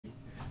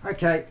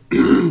Okay,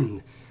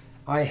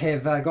 I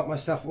have got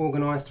myself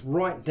organised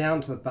right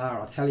down to the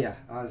bar. I tell you,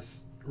 I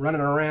was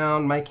running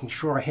around making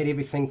sure I had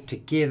everything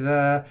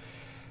together,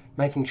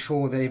 making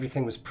sure that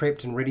everything was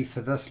prepped and ready for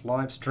this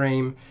live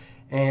stream.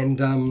 And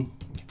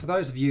for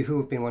those of you who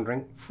have been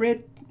wondering,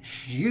 Fred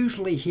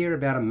usually here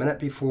about a minute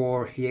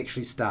before he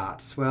actually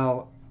starts.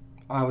 Well,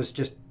 I was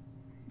just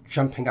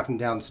jumping up and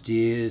down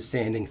stairs,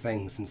 sanding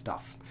things and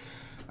stuff.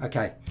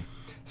 Okay,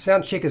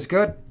 sound check is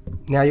good.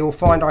 Now you'll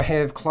find I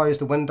have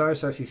closed the window,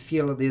 so if you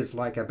feel that there's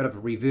like a bit of a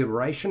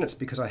reverberation, it's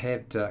because I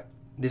had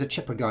there's a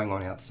chipper going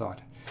on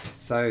outside.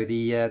 So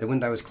the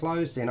window is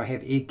closed and I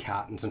have egg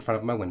cartons in front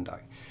of my window.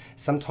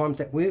 Sometimes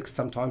that works,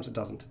 sometimes it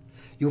doesn't.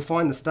 You'll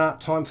find the start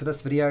time for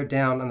this video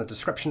down in the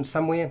description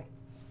somewhere.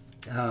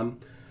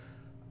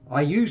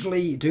 I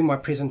usually do my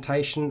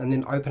presentation and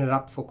then open it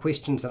up for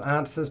questions and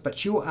answers,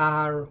 but you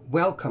are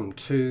welcome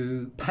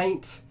to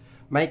paint,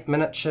 make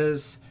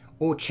miniatures,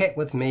 or chat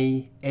with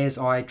me as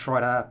I try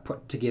to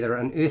put together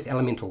an earth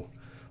elemental,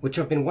 which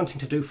I've been wanting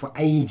to do for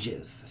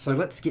ages. So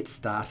let's get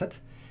started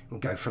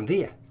and go from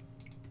there.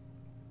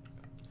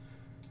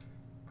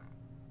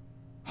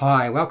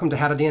 Hi, welcome to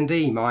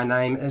HowtoDandD. My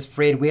name is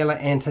Fred Wheeler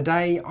and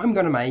today I'm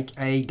going to make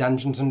a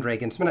Dungeons and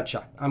Dragons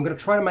miniature. I'm going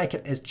to try to make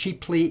it as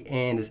cheaply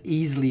and as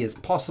easily as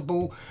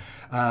possible.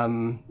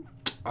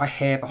 I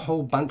have a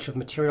whole bunch of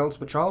materials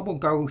which I will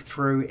go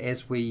through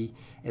as we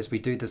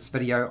do this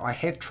video. I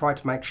have tried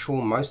to make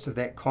sure most of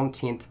that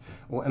content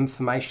or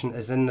information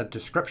is in the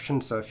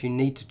description, so if you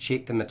need to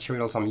check the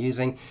materials I'm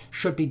using,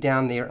 should be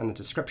down there in the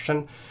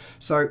description.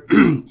 So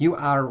you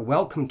are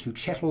welcome to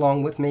chat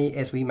along with me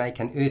as we make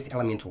an earth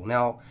elemental.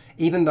 Now,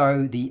 even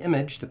though the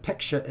image, the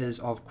picture is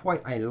of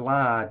quite a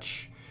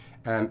large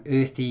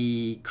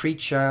earthy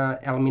creature,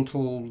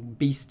 elemental,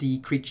 beastie,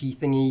 creaturey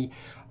thingy,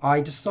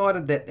 I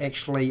decided that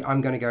actually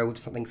I'm going to go with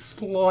something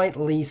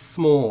slightly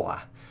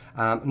smaller.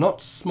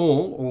 Not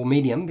small or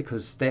medium,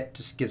 because that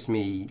just gives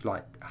me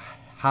like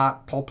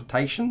heart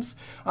palpitations.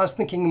 I was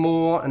thinking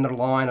more in the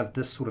line of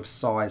this sort of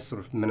size,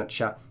 sort of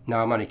miniature. No,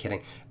 I'm only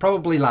kidding.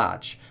 Probably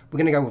large. We're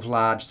going to go with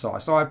large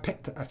size. So I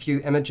picked a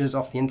few images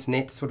off the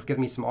internet to sort of give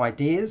me some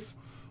ideas.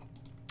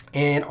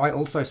 And I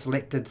also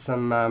selected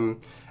some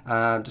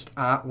just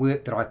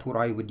artwork that I thought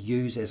I would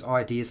use as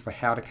ideas for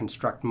how to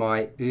construct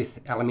my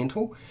earth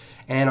elemental.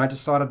 And I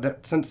decided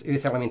that since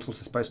earth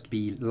elementals are supposed to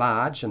be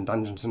large in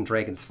Dungeons and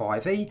Dragons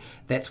 5e,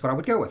 that's what I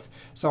would go with.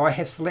 So I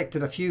have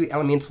selected a few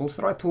elementals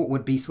that I thought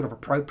would be sort of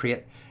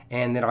appropriate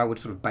and that I would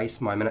sort of base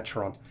my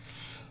miniature on.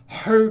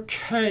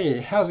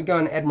 Okay, how's it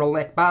going, Admiral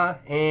Akbar?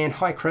 And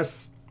hi,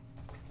 Chris.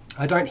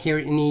 I don't hear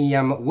any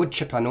wood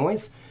chipper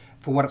noise.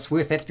 For what it's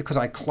worth, that's because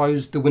I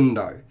closed the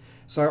window.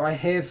 So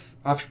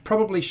I've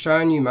probably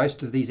shown you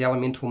most of these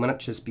elemental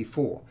miniatures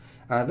before.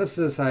 This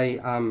is a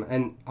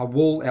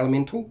wall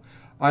elemental.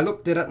 I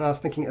looked at it and I was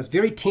thinking, I was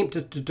very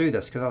tempted to do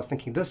this because I was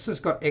thinking this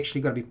has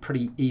actually got to be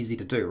pretty easy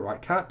to do, right?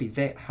 It can't be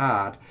that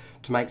hard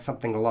to make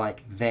something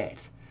like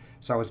that.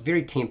 So I was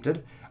very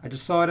tempted. I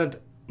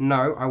decided,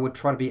 no, I would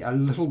try to be a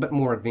little bit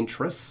more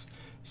adventurous.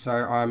 So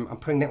I'm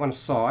putting that one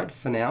aside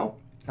for now.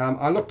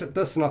 I looked at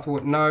this and I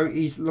thought, no,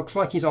 looks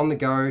like he's on the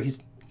go.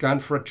 He's going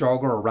for a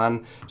jog or a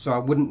run, so I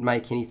wouldn't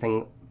make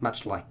anything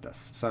much like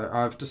this. So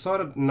I've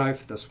decided no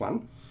for this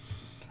one.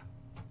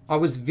 I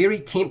was very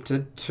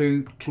tempted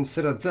to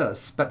consider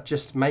this, but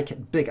just make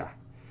it bigger.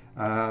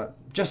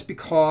 Just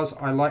because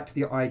I liked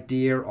the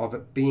idea of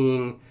it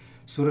being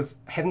sort of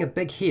having a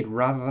big head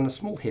rather than a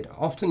small head.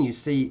 Often you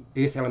see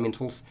earth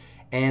elementals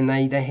and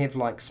they have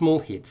like small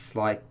heads,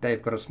 like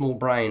they've got a small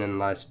brain and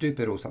they're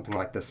stupid or something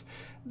like this.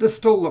 This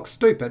still looks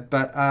stupid,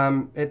 but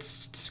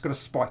it's just got a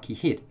spiky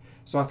head.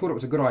 So I thought it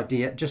was a good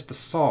idea, just the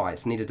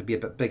size needed to be a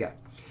bit bigger.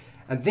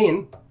 And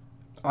then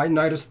I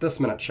noticed this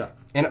miniature,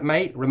 and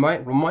it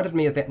reminded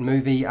me of that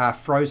movie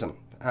Frozen,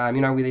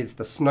 you know, where there's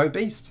the snow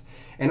beast.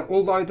 And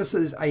although this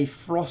is a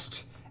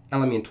frost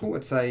elemental,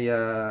 it's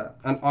a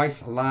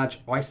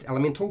large ice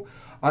elemental,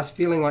 I was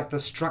feeling like the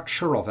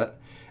structure of it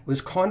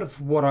was kind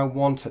of what I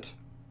wanted.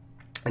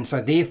 And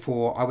so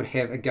therefore I would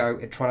have a go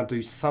at trying to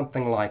do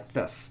something like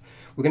this.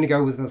 We're going to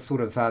go with the sort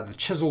of the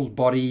chiseled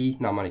body,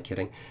 no, I'm only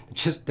kidding,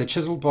 the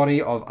chiseled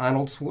body of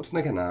Arnold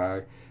Schwarzenegger.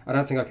 No, I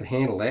don't think I could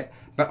handle that,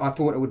 but I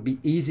thought it would be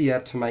easier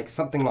to make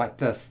something like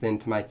this than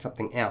to make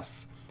something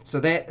else.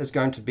 So that is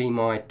going to be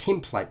my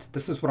template.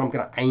 This is what I'm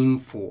going to aim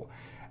for,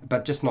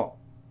 but just not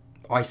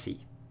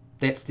icy.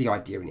 That's the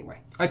idea anyway.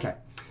 Okay,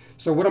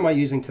 so what am I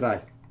using today?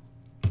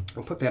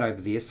 I'll put that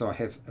over there so I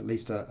have at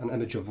least an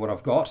image of what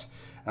I've got.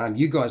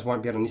 You guys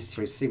won't be able to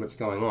necessarily see what's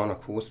going on,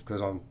 of course,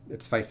 because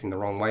it's facing the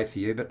wrong way for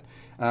you, but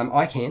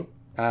I can.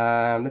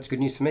 That's good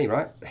news for me,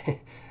 right?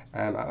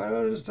 I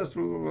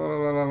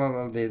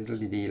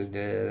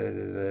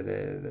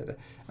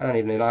don't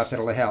even know if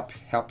that'll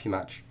help you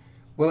much.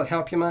 Will it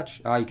help you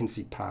much? Oh, you can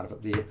see part of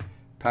it there.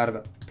 Part of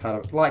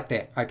it, like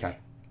that. Okay.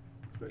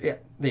 Yeah,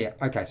 there.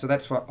 Okay, so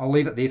that's what, I'll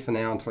leave it there for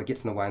now until it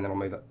gets in the way and then I'll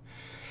move it.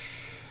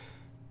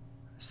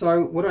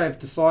 So what I've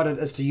decided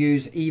is to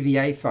use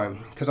EVA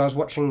foam, because I was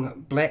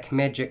watching Black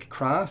Magic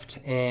Craft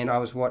and I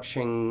was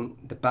watching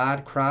the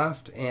Bard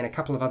Craft and a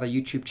couple of other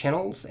YouTube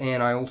channels,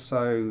 and I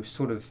also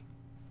sort of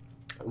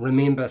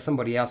remember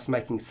somebody else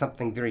making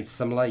something very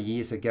similar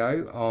years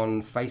ago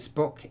on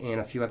Facebook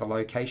and a few other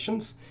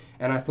locations,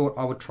 and I thought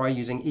I would try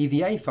using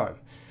EVA foam.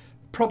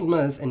 Problem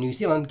is, in New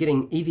Zealand,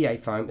 getting EVA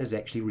foam is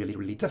actually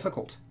really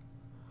difficult.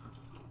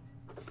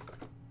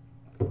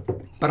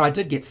 But I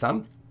did get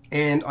some,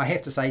 and I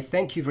have to say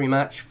thank you very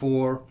much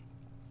for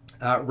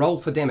Roll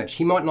for Damage.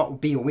 He might not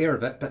be aware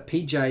of it, but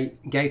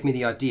PJ gave me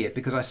the idea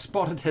because I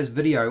spotted his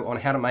video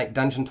on how to make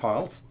dungeon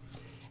tiles,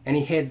 and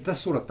he had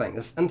this sort of thing,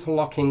 this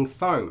interlocking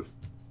foam.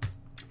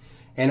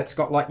 And it's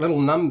got like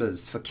little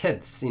numbers for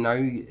kids, you know,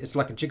 it's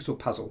like a jigsaw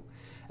puzzle.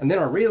 And then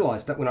I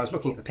realized that when I was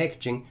looking at the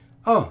packaging,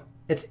 oh,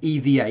 it's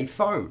EVA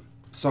foam.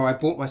 So I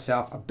bought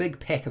myself a big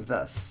pack of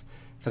this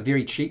for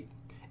very cheap,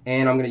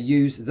 and I'm going to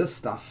use this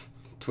stuff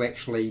to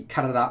actually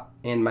cut it up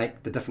and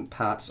make the different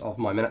parts of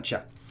my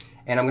miniature.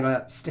 And I'm going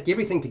to stick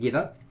everything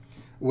together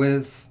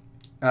with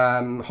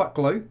hot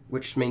glue,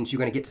 which means you're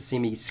going to get to see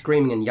me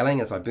screaming and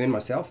yelling as I burn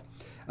myself.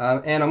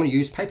 And I'm going to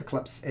use paper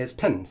clips as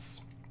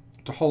pins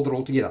to hold it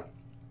all together.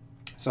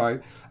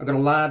 So I've got a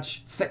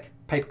large, thick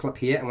paper clip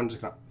here, and I'm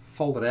just going to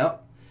fold it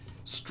out,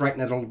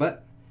 straighten it a little bit,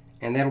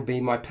 and that'll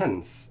be my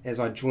pins as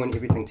I join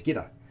everything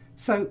together.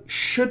 So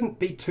shouldn't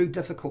be too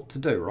difficult to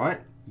do, right?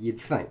 You'd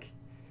think.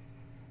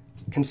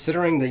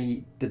 Considering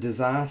the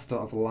disaster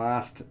of the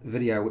last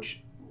video,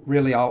 which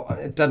really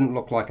it didn't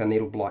look like a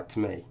needle blight to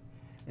me.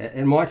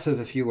 It might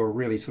have if you were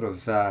really sort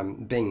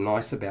of being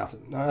nice about it.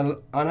 And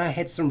I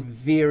had some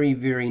very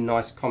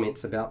nice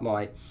comments about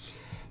my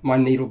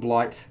needle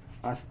blight.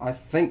 I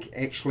think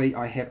actually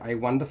I have a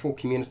wonderful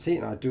community,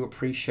 and I do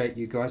appreciate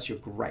you guys. You're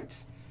great.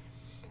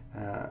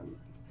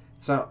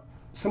 So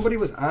somebody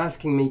was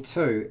asking me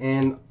too,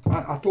 and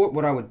I thought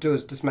what I would do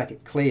is just make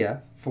it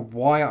clear for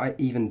why I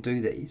even do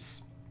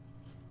these.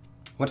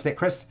 What's that,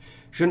 Chris?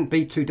 Shouldn't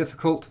be too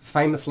difficult.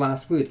 Famous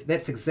last words.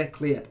 That's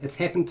exactly it. It's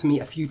happened to me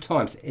a few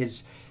times,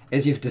 as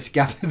you've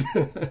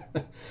discovered.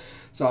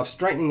 So I'm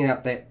straightening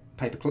out that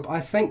paper clip.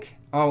 I think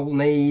I'll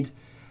need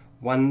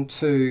 1,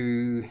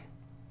 2,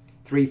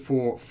 3,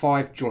 4,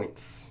 5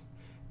 joints.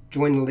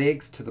 Join the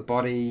legs to the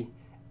body,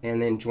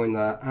 and then join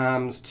the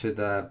arms to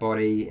the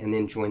body, and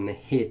then join the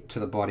head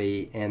to the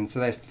body, and so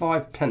those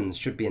 5 pins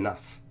should be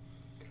enough.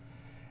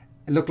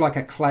 It looked like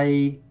a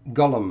clay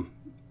golem.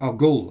 Oh,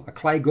 ghoul, a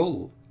clay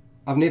ghoul.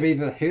 I've never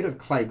even heard of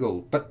clay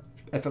ghoul, but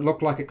if it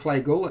looked like a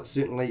clay ghoul, it's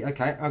certainly,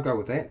 okay, I'll go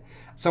with that.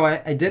 So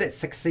I did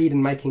succeed in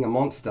making a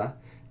monster,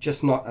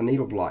 just not a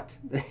needle blight.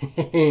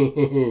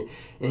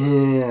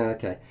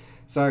 Okay,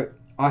 so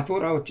I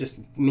thought I would just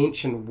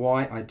mention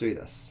why I do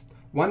this.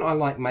 1, I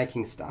like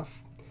making stuff.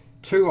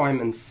 2, I'm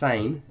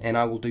insane, and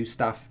I will do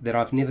stuff that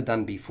I've never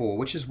done before,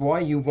 which is why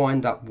you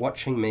wind up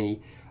watching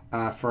me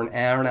for an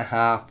hour and a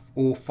half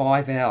or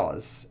 5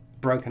 hours,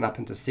 broken up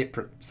into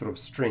separate sort of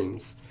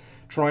streams,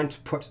 trying to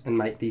put and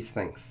make these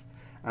things.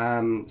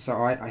 So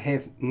I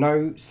have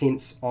no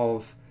sense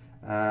of,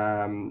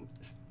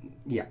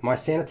 yeah, my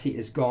sanity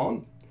is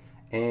gone,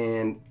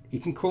 and you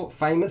can call it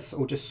famous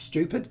or just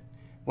stupid.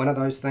 One of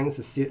those things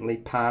is certainly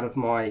part of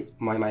my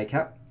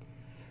makeup.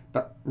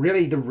 But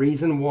really the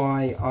reason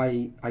why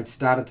I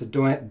started to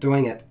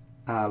doing it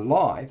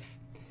live,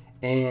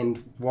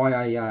 and why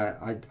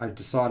I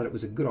decided it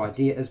was a good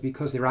idea, is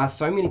because there are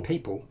so many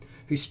people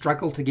who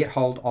struggle to get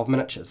hold of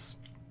miniatures.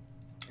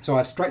 So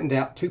I've straightened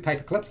out 2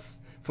 paper clips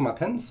for my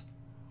pins.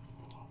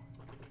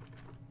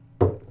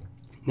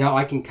 Now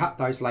I can cut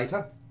those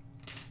later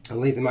and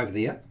leave them over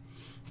there.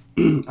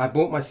 I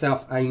bought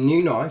myself a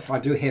new knife. I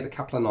do have a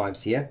couple of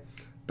knives here,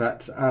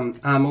 but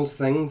Amal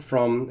Singh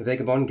from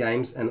Vagabond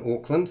Games in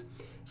Auckland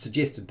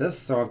suggested this,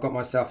 so I've got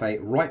myself a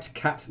right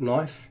cut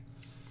knife,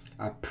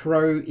 a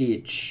Pro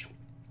Edge,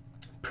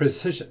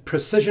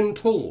 precision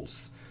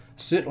tools.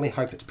 Certainly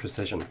hope it's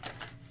precision.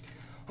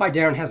 Hi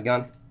Darren, how's it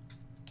going?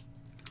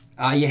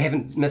 You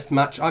haven't missed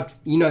much.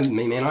 You know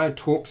me, man, I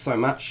talk so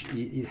much,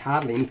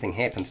 hardly anything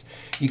happens.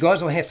 You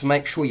guys will have to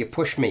make sure you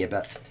push me a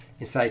bit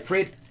and say,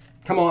 Fred,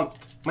 come on,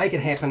 make it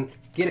happen,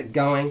 get it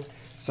going.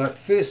 So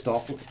first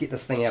off, let's get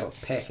this thing out of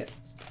the packet.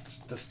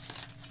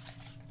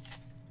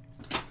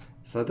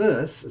 So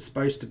this is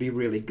supposed to be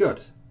really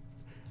good.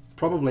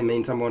 Probably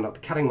means I'm going to end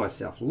up cutting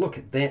myself. Look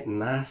at that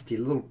nasty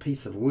little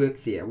piece of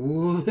work there.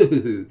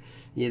 Woo!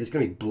 Yeah, there's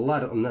going to be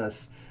blood on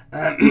this.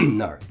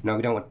 No,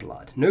 we don't want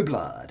blood. No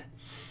blood.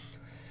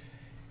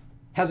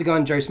 How's it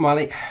going, Joe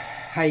Smiley?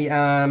 Hey,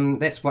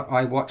 that's what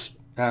I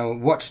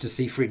watched to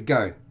see Fred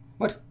go.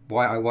 What?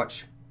 Why I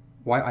watch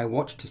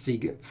to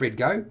see Fred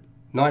go?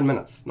 9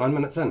 minutes. 9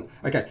 minutes in.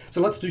 Okay,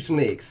 so let's do some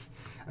legs.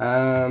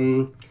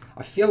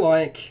 I feel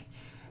like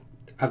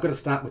I've got to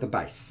start with a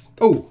base.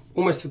 Oh,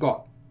 almost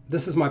forgot.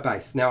 This is my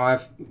base. Now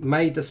I've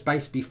made this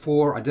base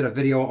before. I did a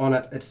video on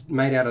it. It's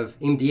made out of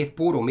MDF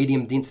board or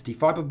medium density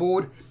fiber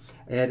board.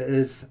 It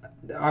is,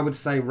 I would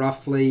say,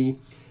 roughly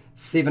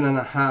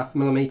 7.5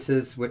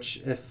 millimeters,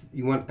 which if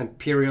you want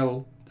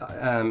imperial,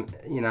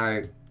 you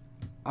know,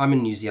 I'm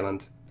in New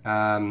Zealand.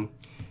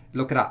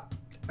 Look it up.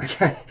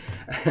 Okay,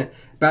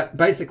 but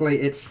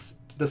basically it's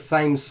the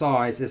same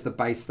size as the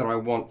base that I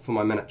want for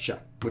my miniature,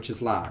 which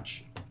is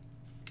large.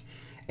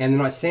 And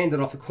then I sanded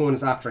off the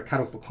corners after I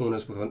cut off the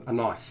corners with a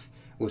knife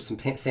with some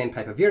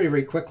sandpaper very,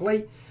 very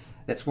quickly.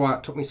 That's why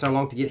it took me so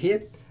long to get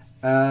here.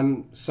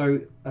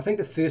 So I think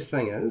the first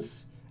thing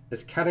is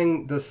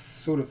cutting this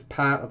sort of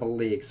part of the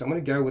leg. So I'm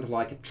going to go with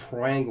like a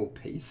triangle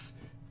piece.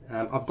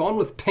 I've gone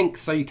with pink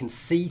so you can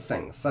see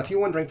things. So if you're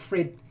wondering,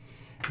 Fred,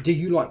 do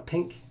you like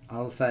pink?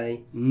 I'll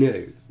say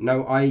no.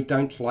 No, I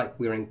don't like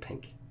wearing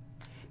pink.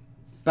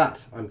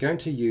 But I'm going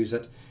to use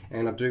it,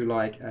 and I'll do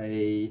like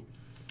I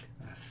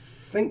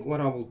think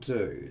what I will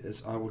do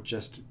is I will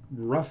just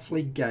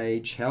roughly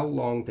gauge how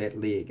long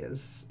that leg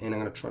is, and I'm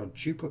going to try to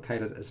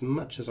duplicate it as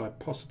much as I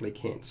possibly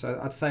can. So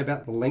I'd say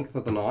about the length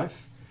of the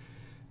knife.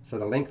 So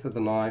the length of the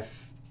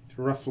knife,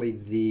 roughly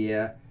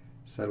there.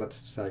 So let's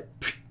say,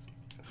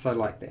 so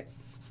like that.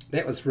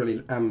 That was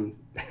really,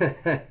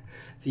 if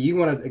you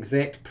wanted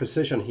exact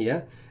precision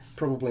here,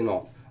 probably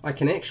not. I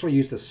can actually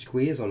use the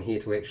squares on here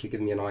to actually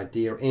give me an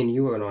idea, and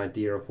you an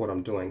idea of what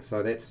I'm doing.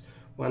 So that's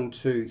 1,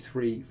 2,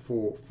 3,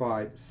 4,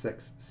 5,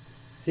 6,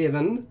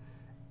 7,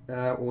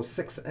 or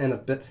 6 and a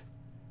bit.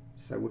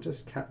 So we'll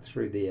just cut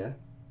through there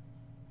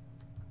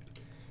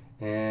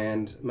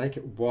and make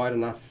it wide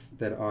enough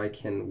that I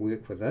can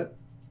work with it.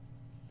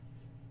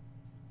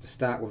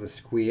 Start with a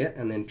square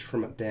and then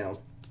trim it down.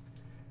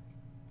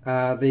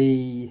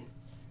 The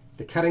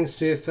cutting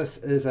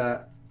surface is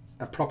a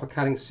proper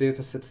cutting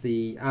surface. It's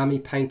the Army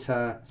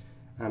Painter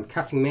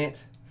cutting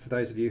mat. For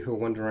those of you who are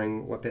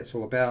wondering what that's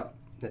all about,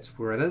 that's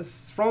where it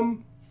is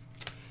from.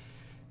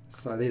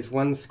 So there's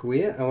one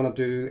square. I want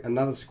to do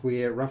another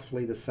square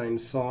roughly the same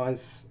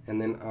size,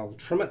 and then I'll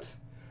trim it.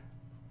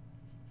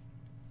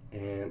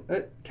 And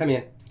come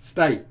here,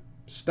 stay,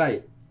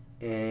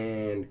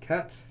 and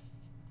cut,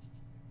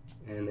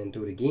 and then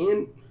do it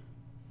again.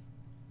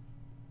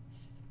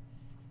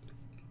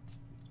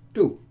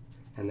 Do.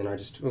 And then I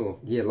just, oh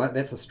yeah,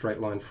 that's a straight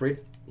line, Fred.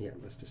 Yeah,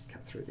 let's just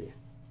cut through there.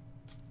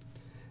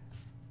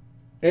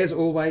 As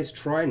always,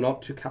 try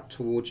not to cut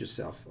towards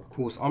yourself. Of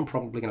course, I'm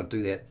probably going to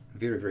do that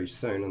very, very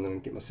soon and then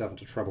get myself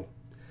into trouble.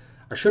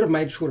 I should have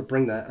made sure to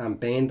bring the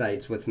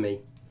Band-Aids with me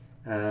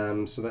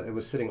so that it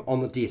was sitting on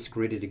the desk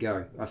ready to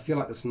go. I feel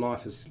like this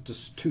knife is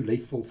just too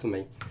lethal for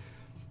me.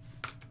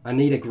 I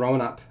need a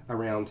grown-up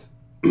around.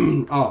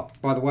 Oh,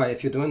 by the way,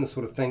 if you're doing this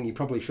sort of thing, you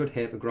probably should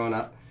have a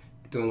grown-up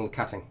doing a little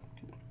cutting.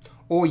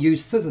 Or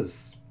use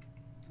scissors.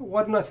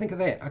 Why didn't I think of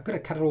that? I could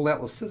have cut it all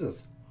out with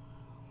scissors.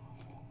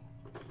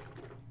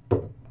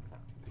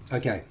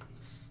 Okay,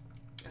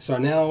 so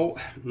now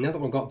that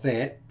we've got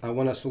that, I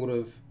want to sort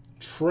of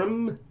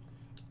trim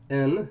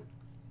in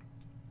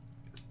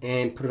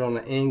and put it on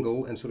an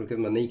angle and sort of give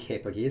them a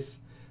kneecap, I guess.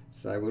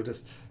 So we'll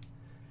just,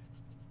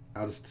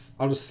 I'll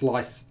just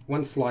slice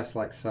one slice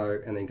like so,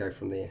 and then go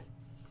from there.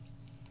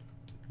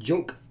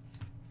 Junk.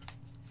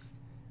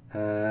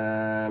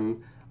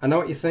 I know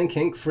what you're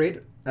thinking,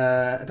 Fred.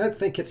 I don't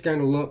think it's going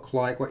to look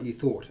like what you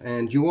thought,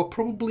 and you're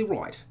probably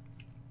right.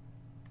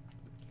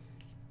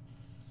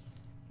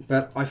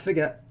 But I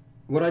figure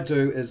what I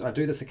do is I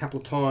do this a couple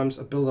of times,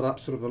 I build it up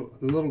sort of a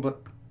little bit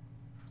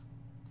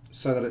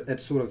so that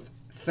it's sort of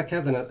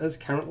thicker than it is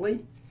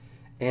currently,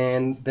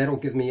 and that'll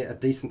give me a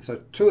decent,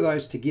 so two of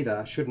those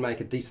together should make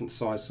a decent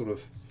size sort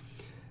of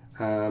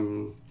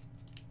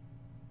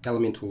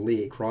elemental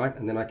leg, right?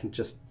 And then I can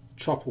just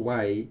chop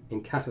away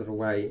and cut it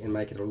away and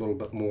make it a little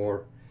bit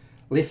more,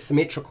 less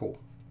symmetrical.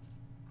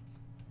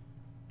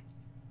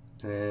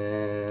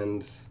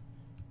 And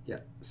yeah,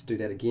 let's do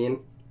that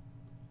again.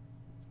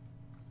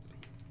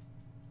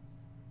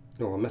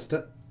 Oh, I missed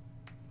it.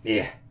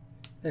 Yeah,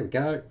 there we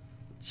go,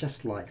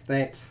 just like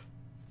that.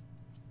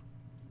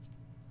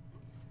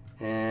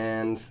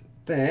 And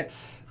that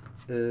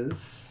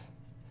is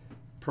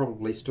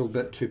probably still a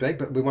bit too big,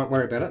 but we won't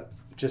worry about it.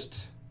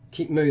 Just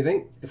keep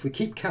moving. If we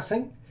keep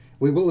cutting,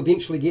 we will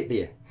eventually get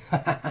there.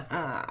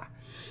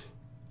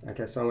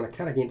 Okay, so I'm going to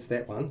cut against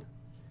that one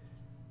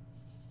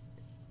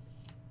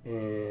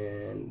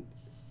and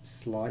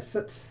slice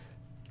it.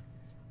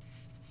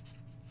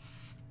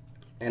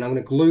 And I'm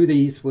going to glue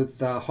these with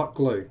hot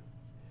glue.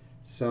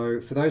 So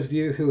for those of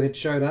you who had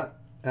showed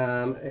up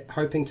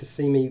hoping to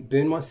see me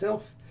burn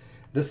myself,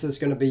 this is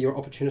going to be your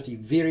opportunity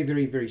very,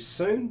 very, very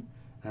soon.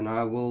 And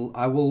I will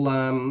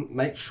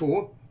make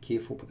sure,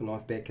 careful, put the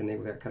knife back in there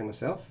without cutting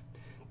myself.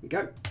 Here we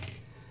go.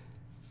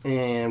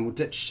 And we'll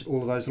ditch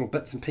all of those little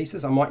bits and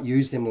pieces. I might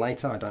use them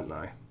later, I don't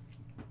know.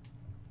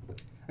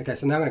 Okay,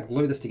 so now I'm going to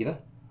glue this together.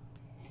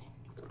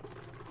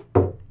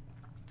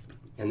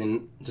 And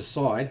then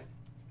decide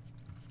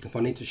if I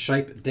need to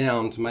shape it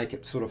down to make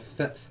it sort of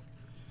fit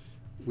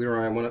where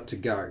I want it to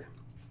go.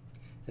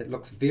 It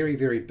looks very,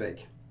 very big.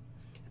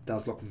 It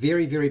does look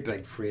very, very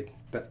big, Fred,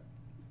 but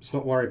let's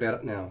not worry about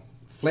it now.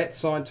 Flat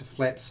side to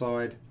flat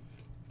side.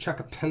 Chuck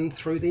a pin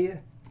through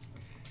there.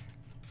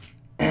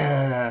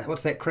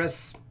 What's that,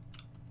 Chris?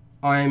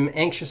 I'm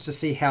anxious to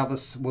see how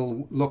this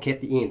will look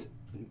at the end.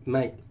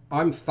 Mate,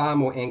 I'm far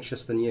more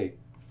anxious than you.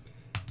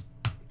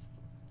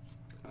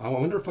 I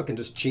wonder if I can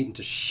just cheat and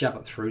just shove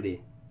it through there.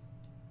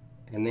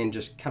 And then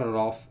just cut it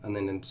off and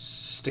then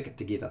stick it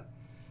together.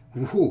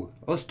 Ooh,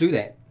 let's do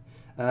that.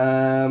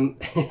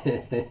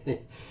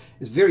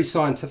 It's very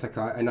scientific,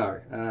 I know.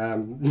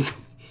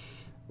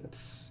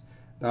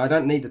 No, I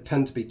don't need the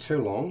pin to be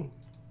too long,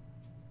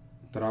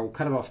 but I will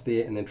cut it off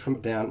there and then trim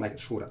it down, make it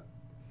shorter.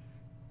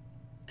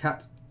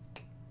 Cut.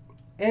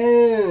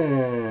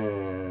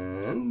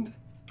 And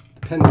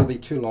the pin will be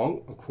too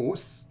long, of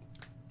course.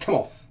 Come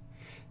off.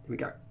 There we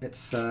go.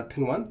 It's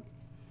pin 1.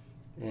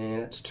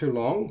 And it's too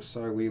long,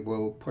 so we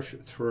will push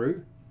it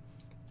through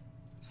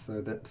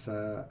so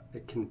that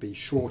it can be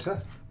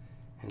shorter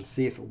and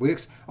see if it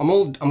works. I'm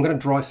going to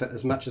dry fit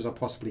as much as I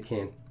possibly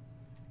can.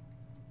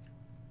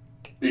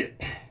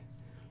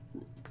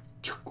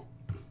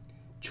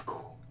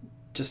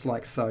 Just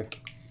like so.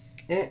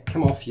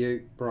 Come off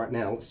you right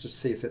now. Let's just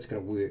see if that's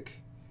going to work.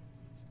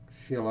 I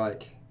feel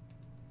like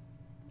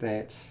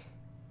that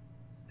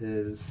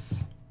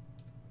is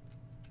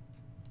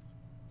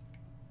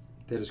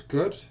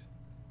good.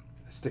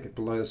 Stick it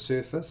below the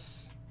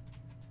surface.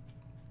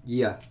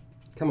 Yeah,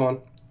 come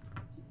on.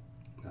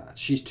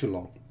 She's too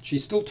long.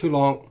 She's still too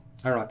long.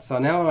 Alright, so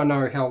now I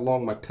know how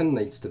long my pin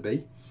needs to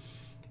be.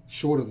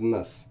 Shorter than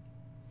this.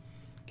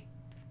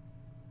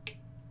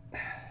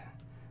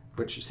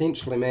 Which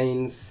essentially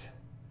means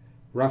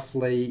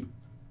roughly,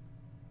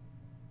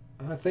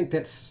 I think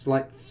that's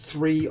like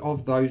 3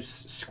 of those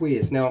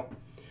squares. Now,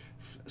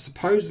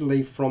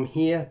 supposedly from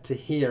here to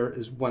here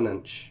is 1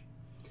 inch.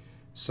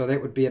 So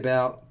that would be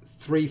about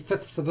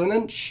 3/5 of an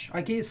inch,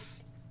 I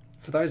guess,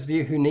 for those of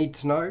you who need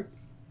to know.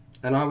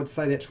 And I would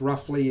say that's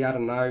roughly, I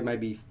don't know,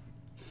 maybe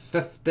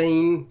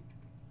 15,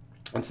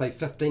 I'd say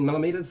 15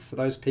 millimeters for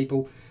those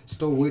people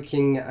still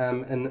working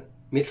in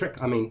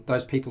metric. I mean,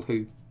 those people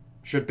who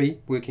should be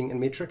working in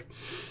metric.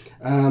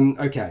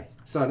 Okay,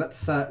 so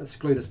let's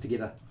glue this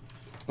together.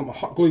 Got my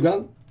hot glue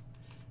gun.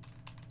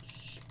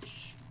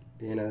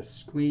 And I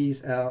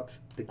squeeze out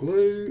the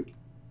glue.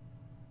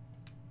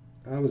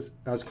 I was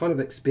kind of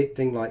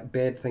expecting like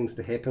bad things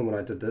to happen when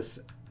I did this.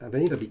 I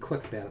need to be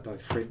quick about it though,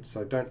 Fred,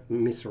 so don't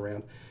mess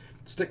around.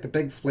 Stick the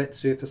big flat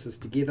surfaces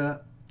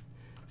together,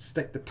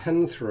 stick the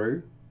pin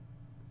through,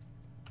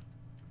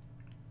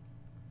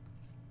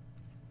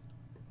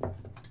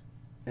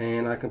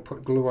 and I can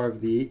put glue over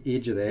the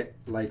edge of that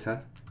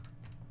later.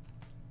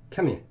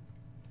 Come here.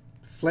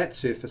 Flat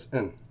surface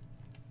in.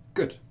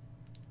 Good.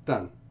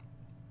 Done.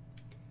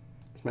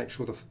 Let's make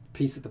sure the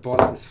piece at the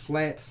bottom is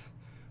flat.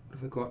 What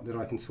have I got that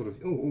I can sort of...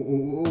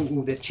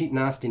 Oh, that cheap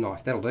nasty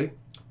knife. That'll do.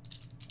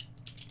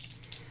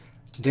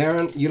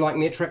 Darren, you like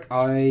metric?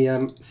 I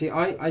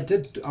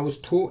was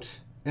taught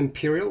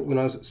imperial when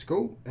I was at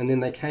school, and then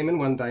they came in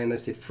one day and they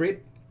said,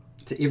 Fred,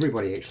 to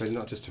everybody actually,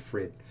 not just to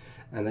Fred,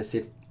 and they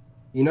said,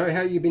 you know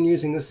how you've been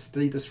using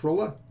this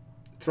ruler?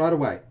 Throw it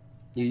away.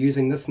 You're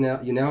using this now.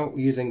 You're now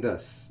using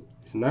this.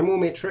 So no more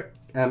metric,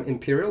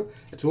 imperial.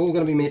 It's all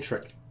going to be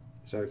metric.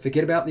 So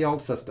forget about the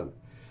old system.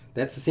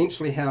 That's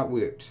essentially how it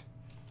worked.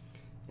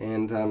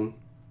 And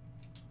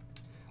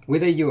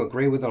whether you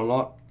agree with it or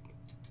not,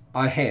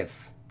 I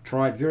have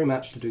tried very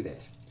much to do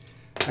that.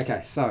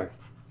 Okay, so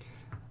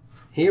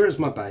here is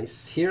my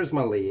base. Here is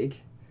my leg.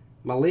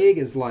 My leg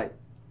is like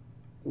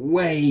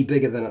way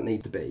bigger than it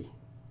needs to be.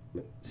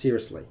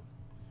 Seriously.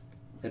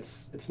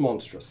 It's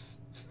monstrous.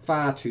 It's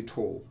far too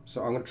tall.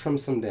 So I'm going to trim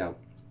some down.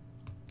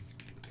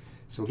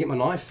 So I'll get my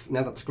knife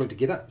now that it's glued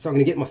together. So I'm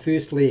going to get my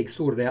first leg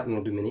sorted out and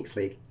I'll do my next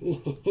leg.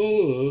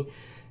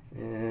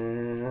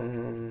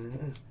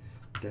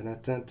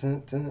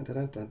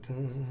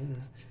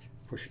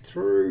 Push it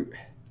through.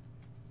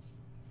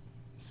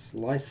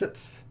 Slice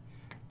it.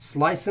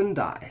 Slice and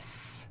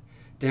dice.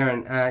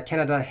 Darren,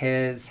 Canada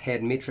has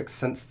had metric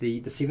since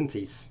the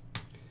 70s.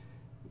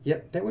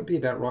 Yep, that would be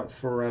about right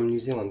for New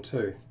Zealand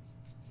too.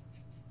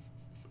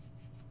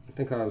 I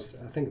think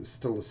it was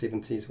still the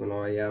 70s when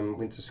I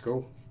went to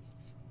school.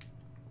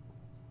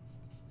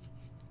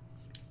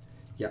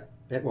 Yeah,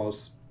 that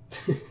was.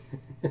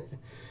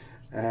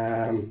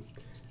 There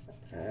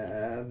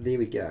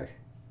we go.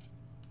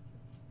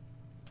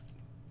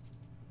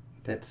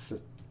 That's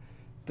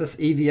this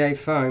EVA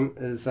foam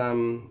is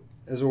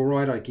all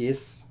right, I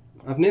guess.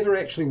 I've never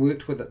actually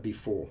worked with it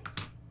before,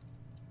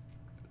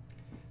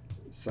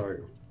 so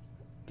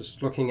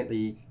just looking at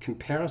the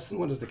comparison.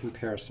 What does the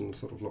comparison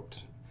sort of look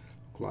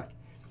like?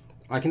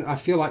 I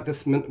feel like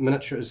this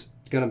miniature is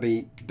going to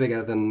be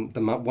bigger than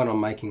the one I'm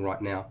making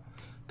right now.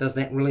 Does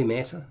that really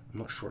matter? I'm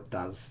not sure it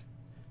does.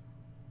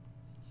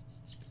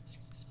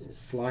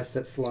 Slice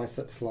it, slice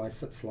it,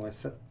 slice it,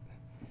 slice it.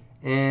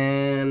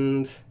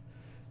 And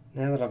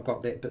now that I've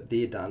got that bit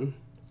there done,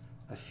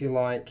 I feel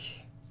like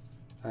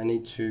I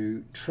need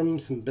to trim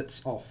some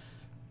bits off.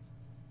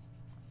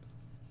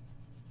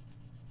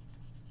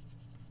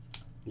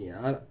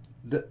 Yeah,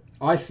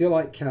 I feel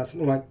like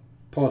something like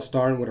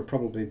polystyrene would have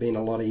probably been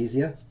a lot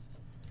easier,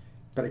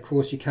 but of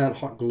course you can't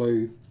hot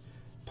glue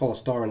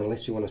polystyrene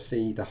unless you want to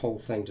see the whole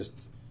thing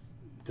just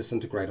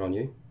disintegrate on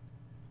you.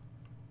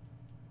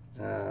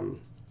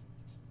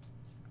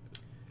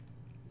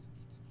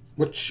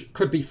 which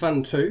could be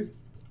fun too.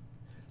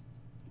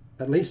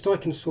 At least I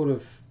can sort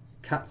of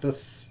cut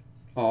this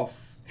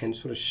off and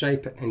sort of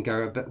shape it and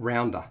go a bit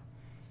rounder.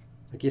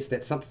 I guess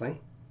that's something.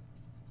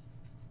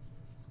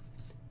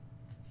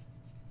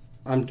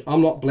 I'm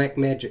not black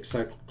magic,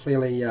 so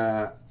clearly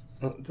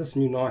this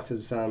new knife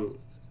is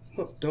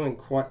not doing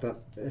quite that.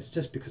 It's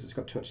just because it's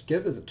got too much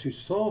give. Is it too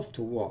soft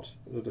or what?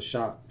 Or the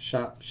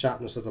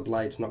sharpness of the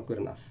blade's not good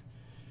enough.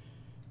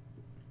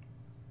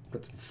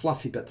 Got some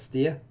fluffy bits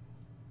there.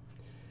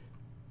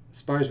 I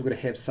suppose we're going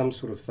to have some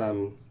sort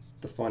of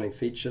defining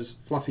features.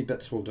 Fluffy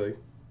bits will do.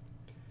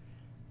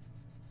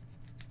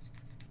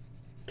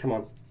 Come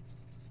on,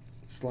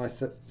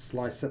 slice it,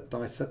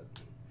 dice it.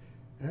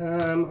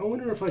 I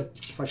wonder if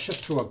I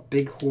shift to a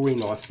big hoary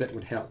knife, that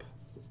would help.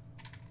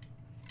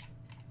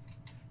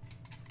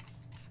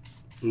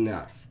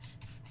 No,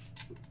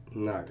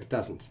 it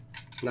doesn't.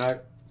 No,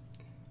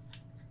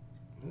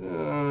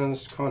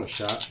 it's kind of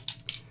sharp.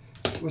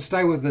 We'll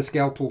stay with the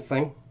scalpel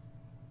thing.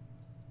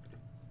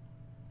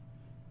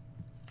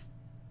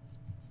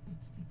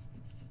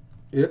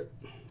 Yep,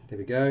 there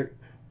we go.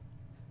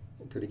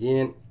 Do it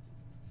again.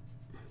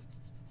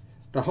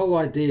 The whole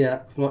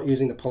idea of not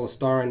using the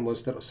polystyrene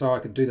was that so I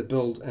could do the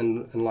build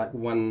in like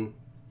one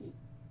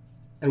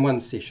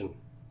session,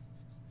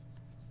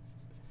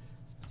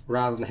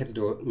 rather than have to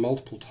do it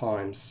multiple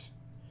times,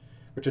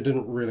 which I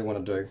didn't really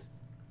want to do.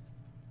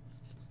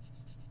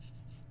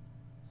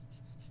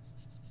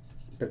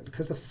 But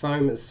because the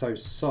foam is so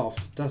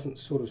soft, it doesn't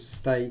sort of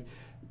stay.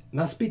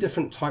 Must be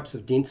different types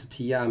of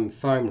density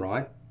foam,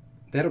 right?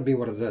 That'll be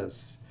what it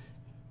is.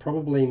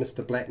 Probably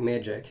Mr. Black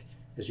Magic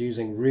is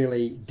using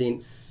really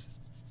dense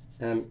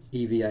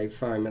EVA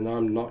foam, and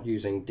I'm not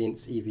using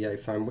dense EVA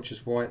foam, which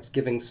is why it's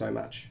giving so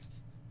much.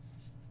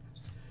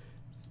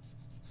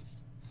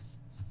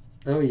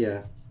 Oh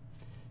yeah,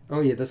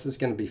 this is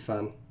going to be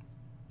fun.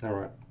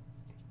 Alright,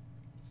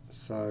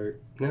 so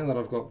now that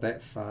I've got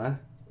that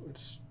far,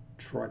 let's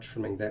try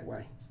trimming that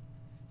way.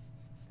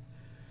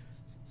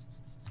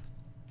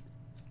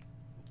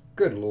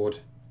 Good Lord.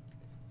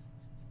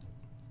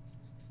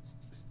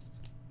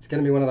 It's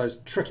going to be one of those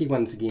tricky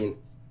ones again.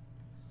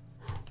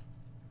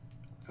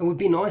 It would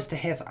be nice to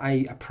have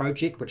a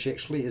project which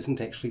actually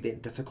isn't actually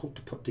that difficult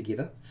to put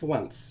together for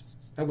once.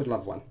 I would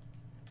love one.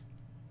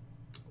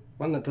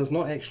 One that does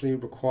not actually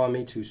require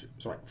me to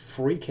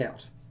freak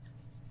out.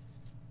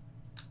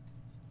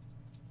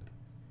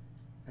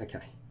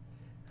 Okay.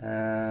 What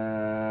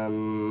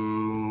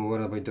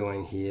are we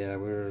doing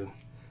here?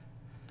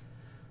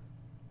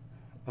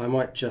 I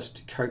might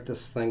just coat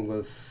this thing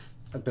with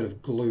a bit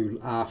of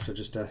glue after,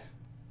 just to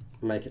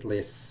make it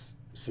less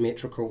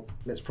symmetrical.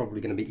 That's probably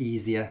going to be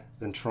easier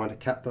than trying to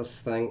cut this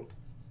thing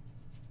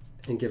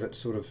and give it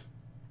sort of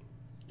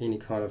any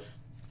kind of,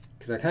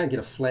 because I can't get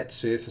a flat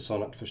surface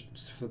on it to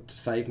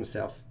save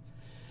myself.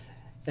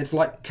 It's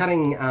like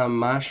cutting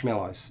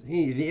marshmallows. Have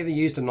you ever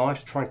used a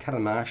knife to try and cut a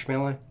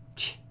marshmallow?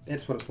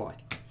 That's what it's like.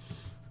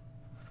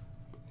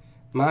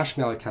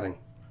 Marshmallow cutting.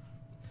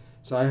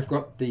 So I've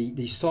got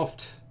the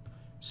soft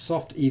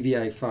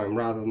EVA foam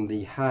rather than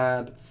the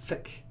hard,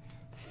 thick,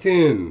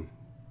 firm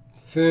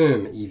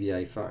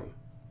EVA foam.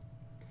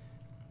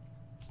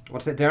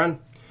 What's that, Darren?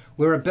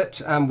 We're a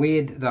bit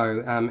weird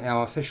though.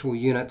 Our official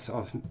units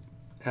of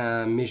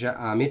measure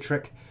are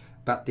metric,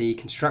 but the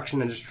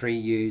construction industry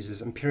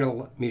uses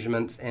imperial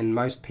measurements, and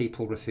most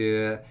people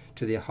refer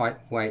to their height,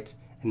 weight,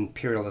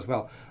 imperial as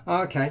well.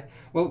 Oh, okay,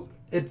 well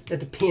it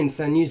depends.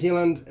 So New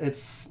Zealand,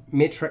 it's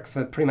metric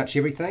for pretty much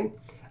everything,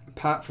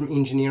 apart from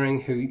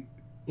engineering,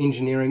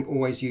 engineering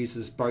always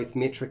uses both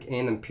metric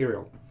and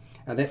imperial.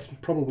 That's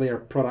probably a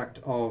product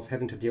of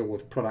having to deal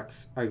with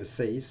products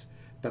overseas,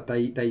 but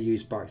they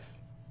use both.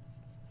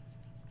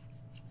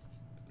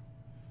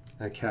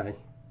 Okay,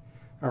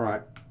 all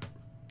right.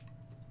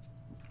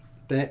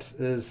 That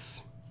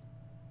is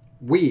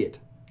weird,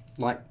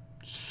 like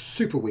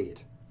super weird.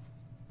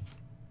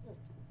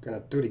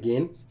 Gonna do it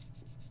again.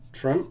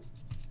 Trim.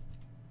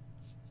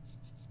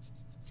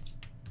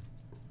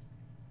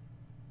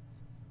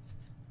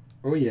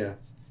 Oh yeah.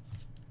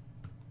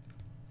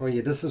 Oh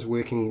yeah, this is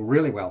working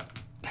really well.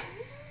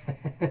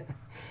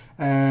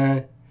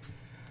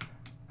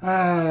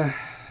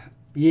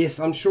 Yes,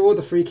 I'm sure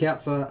the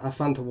freakouts are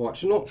fun to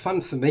watch. Not fun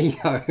for me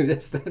though.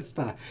 That's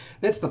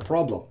the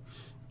problem.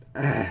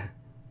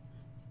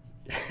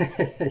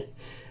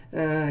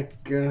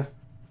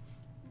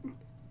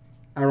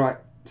 Alright,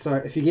 so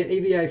if you get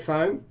EVA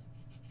foam,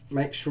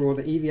 make sure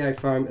the EVA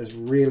foam is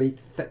really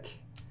thick,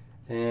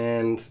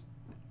 and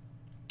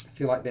I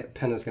feel like that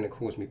pin is going to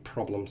cause me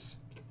problems.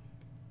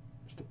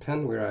 Mr.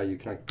 Pin, where are you?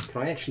 Can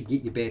I actually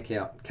get you back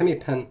out? Come here,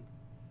 Pin.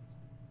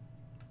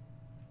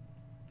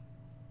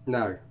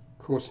 No, of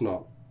course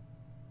not.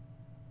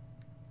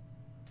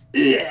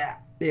 Yeah,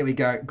 there we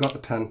go. Got the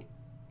pin.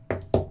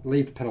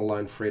 Leave the pin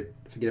alone, Fred.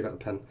 Forget about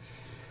the pin.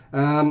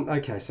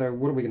 Okay, so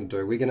what are we going to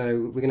do? We're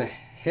going to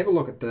have a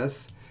look at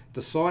this,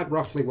 decide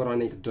roughly what I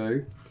need to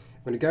do.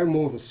 I'm going to go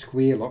more of the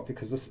square look,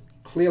 because this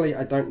clearly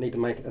I don't need to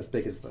make it as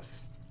big as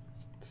this.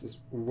 This is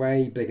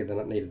way bigger than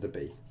it needed to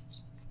be.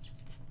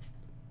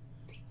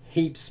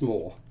 heaps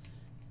more.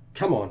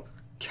 Come on,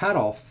 cut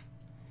off,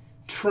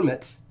 trim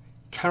it.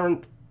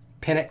 Current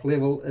panic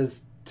level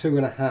is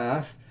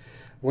 2.5.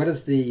 What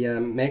is the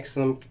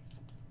maximum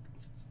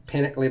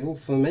panic level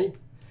for me?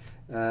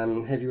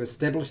 Have you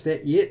established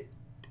that yet?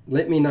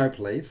 Let me know,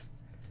 please.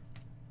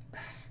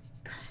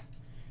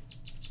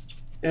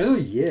 Oh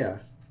yeah,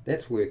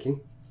 that's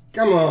working.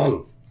 Come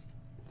on,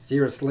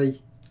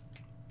 seriously.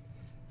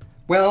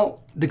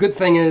 Well, the good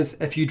thing is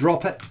if you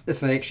drop it,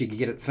 if I actually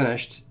get it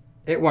finished,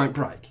 it won't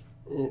break.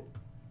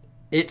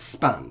 It's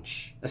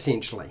sponge,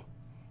 essentially.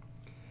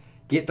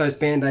 Get those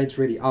band-aids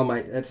ready. Oh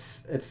mate,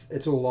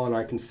 it's all on.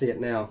 I can see it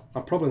now.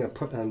 I'm probably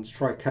going to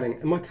try cutting.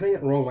 Am I cutting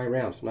it the wrong way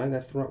around? No,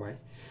 that's the right way.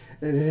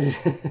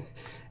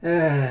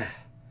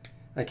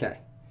 Okay,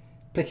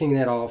 picking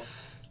that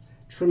off,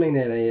 trimming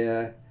that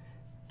ear,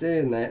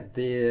 doing that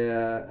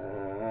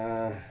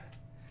there.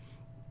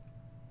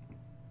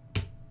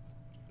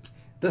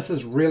 This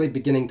is really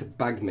beginning to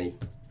bug me.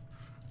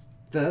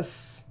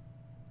 This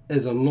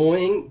is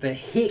annoying the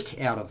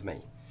heck out of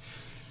me.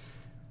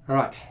 All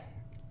right.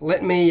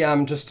 Let me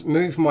just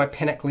move my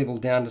panic level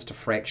down just a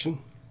fraction.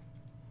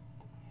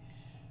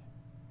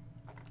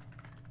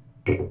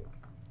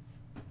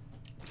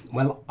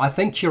 Well, I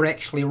think you're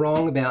actually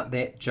wrong about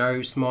that,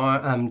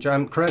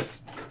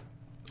 Chris.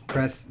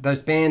 Chris,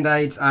 those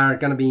band-aids are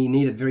going to be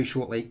needed very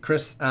shortly.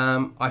 Chris,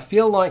 I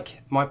feel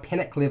like my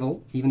panic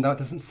level, even though it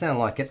doesn't sound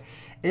like it,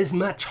 is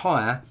much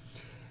higher.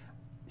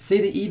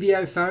 See the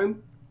EVO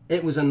foam?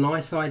 It was a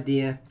nice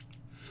idea.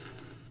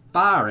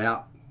 Far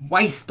out.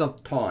 Waste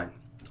of time.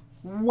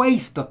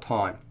 Waste of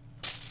time.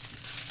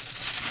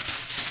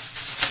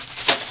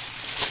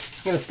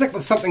 I'm going to stick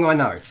with something I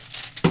know.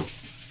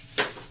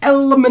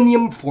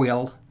 Aluminium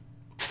foil.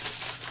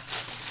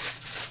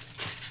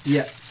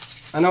 Yeah,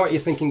 I know what you're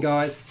thinking,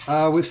 guys.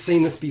 We've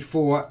seen this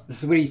before.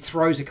 This is where he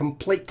throws a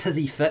complete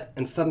tizzy fit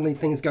and suddenly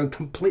things go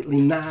completely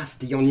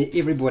nasty on you,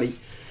 everybody.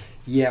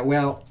 Yeah,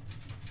 well,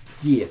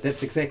 yeah,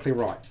 that's exactly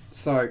right.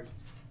 So,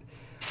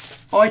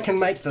 I can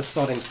make this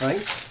sodding thing.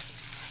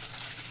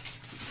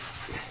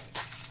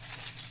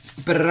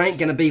 But it ain't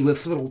going to be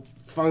with little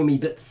foamy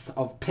bits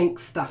of pink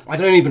stuff. I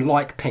don't even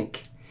like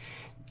pink.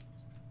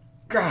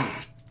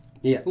 God.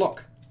 Yeah,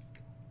 look.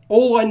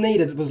 All I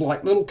needed was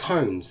like little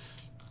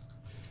cones.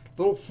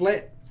 Little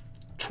flat,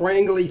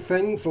 triangle-y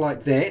things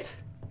like that.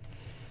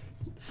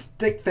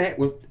 Stick that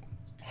with...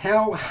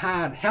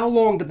 How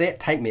long did that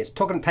take me? It's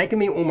taken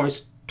me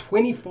almost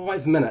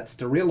 25 minutes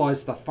to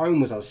realise the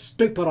foam was a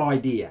stupid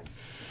idea.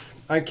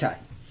 Okay.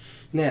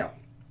 Now...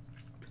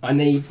 I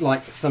need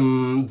like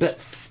some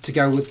bits to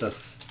go with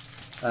this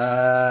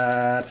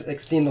to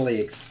extend the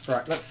legs.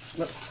 Right,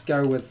 let's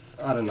go with,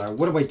 I don't know,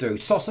 what do we do?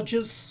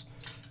 Sausages?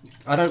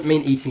 I don't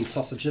mean eating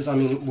sausages. I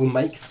mean we'll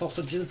make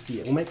sausages.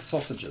 Yeah, we'll make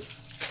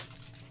sausages.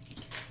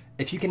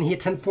 If you can hear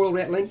tinfoil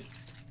rattling,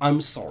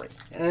 I'm sorry.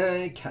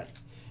 Okay,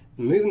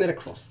 moving that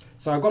across.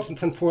 So I've got some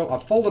tinfoil.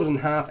 I've folded it in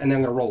half, and now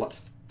I'm going to roll it.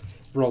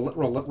 Roll it,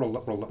 roll it, roll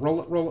it, roll it,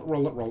 roll it, roll it,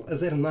 roll it, roll it. Is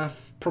that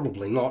enough?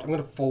 Probably not. I'm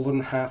going to fold it in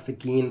half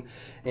again.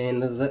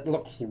 And does it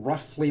look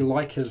roughly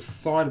like his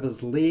side of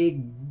his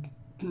leg?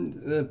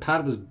 Part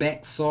of his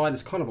back side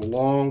is kind of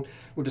long.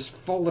 We'll just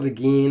fold it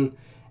again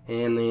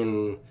and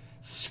then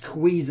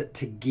squeeze it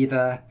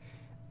together.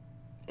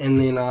 And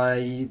then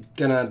I'm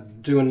going to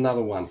do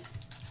another one.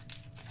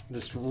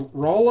 Just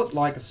roll it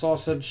like a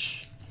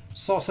sausage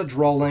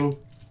rolling.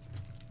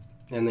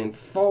 And then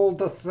fold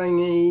the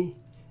thingy.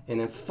 And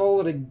then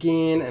fold it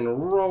again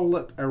and roll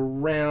it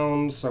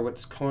around so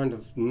it's kind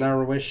of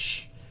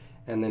narrowish.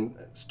 And then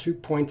it's too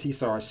pointy,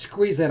 so I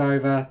squeeze that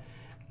over.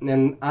 And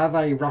then are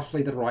they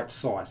roughly the right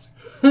size?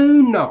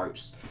 Who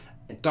knows?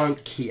 I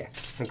don't care.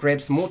 I'm going to grab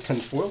some more tin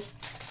foil.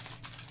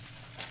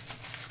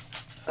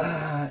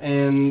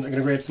 And I'm going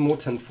to grab some more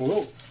tin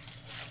foil.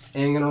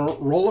 And I'm going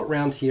to roll it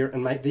around here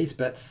and make these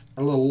bits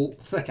a little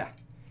thicker.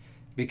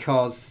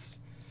 Because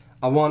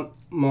I want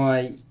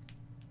my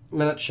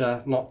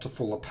miniature not to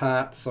fall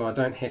apart, so I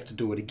don't have to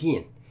do it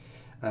again.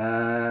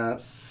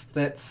 Is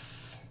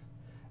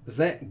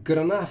that good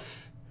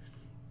enough?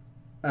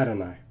 I don't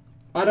know.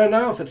 I don't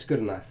know if it's good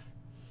enough.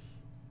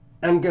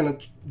 I'm going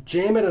to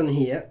jam it in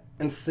here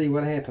and see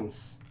what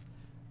happens.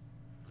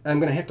 I'm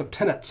going to have to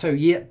pin it too.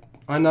 Yeah,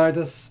 I know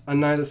this. I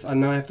know this. I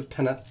know I have to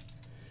pin it.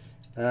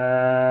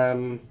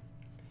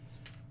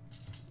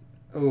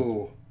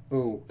 Oh,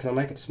 can I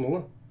make it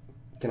smaller?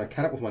 Can I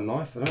cut it with my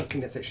knife? I don't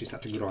think that's actually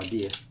such a good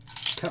idea.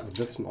 Cut with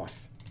this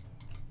knife.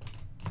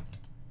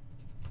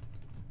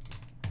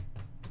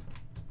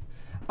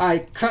 I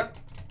cut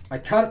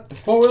the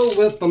foil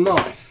with the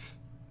knife.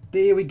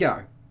 There we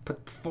go.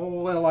 Put the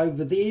foil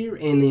over there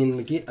and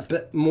then get a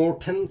bit more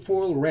tin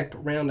foil, wrap it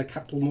around a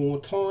couple more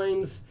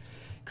times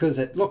because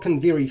it's looking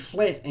very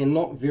flat and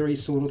not very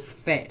sort of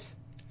fat.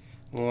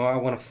 Well, I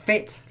want a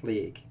fat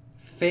leg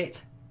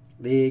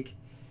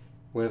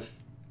with...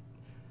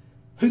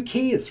 Who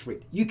cares,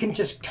 Fred? You can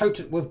just coat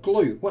it with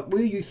glue. What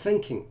were you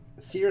thinking?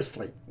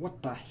 Seriously,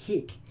 what the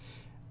heck?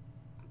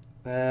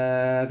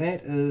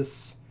 That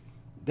is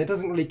that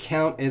doesn't really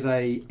count as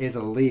a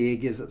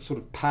leg. Is it sort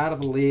of part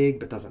of a leg,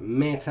 but doesn't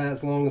matter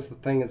as long as the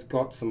thing has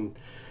got some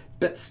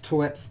bits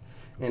to it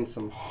and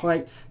some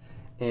height.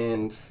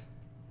 And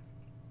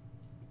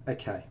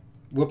okay,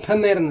 we'll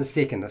pin that in a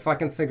second if I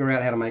can figure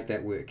out how to make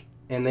that work.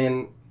 And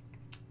then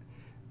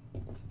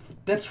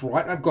that's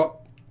right, I've got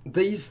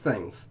these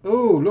things.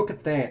 Oh, look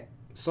at that.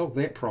 Solve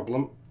that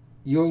problem.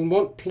 You'll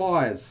want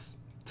pliers.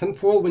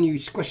 Tinfoil, when you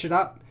squish it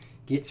up,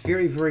 gets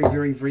very, very,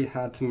 very, very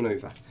hard to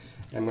maneuver.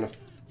 I'm gonna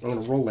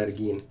roll that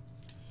again.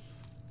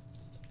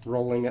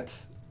 Rolling it.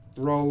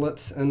 Roll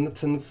it in the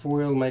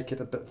tinfoil, make it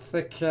a bit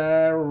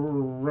thicker.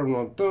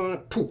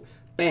 Poof,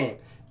 bam,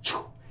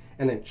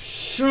 and then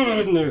shove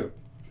it in there.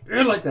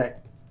 Like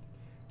that.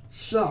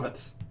 Shove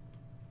it.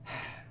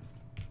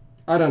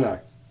 I don't know.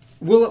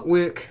 Will it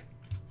work?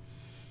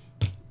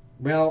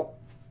 Well,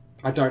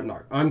 I don't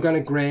know. I'm going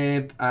to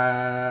grab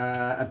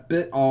a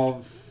bit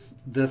of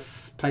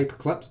this paper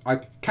clip.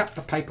 I cut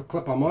the paper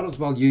clip. I might as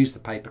well use the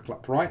paper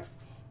clip, right?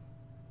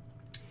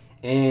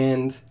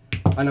 And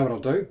I know what I'll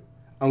do.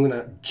 I'm going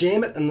to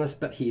jam it in this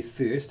bit here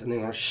first, and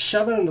then I'll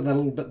shove it into that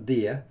little bit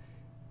there.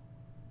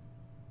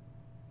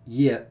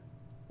 Yeah,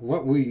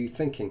 what were you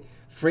thinking?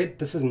 Fred,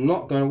 this is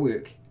not going to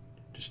work.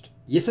 Just,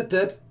 yes it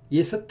did.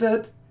 Yes it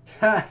did.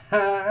 Ha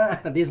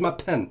ha. There's my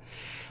pin.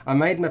 I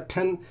made my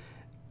pin.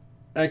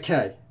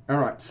 Okay,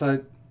 alright,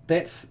 so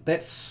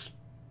that's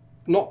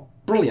not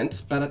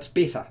brilliant, but it's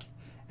better.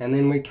 And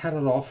then we cut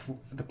it off.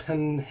 The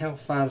pin, how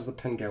far does the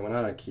pin go? And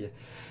I don't care.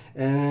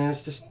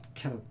 Let's just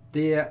cut it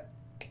there.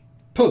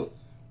 Poof!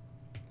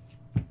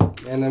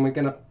 And then we're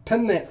going to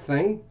pin that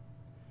thing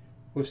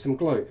with some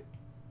glue.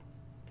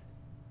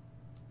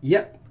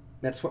 Yep,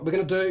 that's what we're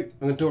going to do.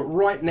 I'm going to do it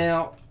right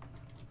now.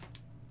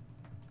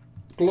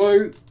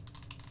 Glue.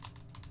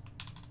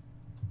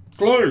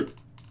 Glue.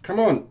 Come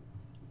on.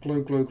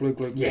 Glue, glue, glue,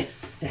 glue.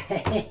 Yes!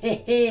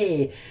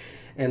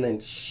 And then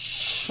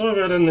shove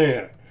it in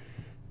there.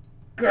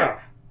 Gah!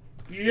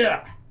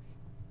 Yeah!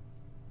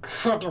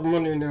 Cut the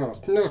money now.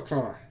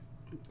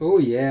 Oh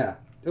yeah.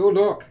 Oh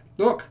look.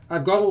 Look,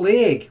 I've got a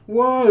leg.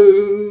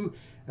 Whoa!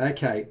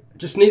 Okay,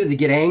 just needed to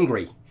get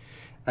angry.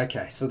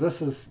 Okay, so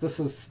this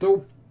is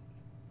still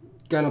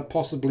gonna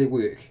possibly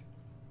work.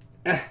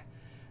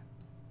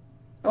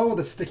 Oh,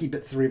 the sticky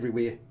bits are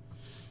everywhere.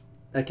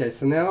 Okay,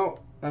 so now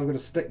I'm gonna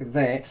stick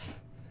that.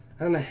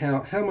 I don't know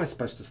how am I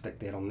supposed to stick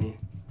that on there?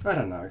 I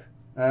don't know.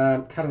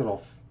 Cut it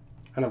off.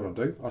 I know what I'll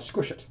do. I'll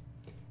squish it.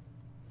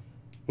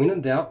 When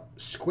in doubt,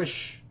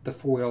 squish the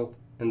foil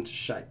into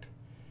shape.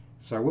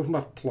 So with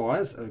my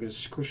pliers, I'm going to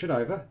squish it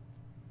over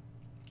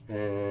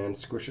and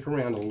squish it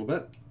around a little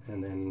bit,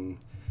 and then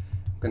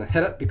I'm going to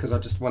hit it because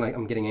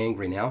I'm getting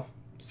angry now.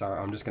 So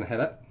I'm just going to hit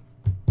it.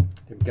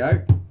 There we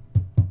go.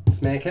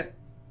 Smack it.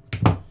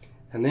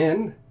 And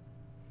then,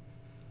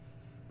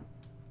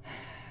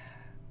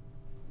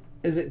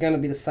 is it going to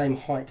be the same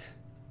height?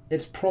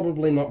 It's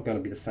probably not going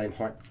to be the same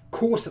height. Of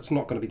course it's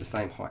not going to be the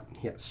same height.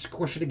 Here,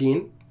 squish it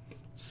again.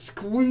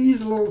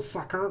 Squeeze a little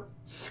sucker.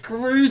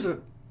 Squeeze it.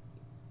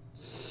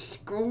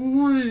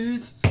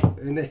 Squeeze.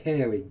 And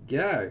there we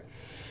go.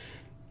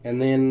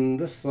 And then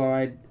this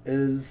side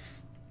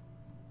is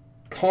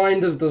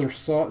kind of the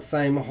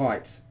same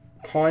height.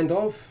 Kind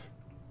of.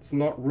 It's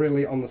not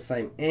really on the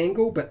same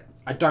angle, but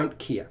I don't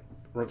care.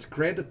 Let's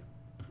grab the...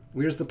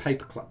 Where's the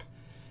paper clip?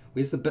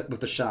 Where's the bit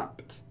with the sharp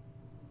bit?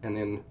 And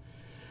then...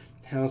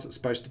 How is it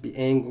supposed to be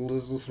angled?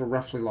 Is this sort of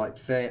roughly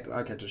like that?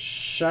 Okay, just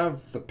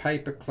shove the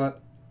paper clip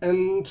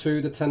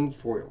into the tin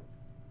foil.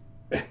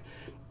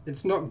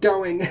 It's not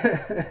going.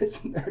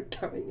 It's not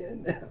going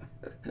in.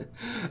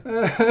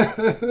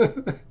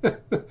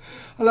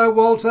 Hello,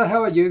 Walter.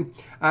 How are you?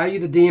 Are you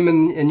the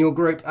DM in your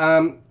group?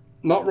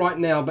 Not right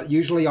now, but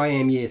usually I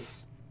am.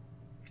 Yes.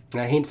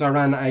 Hence, I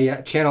run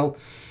a channel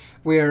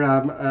where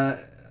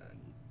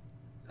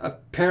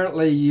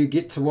apparently you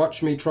get to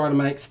watch me try to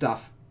make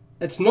stuff.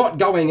 It's not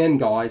going in,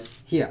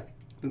 guys. Here,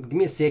 give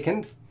me a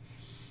second.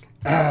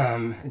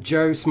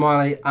 Joe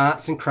Smiley,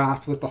 arts and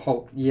craft with the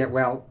Hulk. Yeah,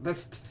 well,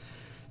 that's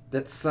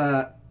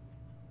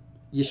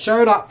you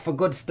showed up for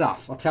good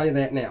stuff. I'll tell you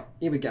that now.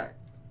 Here we go.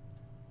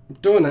 I'm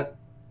doing it.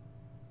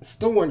 It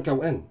still won't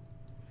go in.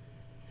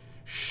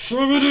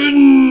 Shove it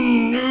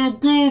in. Oh,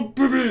 go,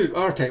 baby.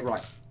 Okay,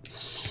 right.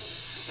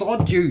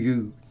 Sod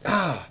you.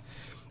 Ah.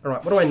 All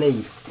right. What do I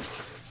need?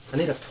 I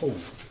need a tool.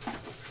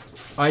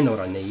 I know what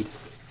I need.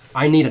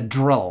 I need a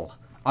drill.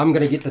 I'm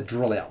going to get the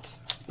drill out.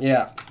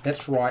 Yeah,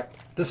 that's right.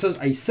 This is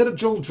a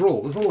Citadel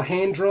drill. This little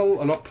hand drill.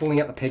 I'm not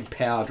pulling out the pig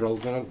power drill.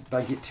 Don't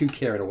get too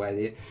carried away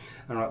there.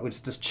 All right, let's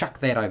just chuck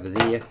that over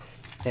there.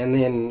 And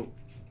then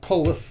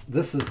pull this.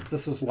 This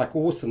is like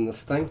awesome,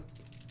 this thing.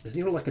 Is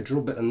there like a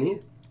drill bit in there?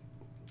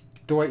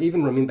 Do I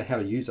even remember how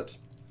to use it?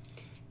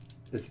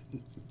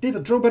 There's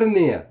a drill bit in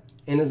there.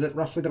 And is it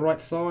roughly the right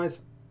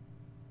size?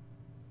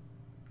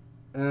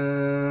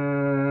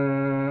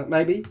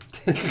 Maybe.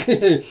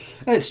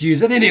 Let's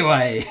use it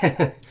anyway.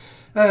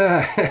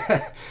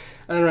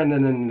 And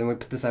then we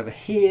put this over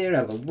here,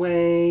 out of the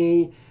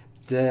way.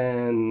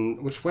 Then,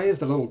 which way is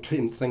the little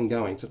thing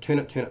going? So turn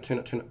it.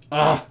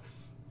 Ah,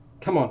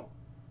 Come on.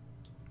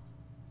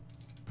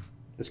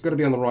 It's got to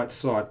be on the right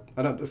side.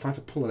 I don't. If I have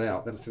to pull it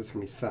out, that's just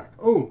going to be suck.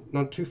 Oh,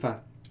 not too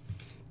far.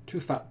 Too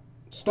far.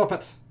 Stop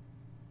it.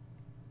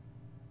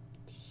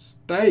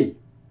 Stay.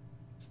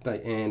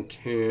 Stay and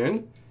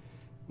turn.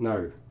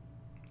 No.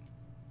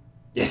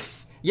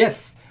 Yes.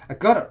 Yes. I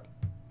got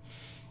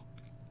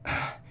it.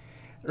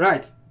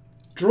 Right.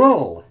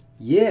 Drill.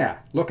 Yeah.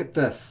 Look at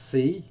this.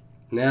 See?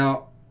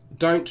 Now,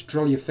 don't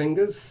drill your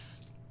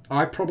fingers.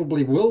 I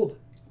probably will,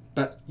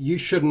 but you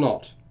should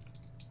not.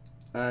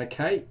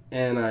 Okay,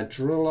 and I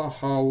drill a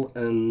hole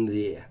in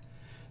there,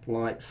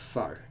 like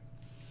so.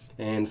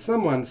 And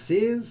someone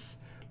says,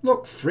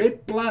 look,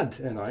 Fred, blood.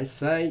 And I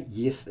say,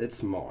 yes,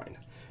 it's mine.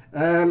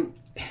 Is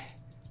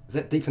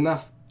that deep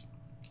enough?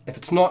 If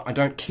it's not, I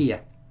don't care.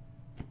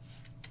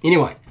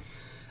 Anyway,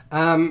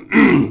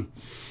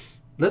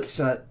 let's,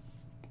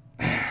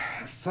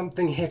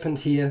 something happened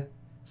here.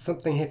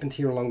 Something happened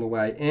here along the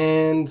way.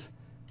 And,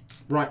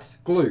 right,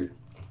 glue.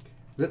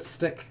 Let's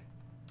stick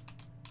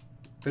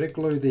bit of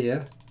glue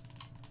there.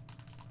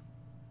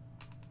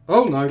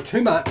 Oh no,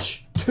 too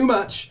much, too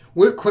much.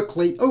 Work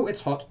quickly. Oh,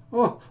 it's hot.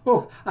 Oh,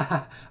 oh,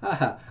 ah,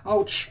 ah,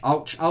 ouch,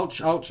 ouch, ouch,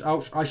 ouch,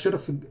 ouch. I should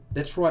have,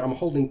 that's right, I'm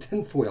holding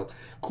tin foil.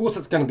 Of course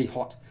it's going to be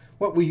hot.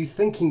 What were you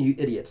thinking, you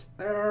idiot?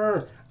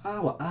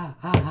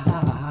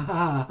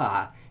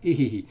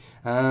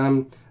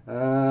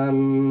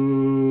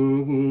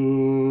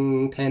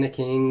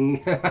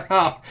 Panicking.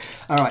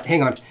 All right,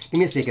 hang on, give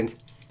me a second.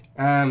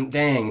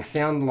 Dang,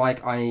 sound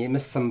like I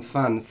missed some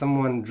fun.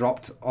 Someone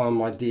dropped on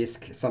my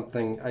desk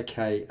something.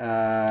 Okay,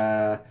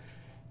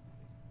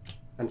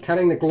 I'm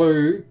cutting the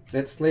glue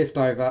that's left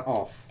over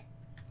off.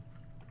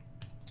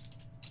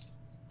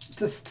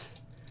 Just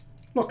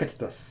look at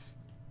this.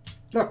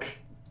 Look.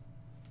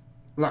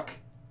 Look.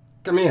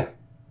 Come here.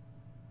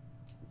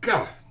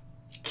 Go.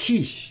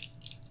 Sheesh.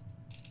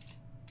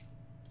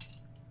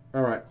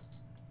 Alright.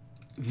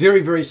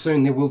 Very, very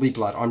soon there will be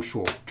blood, I'm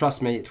sure.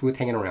 Trust me, it's worth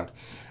hanging around.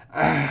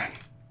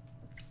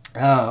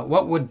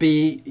 What would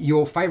be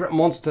your favorite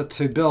monster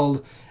to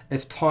build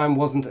if time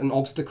wasn't an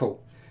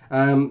obstacle?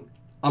 A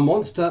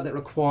monster that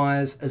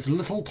requires as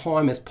little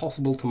time as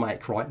possible to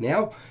make right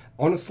now.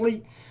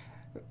 Honestly,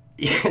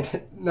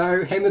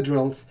 no hammer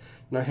drills.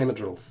 No hammer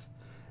drills.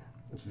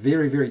 It's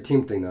very, very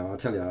tempting though, I'll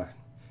tell you.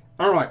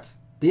 Alright,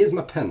 there's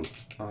my pin.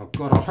 Oh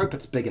God, I hope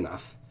it's big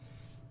enough.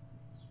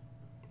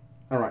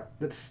 Alright,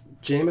 let's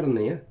jam it in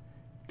there.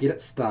 Get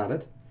it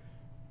started.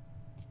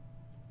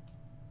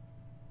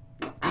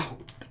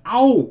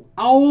 Ow!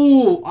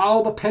 Ow!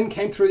 Oh, the pin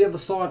came through the other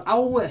side.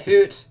 Oh, it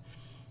hurt.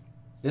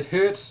 It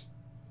hurt.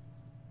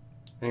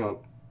 Hang on.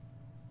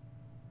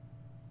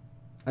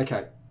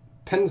 Okay.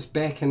 Pin's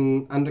back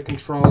and under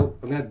control.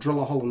 I'm going to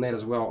drill a hole in that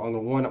as well. I'm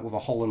going to wind up with a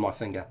hole in my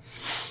finger.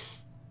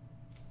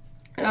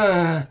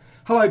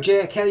 Hello,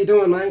 Jack. How you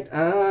doing, mate?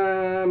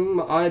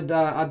 I'd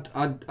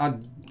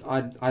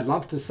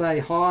love to say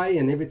hi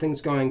and everything's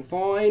going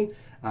fine.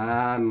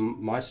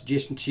 My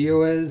suggestion to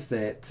you is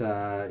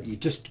that you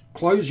just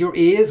close your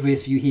ears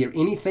if you hear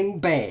anything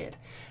bad,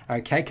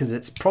 okay, because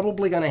it's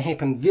probably going to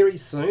happen very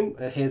soon.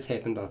 It has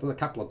happened I think, a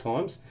couple of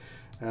times.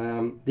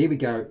 There we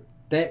go.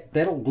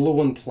 That'll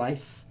glue in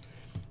place.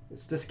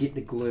 Let's just get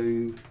the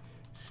glue,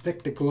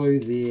 stick the glue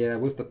there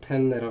with the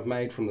pin that I've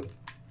made from the,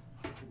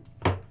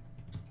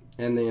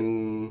 and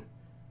then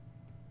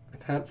I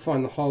can't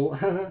find the hole.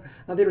 Oh,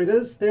 there it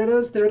is, there it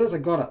is, there it is. I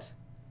got it.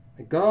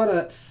 I got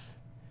it.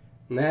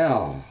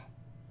 Now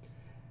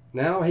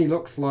he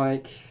looks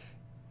like,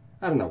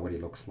 I don't know what he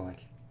looks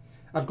like.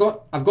 I've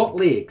got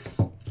legs.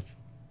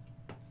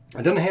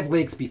 I didn't have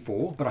legs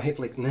before, but I have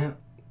legs now.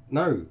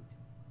 No,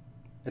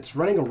 it's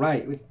running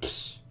away.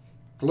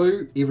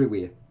 Glue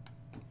everywhere.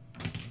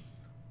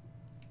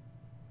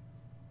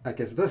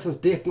 Okay, so this is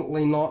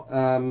definitely not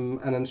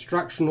an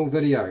instructional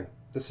video.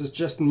 This is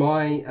just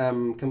my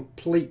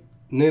complete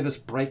nervous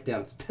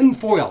breakdown. It's tin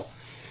foil.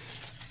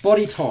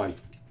 Body time.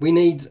 We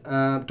need, do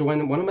I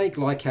want to make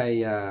like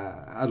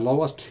a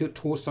lower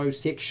torso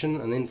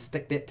section and then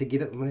stick that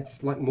together? I mean,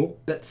 it's like more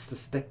bits to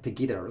stick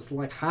together. It's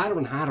like harder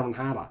and harder and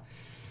harder.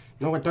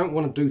 No, I don't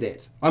want to do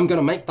that. I'm going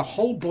to make the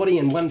whole body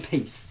in one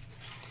piece.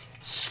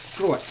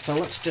 Screw it. So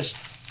let's just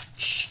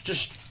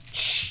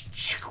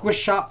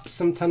squish up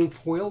some tin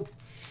foil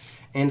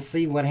and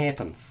see what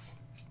happens.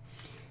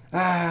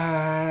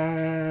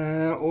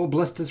 Or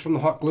blisters from the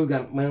hot glue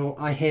gun. Well,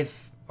 I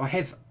have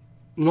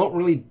not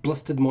really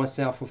blistered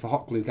myself with a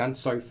hot glue gun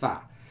so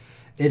far.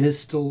 It is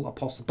still a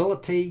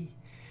possibility.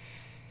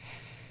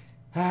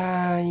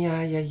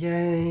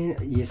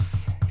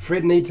 Yes.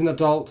 Fred needs an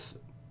adult.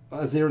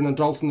 Is there an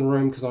adult in the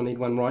room? Because I need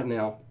one right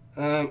now.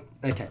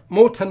 Okay,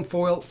 more tin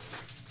foil.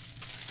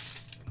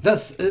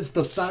 This is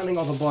the starting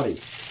of a body.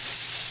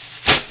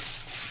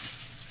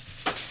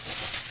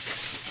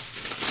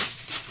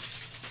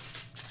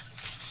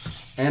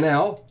 And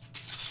now,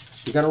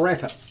 you're going to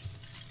wrap it.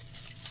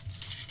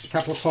 A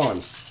couple of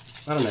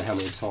times. I don't know how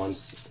many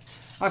times.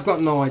 I've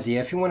got no idea.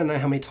 If you want to know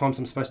how many times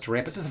I'm supposed to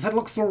wrap it, just if it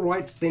looks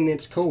alright, then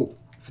that's cool.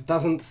 If it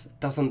doesn't, it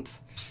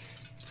doesn't.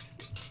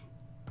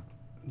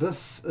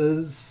 This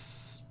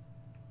is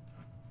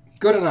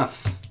good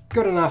enough.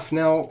 Good enough.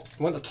 Now,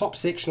 I want the top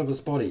section of this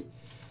body.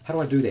 How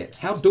do I do that?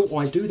 How do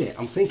I do that?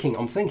 I'm thinking.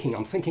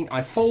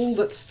 I fold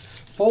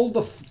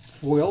the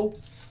foil.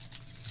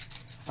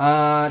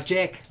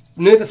 Jack,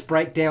 nervous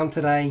breakdown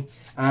today.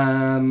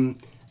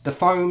 The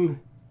foam,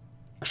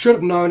 I should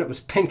have known it was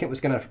pink. It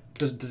was going to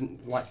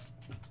like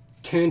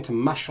turn to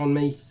mush on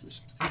me.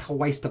 It's utter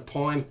waste of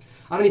time.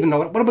 I don't even know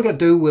what am I going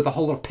to do with a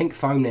whole lot of pink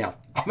foam now?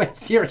 I mean,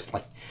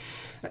 seriously.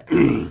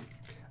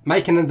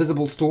 Make an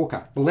invisible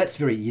stalker. Well, that's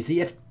very easy.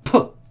 It's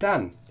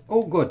done.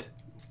 All good.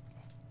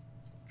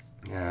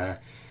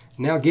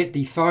 Now get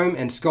the foam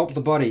and sculpt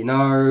the body.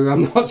 No,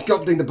 I'm not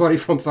sculpting the body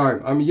from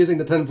foam. I'm using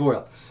the tin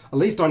foil. At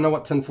least I know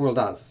what tin foil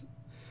does.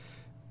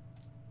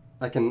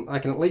 I can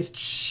at least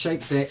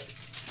shape that.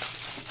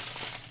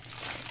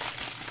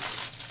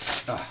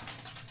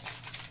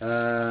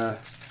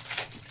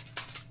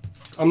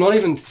 I'm not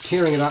even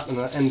tearing it up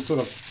in sort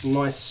of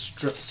nice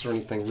strips or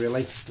anything,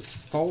 really. Just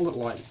fold it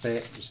like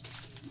that.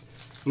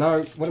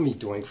 No, what am I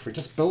doing, Fred?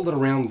 Just build it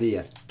around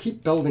there.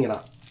 Keep building it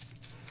up.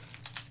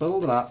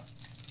 Build it up.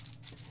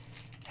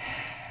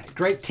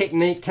 Great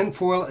technique. Tin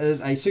foil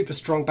is a super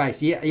strong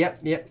base. Yep.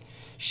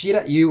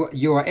 Shedder,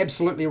 you are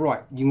absolutely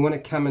right. You want to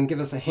come and give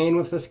us a hand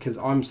with this because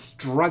I'm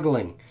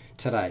struggling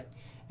today.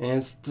 And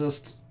it's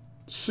just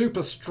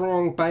super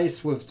strong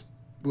base with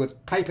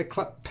paper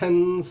clip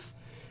pins.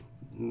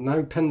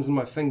 No pins in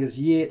my fingers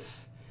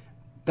yet.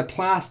 The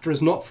plaster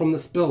is not from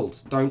this build.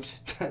 Don't.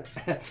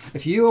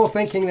 If you are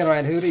thinking that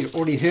I had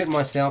already hurt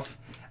myself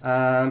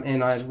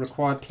and I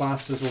required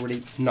plasters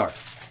already, no.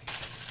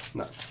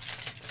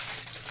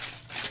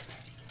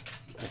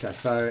 Okay,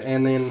 so,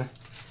 and then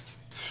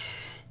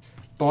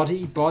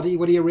body,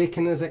 what do you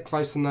reckon? Is it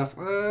close enough?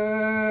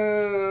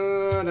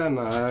 I don't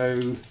know.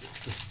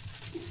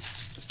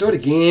 Let's do it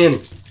again.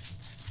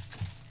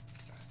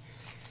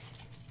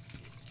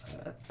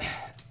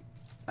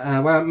 I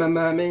want my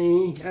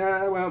mummy,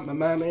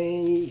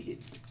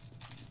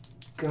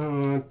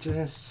 God,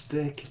 just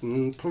stick it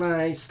in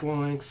place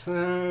like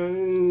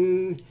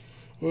so.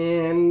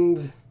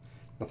 And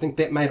I think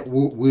that made it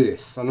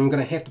worse. And I'm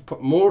going to have to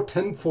put more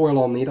tin foil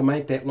on there to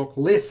make that look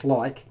less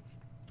like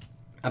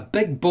a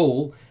big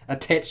bull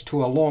attached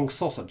to a long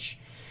sausage.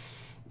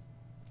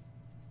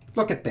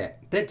 Look at that.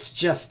 That's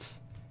just...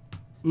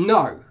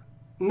 No,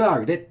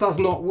 that does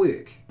not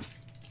work.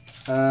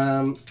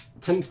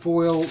 Tin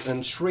foil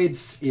and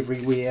shreds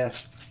everywhere.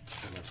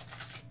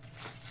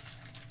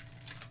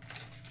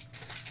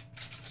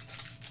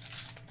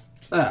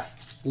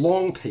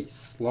 Long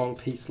piece. Fold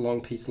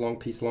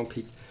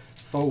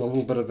a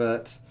little bit of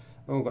it.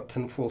 Oh, I've got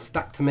tin foil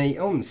stuck to me.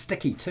 Oh, I'm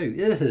sticky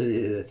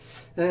too.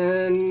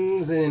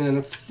 And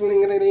then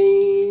fling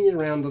it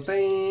around the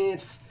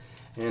that.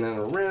 And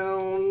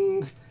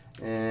around.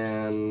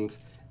 And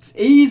it's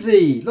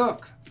easy.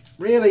 Look.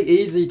 Really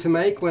easy to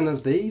make one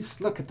of these.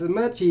 Look at the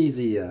much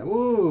easier.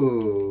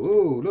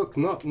 Ooh, look,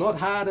 not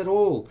hard at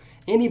all.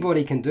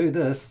 Anybody can do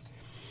this.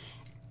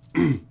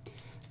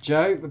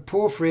 Joe,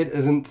 poor Fred,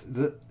 isn't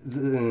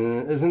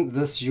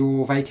this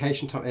your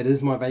vacation time? It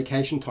is my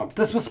vacation time.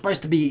 This was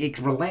supposed to be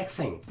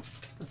relaxing.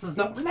 This is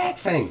not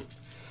relaxing.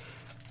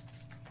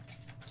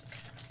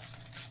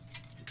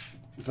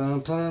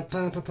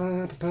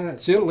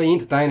 It's certainly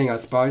entertaining, I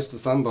suppose, to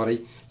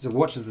somebody to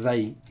watch as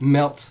they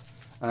melt.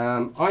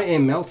 I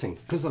am melting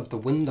because of the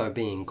window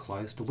being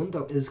closed. The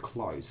window is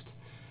closed.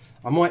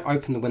 I might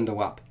open the window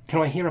up.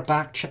 Can I hear a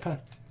bark chipper?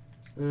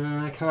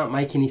 I can't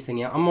make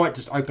anything out. I might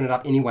just open it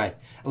up anyway.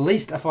 At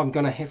least if I'm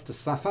going to have to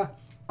suffer,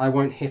 I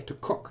won't have to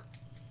cook.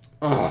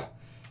 Oh,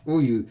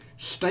 you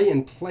stay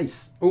in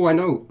place. Oh, I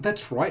know.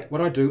 That's right.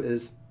 What I do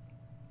is,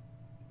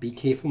 be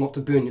careful not to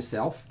burn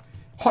yourself.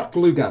 Hot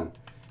glue gun.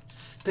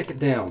 Stick it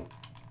down.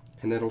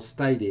 And that'll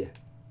stay there.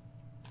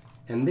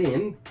 And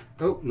then,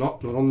 oh,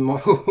 not on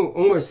my,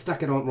 almost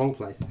stuck it on wrong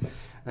place.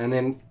 And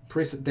then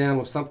press it down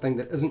with something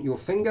that isn't your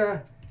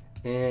finger,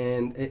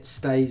 and it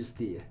stays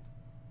there.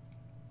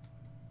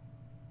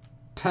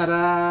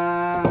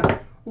 Ta-da!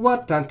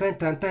 What? Dun, dun,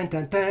 dun, dun,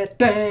 dun, dun,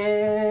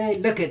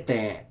 dun. Look at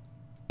that.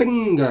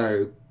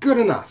 Bingo. Good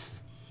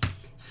enough.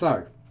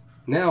 So,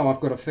 now I've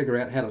got to figure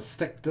out how to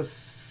stick this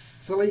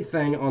silly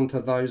thing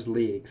onto those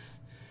legs.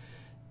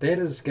 That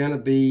is going to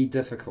be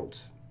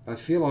difficult. I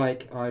feel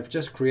like I've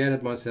just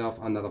created myself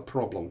another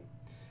problem.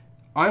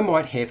 I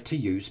might have to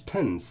use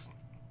pins.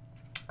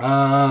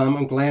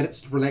 I'm glad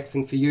it's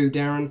relaxing for you,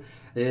 Darren.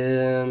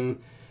 The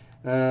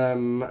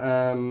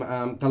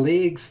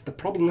legs, the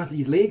problem with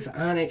these legs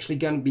aren't actually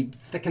going to be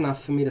thick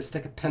enough for me to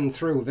stick a pin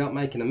through without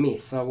making a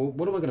mess. So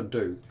what am I going to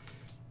do?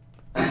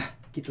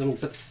 Get the little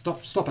bits. Stop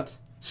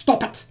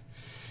it!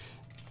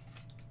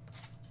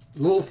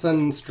 Little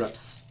thin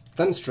strips.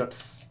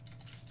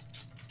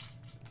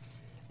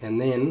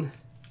 And then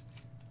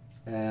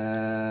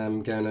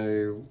I'm going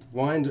to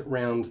wind it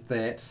round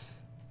that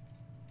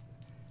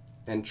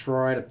and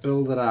try to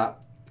build it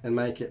up and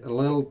make it a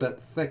little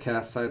bit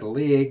thicker so the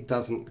leg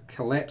doesn't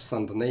collapse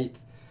underneath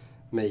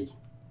me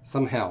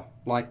somehow,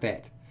 like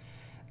that.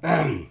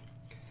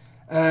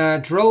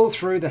 Drill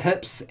through the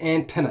hips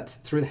and pin it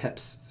through the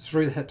hips.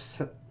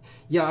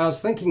 Yeah, I was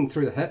thinking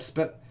through the hips,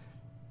 but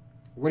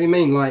what do you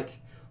mean,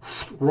 like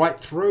right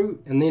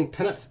through and then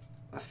pin it?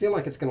 I feel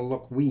like it's going to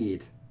look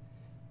weird.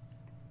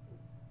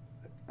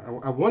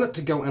 I want it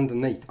to go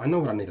underneath. I know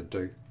what I need to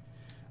do.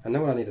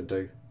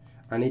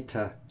 I need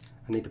to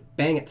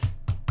bang it,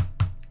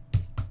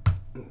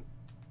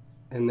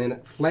 and then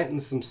it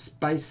flattens some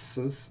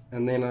spaces,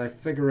 and then I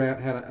figure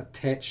out how to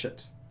attach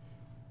it.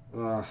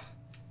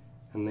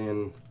 And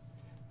then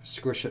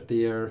squish it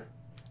there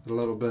a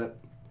little bit,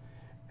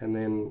 and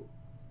then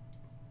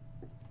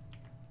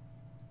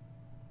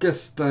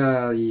just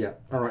yeah.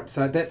 All right,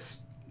 so that's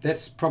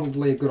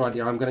probably a good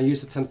idea. I'm going to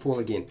use the tin foil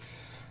again.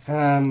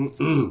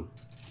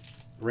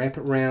 Wrap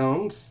it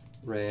round,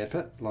 wrap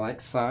it like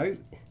so.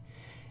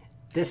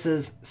 This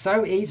is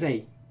so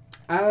easy.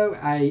 Oh,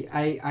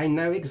 I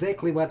know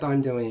exactly what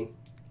I'm doing.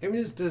 It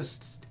was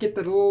just get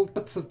the little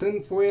bits of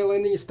tin foil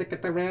and then you stick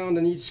it around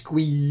and you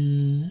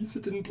squeeze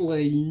it in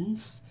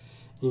place.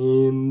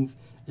 And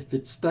if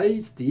it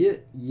stays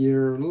there,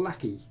 you're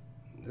lucky.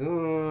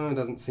 Oh, it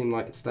doesn't seem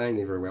like it's staying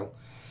there very well.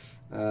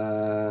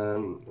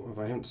 If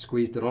I haven't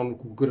squeezed it on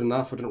good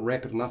enough, I didn't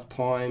wrap it enough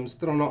times.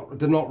 Did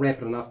not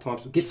wrap it enough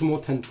times. So get some more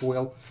tin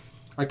foil.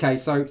 Okay,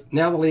 so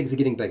now the legs are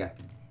getting bigger.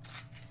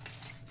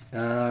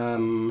 How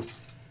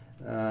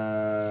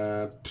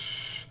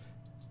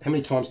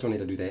many times do I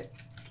need to do that?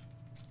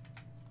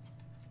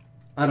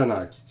 I don't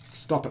know.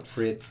 Stop it,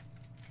 Fred.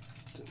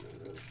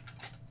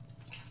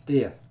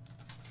 There.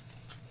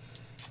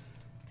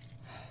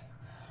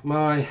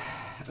 My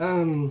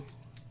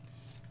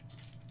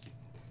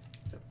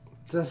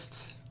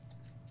just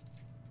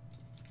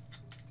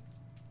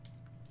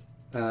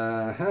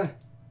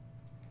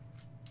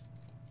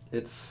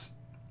it's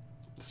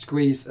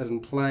squeeze it in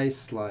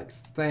place like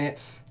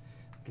that,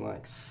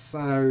 like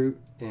so,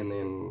 and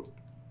then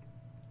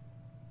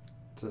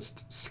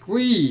just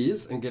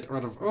squeeze and get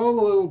rid of all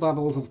the little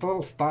bubbles of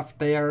little stuff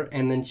there,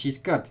 and then she's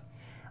good.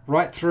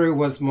 Right through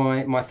was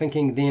my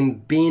thinking, then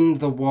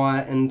bend the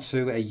wire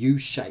into a U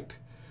shape.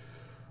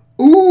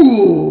 Ooh,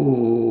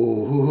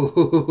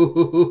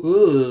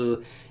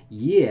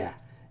 yeah.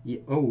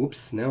 Oh,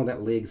 whoops! Now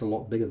that leg's a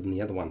lot bigger than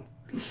the other one.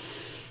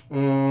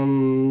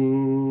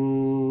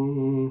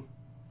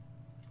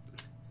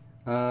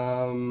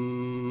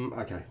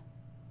 Okay.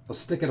 I'll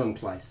stick it in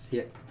place.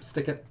 Yep,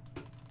 stick it.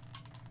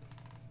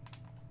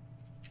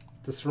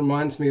 This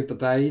reminds me of the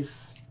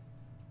days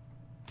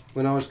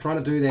when I was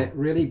trying to do that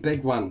really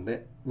big one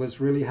that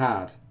was really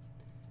hard,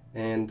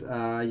 and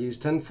I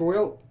used tin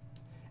foil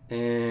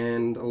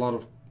and a lot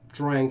of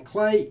drying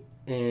clay,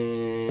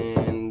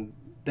 and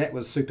that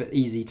was super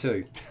easy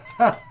too.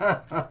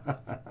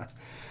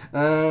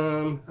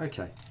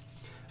 Okay,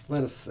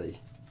 let us see.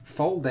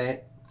 Fold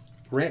that,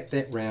 wrap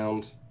that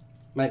round,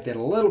 make that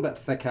a little bit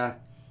thicker,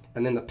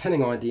 and then the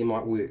pinning idea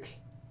might work.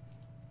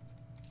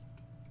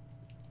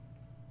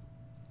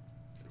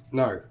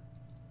 No.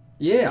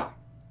 Yeah.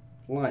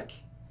 Like.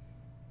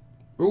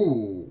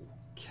 Ooh.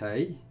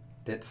 Okay.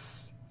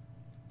 That's.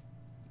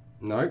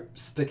 No.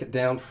 Stick it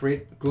down,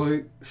 Fred.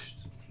 Glue.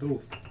 Little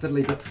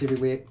fiddly bits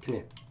everywhere. Come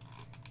here.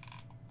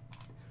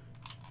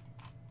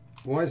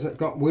 Why isn't it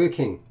got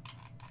working?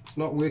 It's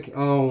not working.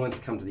 Oh, it's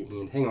come to the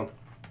end. Hang on.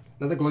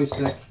 Another glue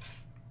stick.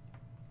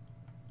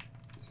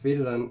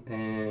 Feed it in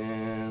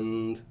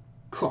and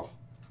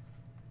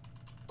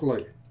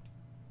glue.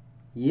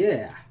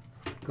 Yeah.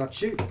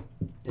 Got you.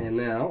 And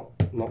now,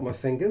 not my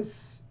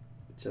fingers,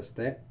 just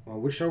that. I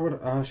wish I would.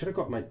 I should have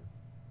got my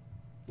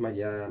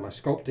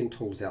sculpting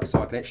tools out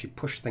so I can actually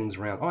push things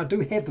around. Oh, I do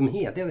have them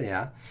here. There they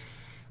are.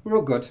 We're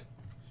all good.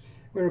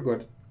 We're all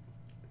good.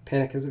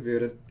 Panic is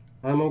averted.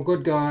 I'm all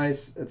good,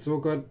 guys. It's all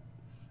good.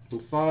 I'm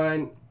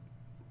fine.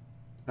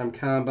 I'm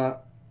calm,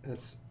 but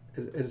it's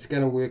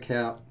going to work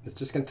out. It's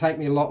just going to take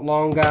me a lot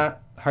longer.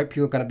 Hope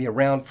you're going to be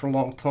around for a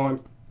long time.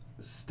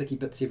 Sticky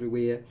bits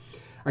everywhere.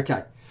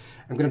 Okay,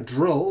 I'm going to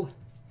drill,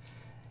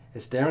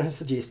 as Darren has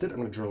suggested, I'm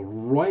going to drill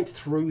right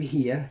through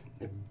here,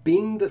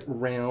 bend it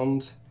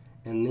round,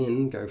 and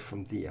then go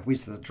from there.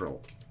 Where's the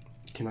drill?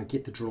 Can I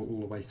get the drill all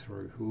the way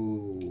through?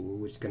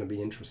 Ooh, it's going to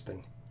be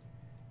interesting.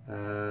 Do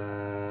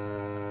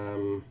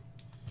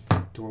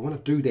I want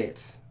to do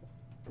that?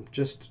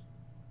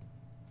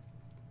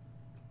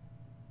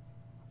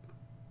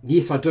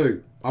 Yes, I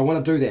do. I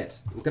want to do that.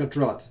 I'm going to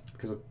drill it,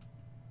 because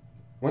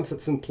once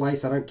it's in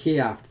place, I don't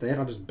care after that.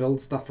 I just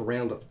build stuff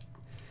around it.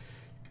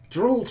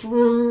 Drill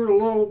through the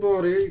little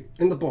body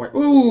in the body.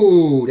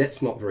 Ooh,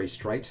 that's not very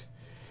straight.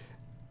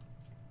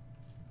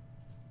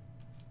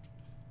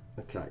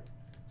 Okay.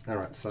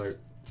 Alright, so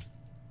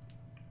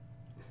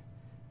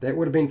that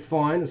would have been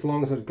fine as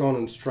long as it had gone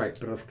in straight,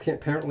 but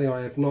apparently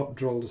I have not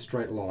drilled a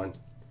straight line.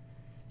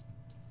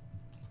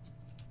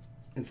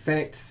 In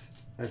fact,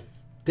 I've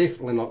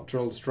definitely not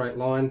drilled a straight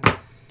line.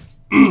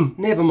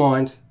 Never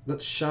mind.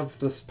 Let's shove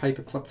this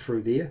paper clip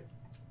through there,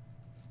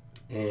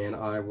 and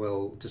I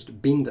will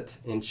just bend it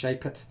and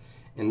shape it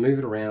and move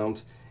it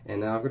around. And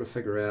now I've got to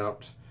figure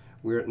out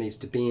where it needs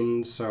to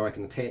bend so I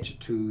can attach it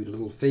to the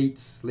little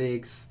feet,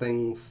 legs,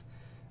 things.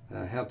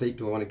 How deep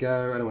do I want to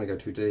go? I don't want to go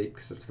too deep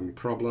because it's going to be a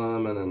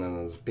problem. And then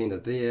I'll just bend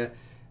it there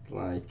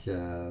like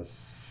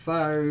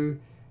so,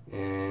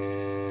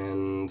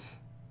 and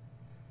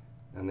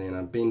then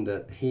I bend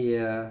it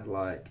here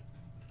like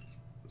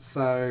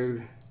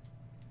so,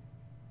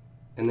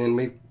 and then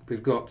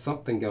we've got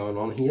something going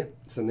on here.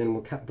 So then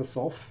we'll cut this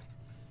off.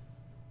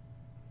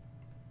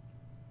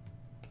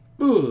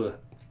 Ooh,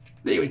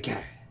 there we go.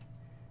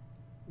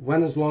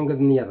 One is longer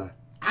than the other.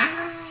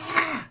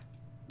 Ah,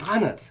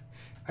 darn it.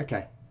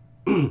 Okay.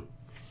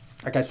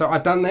 Okay, so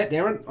I've done that,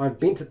 Darren. I've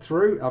bent it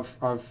through.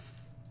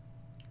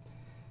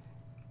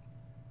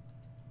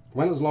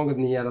 One is longer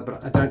than the other,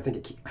 but I don't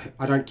think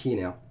I don't care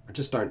now. I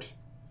just don't.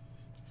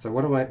 So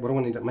what do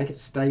I need to make it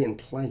stay in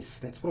place?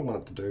 That's what I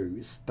want it to do.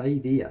 Is stay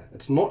there.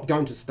 It's not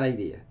going to stay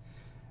there.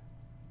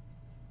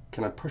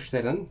 Can I push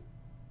that in?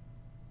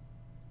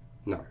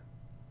 No.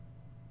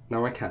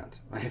 No, I can't.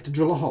 I have to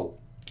drill a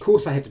hole. Of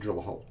course I have to drill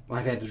a hole.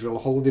 I've had to drill a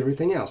hole of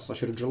everything else. I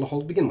should have drilled a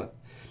hole to begin with.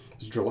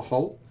 Let's drill a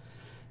hole.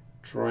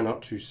 Try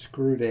not to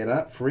screw that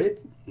up, Fred,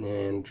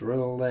 and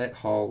drill that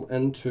hole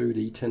into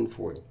the tin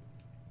foil.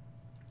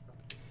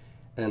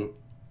 And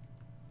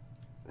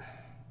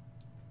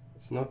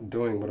it's not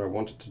doing what I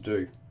want it to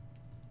do.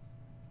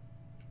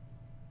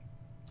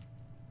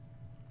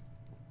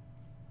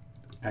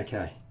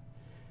 Okay.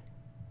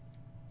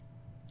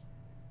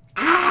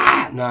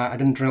 Ah! No, I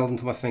didn't drill it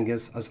into my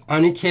fingers. I was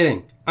only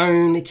kidding.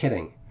 Only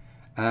kidding.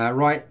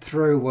 Right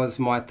through was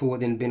my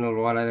thought, then been a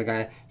little while later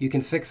going, you can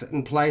fix it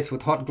in place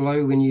with hot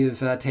glue when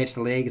you've attached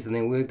the legs and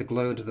then work the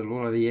glue into the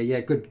little,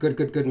 yeah, good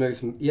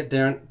move. Yeah,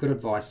 Darren, good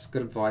advice,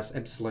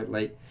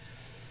 absolutely.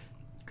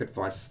 Good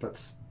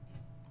advice.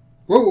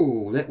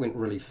 Whoa, that went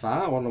really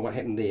far. I wonder what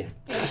happened there.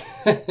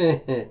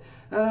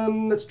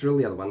 Let's drill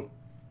the other one.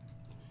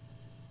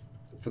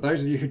 For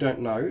those of you who don't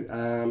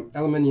know,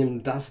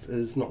 aluminium dust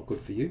is not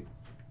good for you.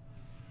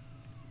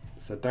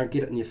 So don't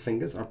get it in your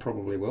fingers. I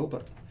probably will,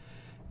 but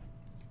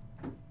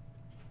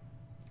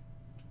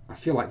I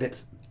feel like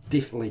that's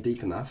definitely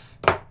deep enough.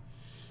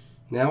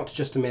 Now it's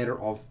just a matter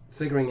of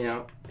figuring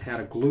out how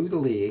to glue the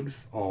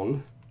legs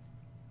on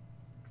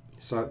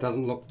so it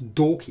doesn't look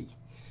dorky.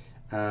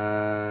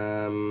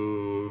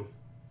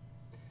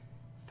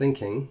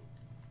 Thinking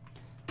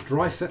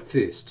dry fit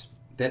first.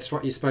 That's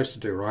what you're supposed to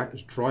do, right?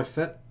 Is dry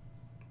fit.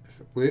 If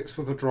it works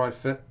with a dry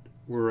fit,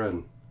 we're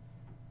in.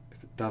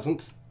 If it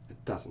doesn't,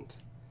 it doesn't.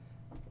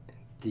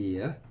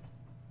 There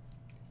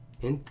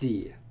and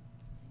there.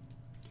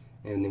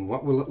 And then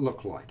what will it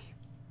look like?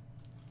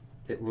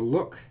 It will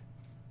look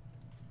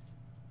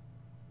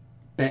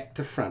back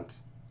to front.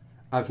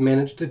 I've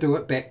managed to do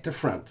it back to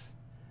front.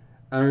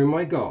 Oh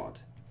my God,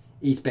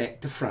 he's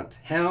back to front.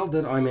 How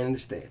did I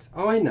manage that?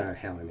 Oh, I know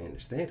how I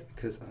managed that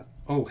because,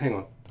 oh, hang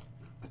on.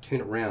 I turn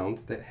it round,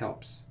 that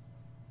helps.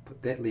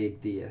 Put that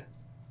leg there.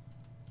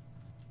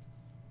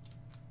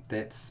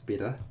 That's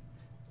better.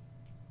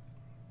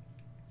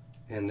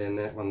 And then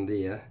that one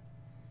there.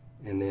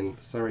 And then,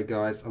 sorry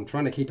guys, I'm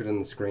trying to keep it in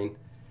the screen.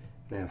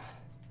 Now,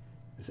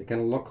 is it going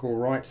to look all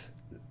right?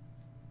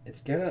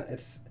 It's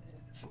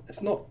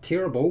not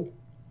terrible.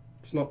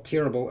 It's not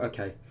terrible.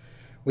 Okay,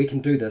 we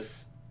can do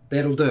this.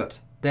 That'll do it.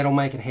 That'll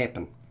make it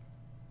happen.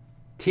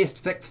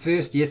 Test fix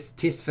first. Yes,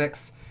 test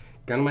fix.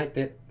 Gonna make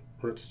that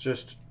where it's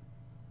just.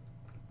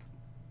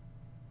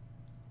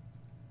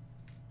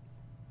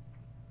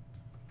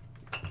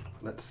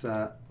 Let's.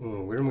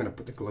 Where am I going to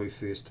put the glue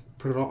first?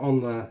 Put it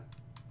on the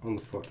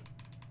foot.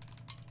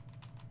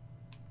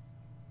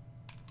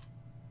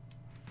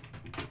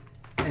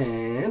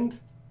 And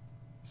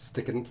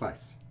stick it in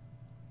place.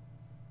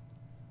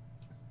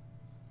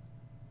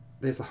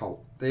 There's the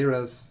hole. There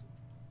is.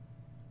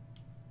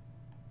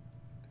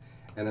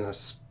 And then I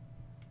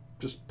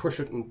just push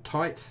it in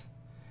tight,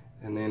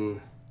 and then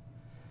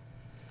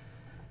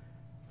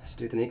let's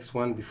do the next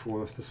one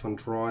before this one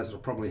dries. I'll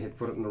probably have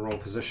put it in the wrong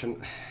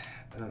position.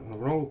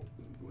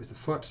 Where's the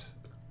foot?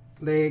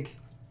 Leg.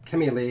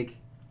 Come here, leg.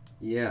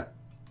 Yeah.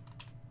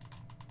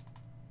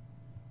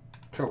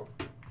 Cool.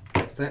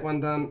 That's that one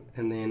done,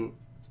 and then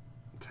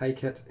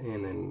take it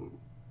and then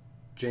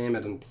jam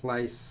it in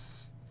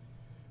place.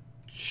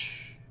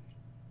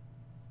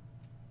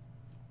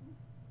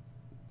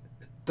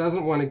 It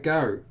doesn't want to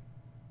go.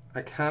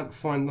 I can't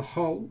find the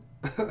hole.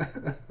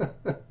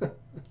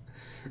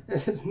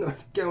 It is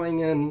not going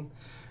in.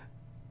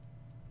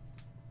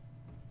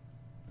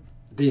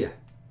 There.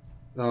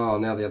 Oh,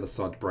 now the other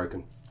side's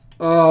broken.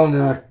 Oh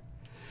no.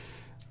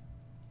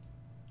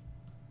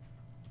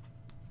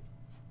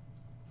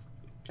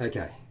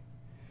 Okay.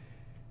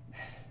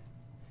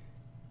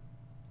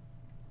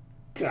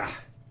 Gah.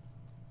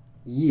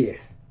 Yeah.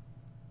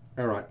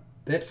 All right.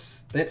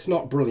 That's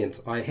not brilliant.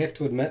 I have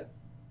to admit,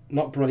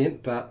 not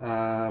brilliant, but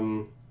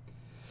a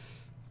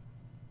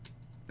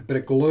bit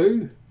of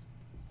glue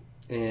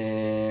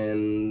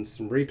and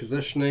some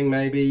repositioning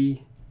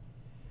maybe,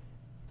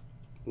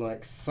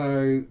 like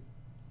so,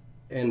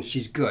 and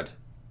she's good.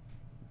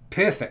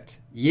 Perfect.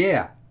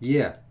 Yeah.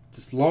 Yeah.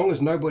 as long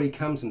as nobody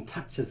comes and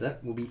touches it,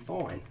 we'll be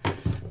fine.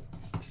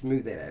 Just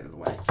move that out of the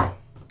way.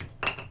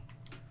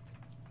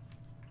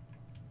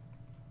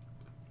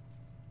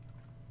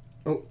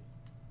 Oh,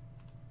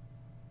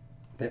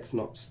 that's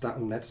not stuck.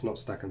 That's not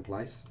stuck in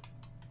place.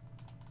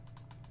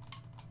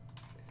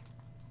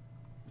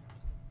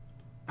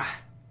 Ah,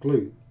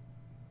 glue.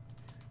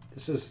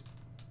 This is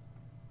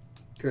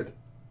good.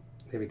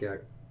 There we go.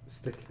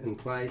 Stick in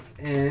place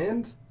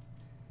and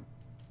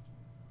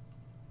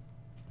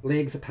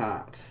legs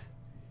apart.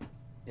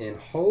 And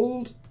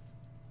hold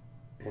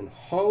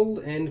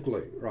and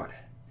glue. Right.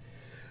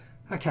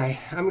 Okay,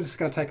 I'm just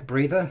going to take a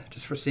breather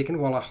just for a second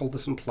while I hold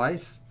this in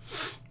place.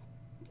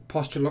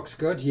 Posture looks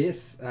good,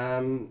 yes.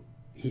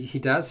 He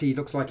does. He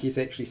looks like he's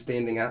actually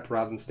standing up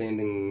rather than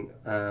standing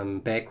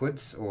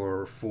backwards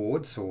or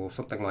forwards or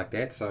something like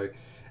that. So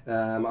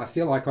I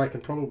feel like I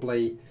can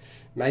probably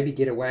maybe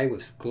get away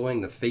with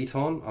gluing the feet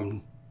on.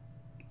 I'm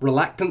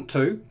reluctant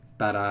to,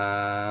 but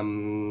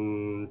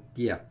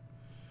yeah.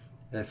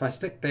 If I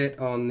stick that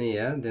on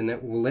there, then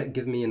that will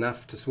give me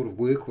enough to sort of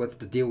work with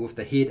to deal with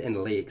the head and the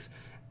legs.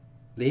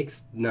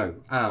 Legs? No,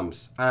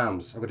 arms.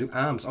 Arms. I've got to do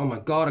arms. Oh my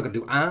god, I've got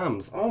to do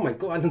arms. Oh my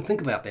god, I didn't think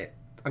about that.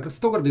 I've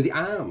still got to do the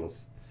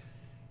arms.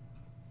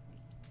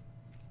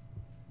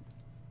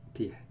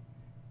 There.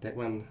 That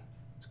one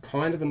is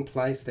kind of in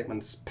place. That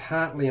one's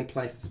partly in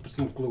place. Let's put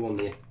some glue on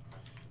there.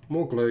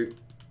 More glue.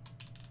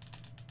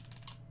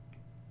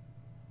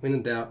 When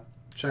in doubt,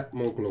 chuck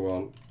more glue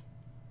on.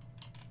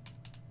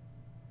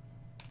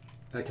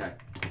 Okay.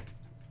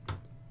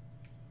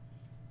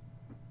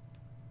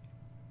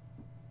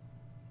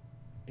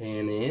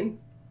 And then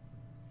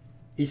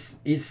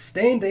he's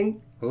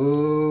standing. Oh,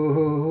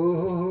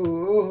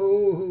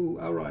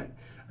 all right.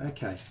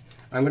 Okay.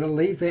 I'm going to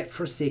leave that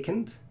for a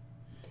second.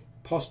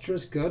 Posture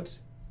is good.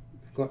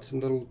 I've got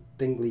some little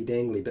dingly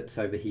dangly bits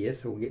over here,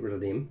 so we'll get rid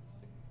of them.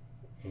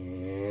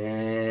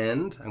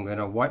 And I'm going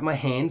to wipe my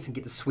hands and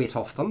get the sweat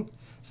off them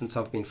since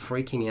I've been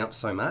freaking out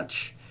so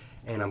much.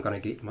 And I'm going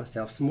to get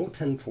myself some more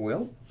tin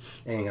foil,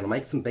 and I'm going to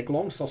make some big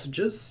long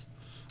sausages,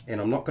 and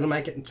I'm not going to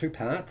make it in two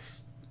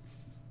parts.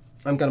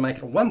 I'm going to make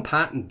it one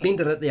part and bend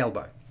it at the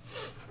elbow.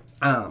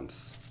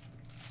 Arms.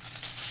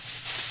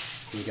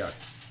 Here we go.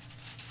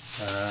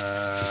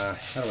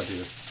 How do I do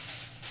this?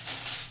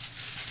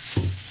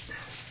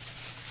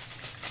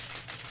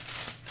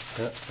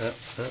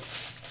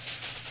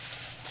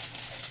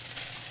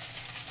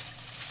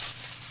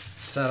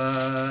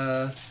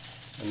 Ta-da!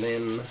 And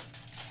then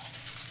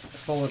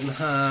fold it in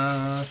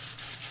half.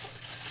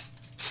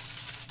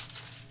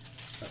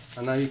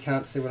 I know you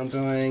can't see what I'm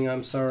doing.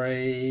 I'm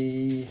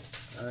sorry.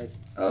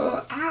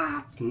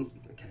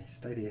 Okay,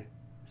 stay there.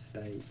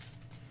 Stay.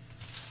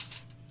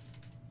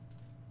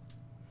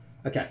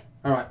 Okay,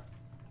 all right.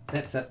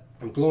 That's it.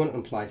 I'm gluing it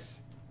in place.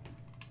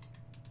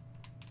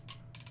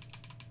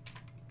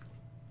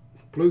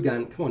 Glue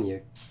gun, come on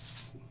you.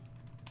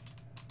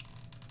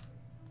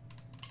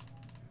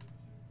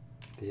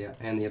 There,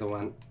 and the other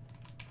one.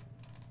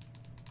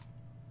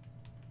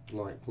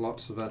 Like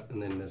lots of it,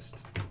 and then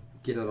just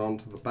get it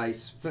onto the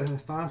base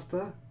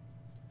faster.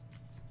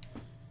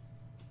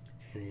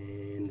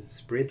 And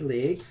spread the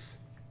legs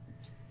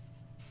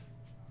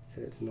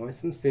so it's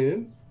nice and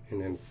firm, and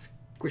then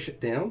squish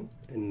it down,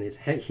 and there's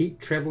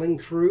heat traveling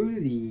through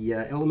the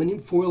aluminium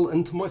foil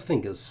into my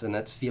fingers, and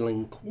it's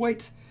feeling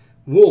quite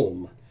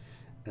warm.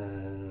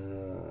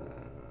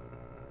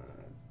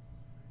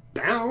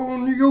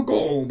 Down you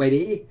go,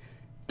 baby,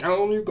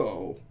 down you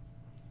go.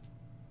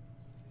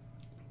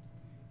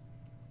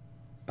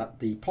 But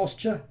the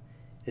posture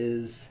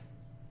is,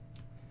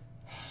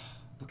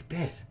 look at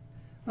that.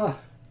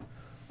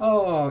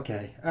 Oh,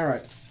 okay, all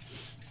right.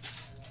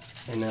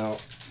 And now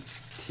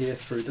let's tear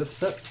through this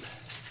bit.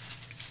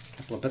 A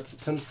couple of bits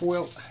of tin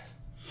foil.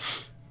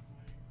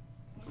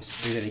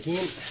 Let's do that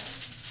again.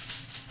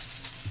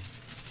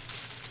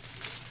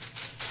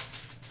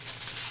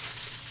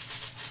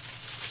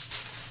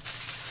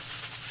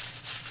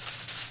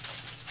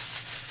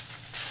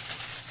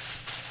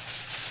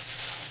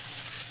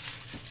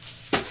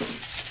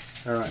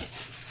 All right,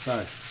 so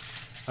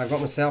I've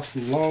got myself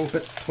some long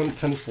bits of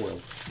tin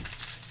foil.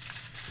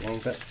 Long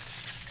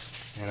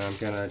bits, and I'm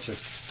gonna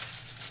just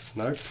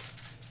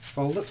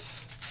fold it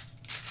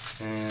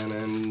and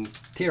then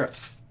tear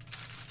it.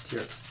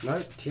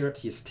 Tear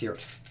it, yes, tear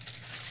it.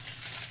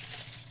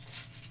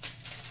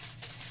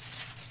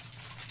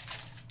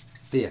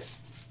 There.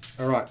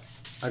 Alright,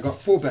 I got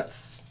 4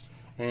 bits,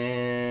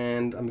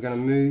 and I'm gonna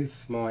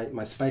move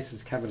my space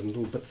is covered in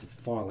little bits of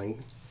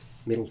filing,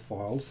 metal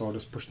files, so I'll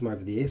just push them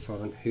over there so I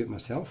don't hurt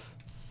myself.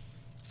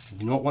 I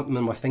do not want them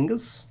in my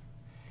fingers.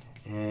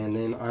 And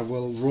then I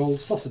will roll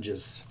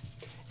sausages.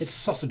 It's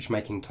sausage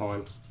making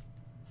time.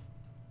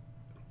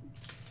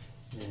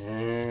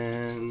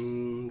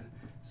 And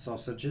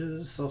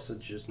sausages.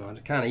 No, I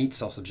can't eat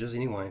sausages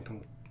anyway.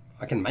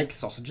 I can make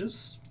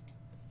sausages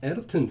out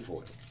of tin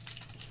foil.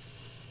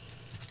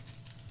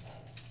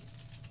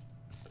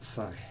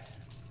 So,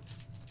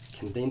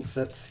 condense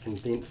it,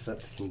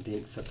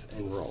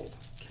 and roll.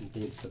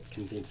 Condense it.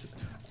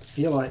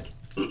 feel like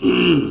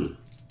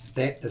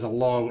that is a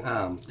long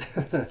arm.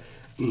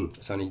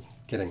 It's only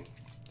kidding.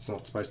 It's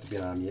not supposed to be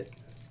an arm yet.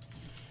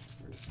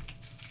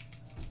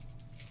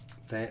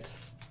 That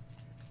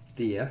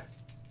there.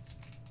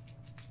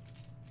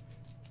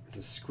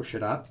 Just squish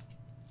it up.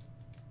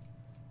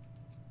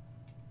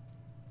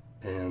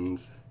 And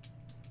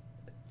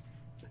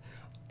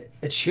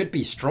it should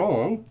be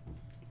strong.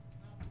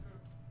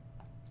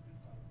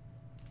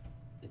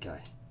 Okay.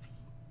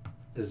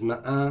 Is my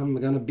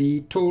arm gonna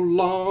be too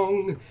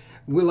long?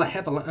 Will I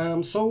have an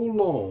arm so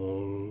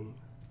long?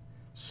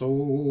 So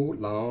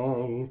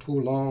long, too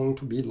long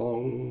to be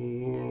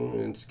long.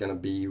 It's gonna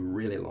be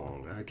really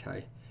long.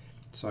 Okay.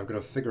 So I've got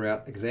to figure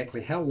out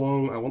exactly how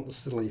long I want the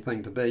silly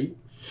thing to be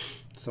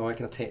so I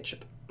can attach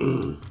it.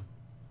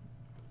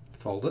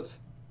 Fold it.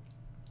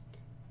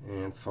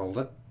 And fold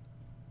it.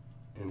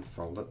 And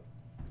fold it.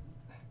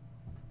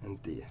 And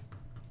there.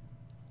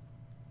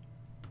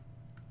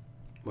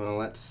 Well,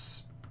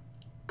 that's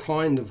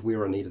kind of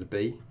where I need it to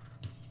be.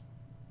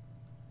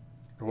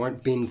 I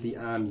won't bend the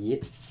arm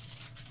yet.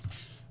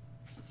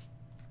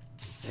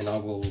 And I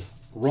will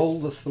roll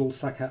this little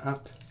sucker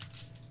up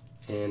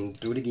and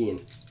do it again.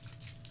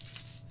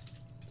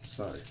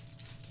 So,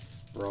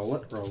 roll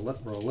it, roll it,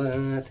 roll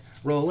it,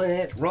 roll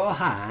it,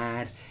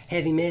 rawhide,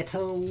 heavy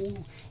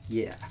metal.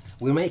 Yeah,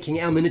 we're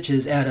making our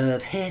miniatures out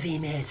of heavy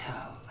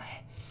metal.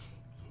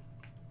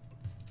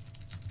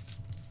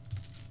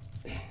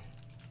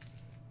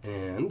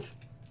 And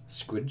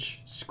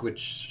squidge,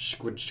 squidge,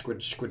 squidge,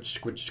 squidge, squidge,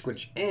 squidge,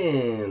 squidge,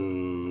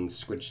 and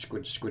squidge,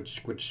 squidge, squidge,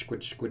 squidge,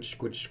 squidge, squidge,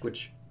 squidge,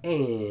 squidge,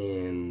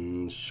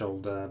 and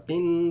shoulder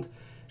bend,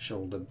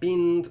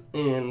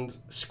 and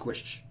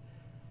squish.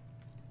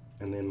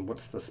 And then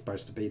what's this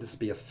supposed to be? This will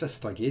be a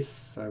fist, I guess.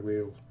 So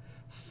we'll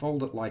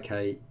fold it like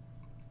a,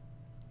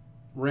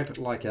 wrap it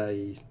like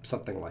a,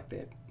 something like that.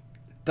 It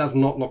does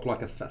not look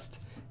like a fist.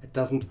 It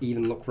doesn't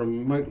even look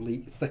remotely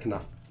thick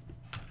enough.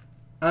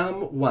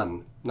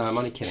 One. No, I'm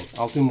only kidding.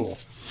 I'll do more.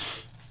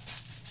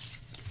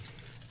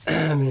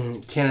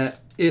 Can an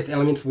earth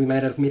elemental be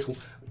made out of metal?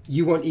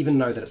 You won't even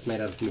know that it's made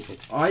out of metal.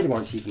 I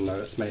won't even know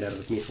it's made out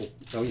of metal.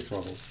 Oh yes, I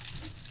will.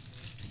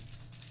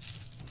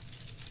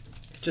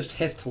 It just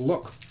has to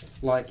look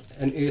like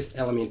an earth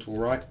elemental,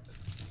 right?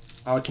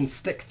 I can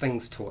stick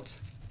things to it.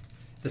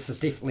 This is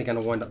definitely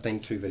going to wind up being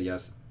 2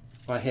 videos.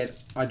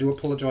 I do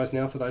apologise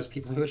now for those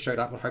people who have showed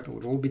up. I hope it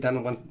would all be done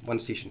in one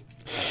session.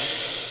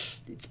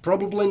 It's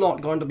probably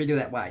not going to be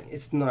that way.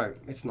 No,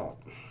 it's not.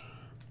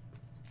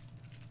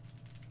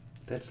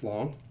 That's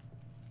long.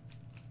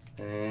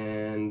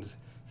 And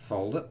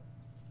fold it.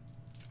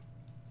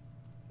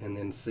 And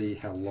then see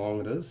how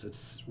long it is.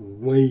 It's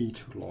way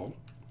too long.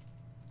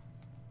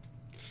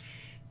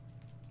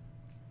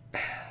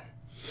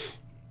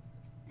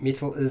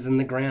 Metal is in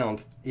the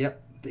ground.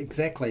 Yep,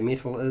 exactly.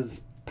 Metal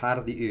is part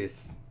of the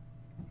earth.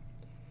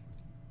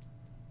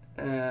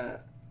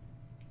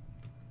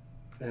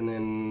 And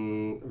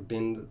then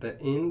bend at that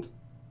end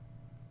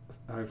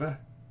over,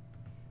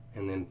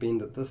 and then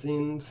bend at this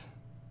end,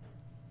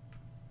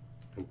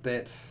 and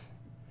that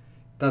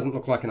doesn't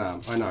look like an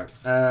arm. I know.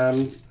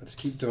 Let's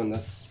keep doing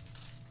this.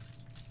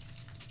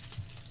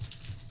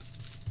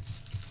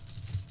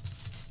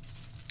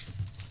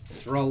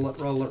 Let's roll it,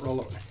 roll it, roll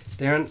it.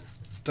 Darren,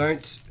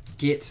 don't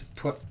get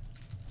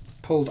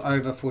pulled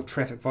over for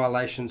traffic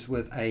violations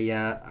with a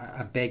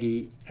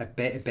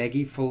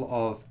baggie full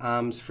of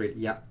arms, Fred.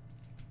 Yep.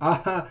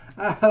 That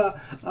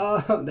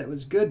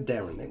was good,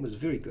 Darren. That was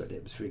very good.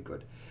 That was very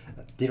good.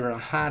 There are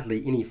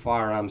hardly any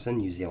firearms in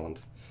New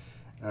Zealand.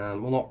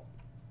 Well,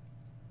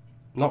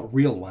 not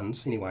real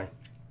ones, anyway.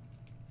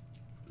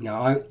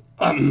 Now,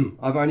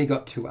 I've only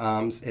got 2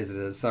 arms as it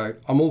is, so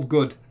I'm all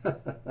good.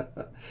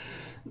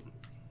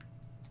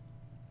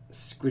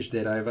 Squish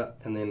that over,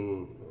 and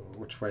then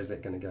which way is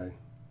that going to go?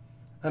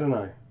 I don't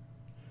know.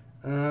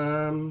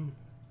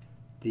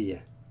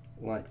 There,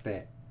 like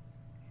that.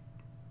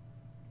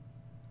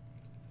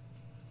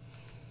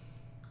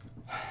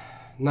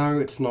 No,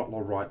 it's not the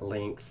right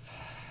length.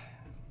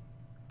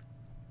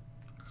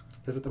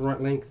 Is it the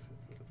right length?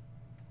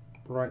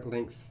 Right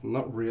length?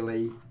 Not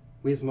really.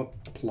 Where's my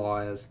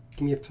pliers?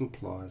 Give me some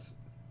pliers.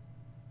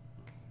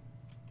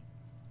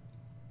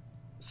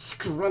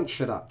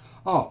 Scrunch it up.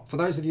 Oh, for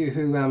those of you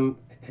who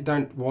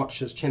don't watch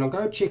his channel,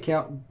 go check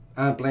out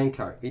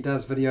Blanco. He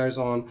does videos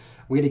on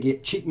where to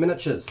get cheap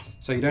miniatures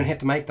so you don't have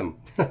to make them.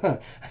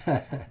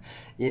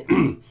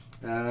 Yeah.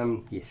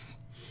 Yes.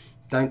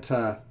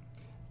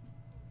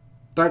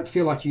 Don't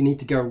feel like you need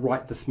to go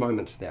right this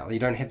moment now. You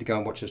don't have to go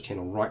and watch his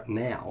channel right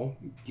now.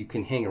 You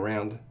can hang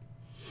around.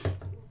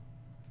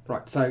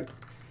 Right, so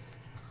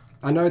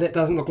I know that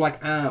doesn't look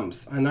like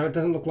arms. I know it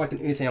doesn't look like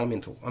an earth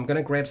elemental. I'm going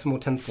to grab some more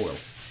tin foil.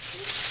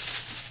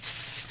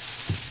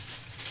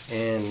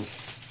 And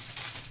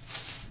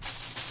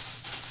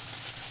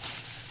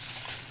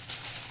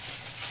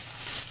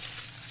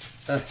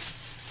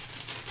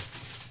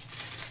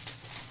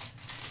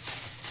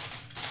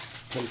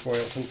tin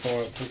foil, tin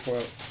foil, tin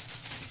foil.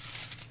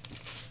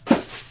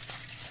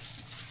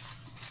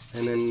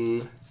 And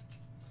then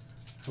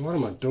What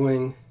am I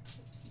doing?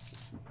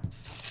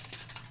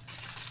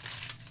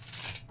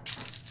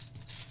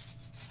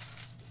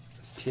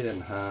 Let's tear it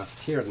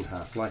in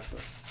half like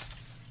this.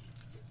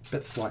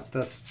 Bits like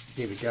this.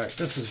 There we go.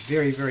 This is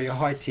very, very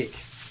high tech.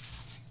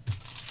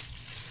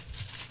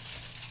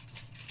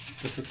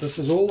 This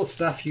is all the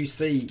stuff you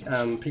see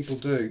people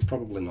do,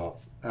 probably not,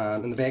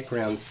 in the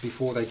background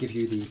before they give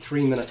you the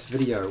 3-minute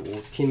video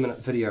or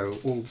 10-minute video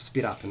all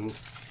sped up and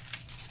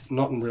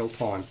not in real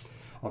time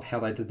of how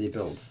they did their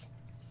builds.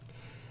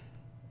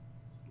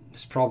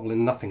 It's probably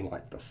nothing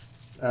like this.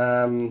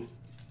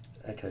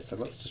 Okay, so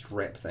let's just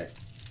wrap that.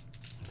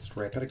 Let's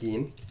wrap it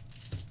again.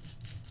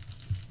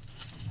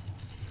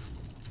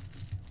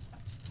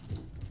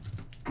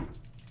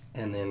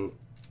 And then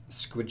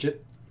squidge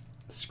it.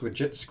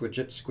 Squidge it, squidge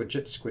it, squidge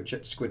it, squidge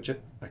it, squidge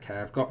it. Okay,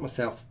 I've got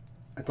myself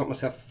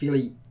a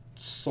fairly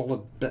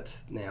solid bit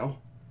now.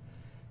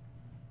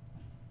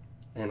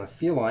 And I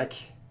feel like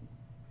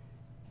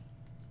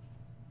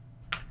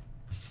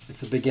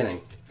it's a beginning.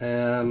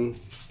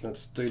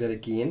 Let's do that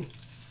again.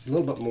 A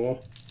little bit more.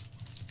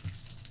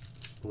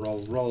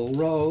 Roll, roll,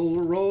 roll,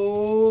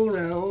 roll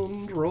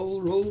around.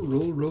 Roll, roll,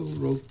 roll, roll,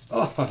 roll.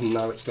 Oh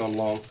no, it's gone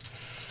long.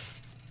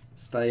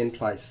 Stay in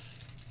place.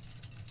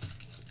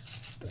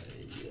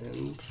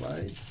 In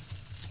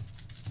place.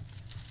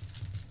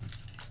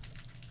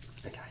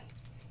 Okay.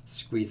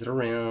 Squeeze it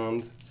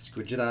around,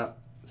 squidge it up,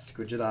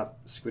 squidge it up,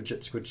 squidge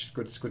it, squidge,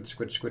 squidge, squidge,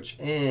 squidge, squidge,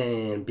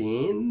 and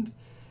bend.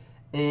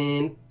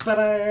 And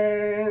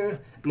ta-da!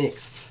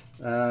 Next,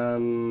 what are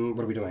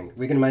we doing?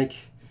 We're going to make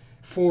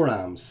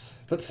forearms.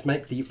 Let's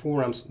make the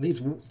forearms.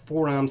 These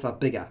forearms are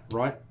bigger,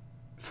 right?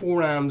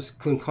 Forearms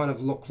can kind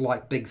of look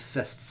like big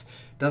fists.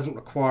 Doesn't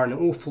require an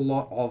awful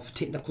lot of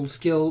technical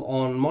skill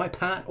on my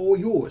part or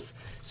yours.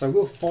 So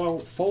we'll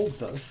fold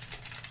this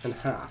in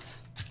half.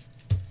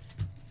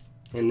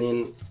 And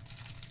then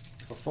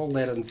if I fold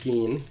that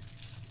again,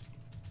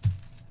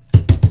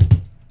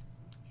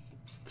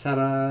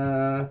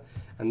 ta-da!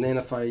 And then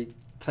if I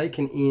take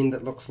an end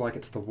that looks like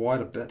it's the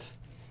wider bit,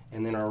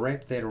 and then I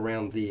wrap that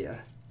around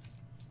there,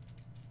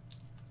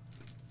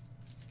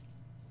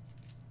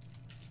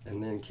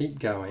 and then keep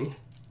going,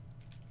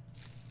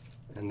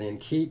 and then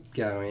keep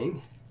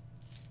going,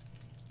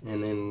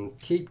 and then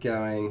keep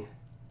going,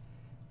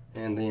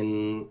 and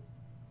then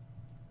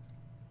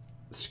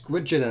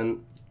squidge it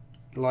in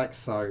like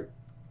so.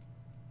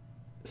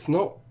 It's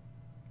not,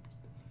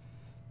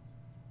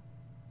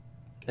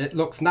 it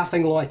looks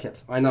nothing like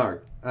it, I know.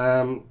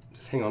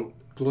 Just hang on,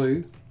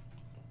 glue.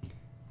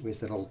 Where's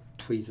that old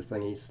tweezer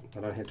thingies?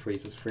 I don't have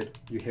tweezers, Fred.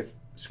 You have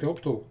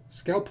scalpel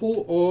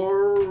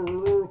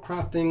or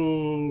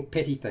crafting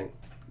patty thing.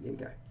 There we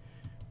go.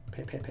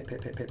 Pat, pat, pat,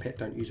 pat, pat, pat, pat.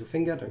 Don't use your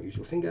finger, don't use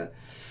your finger.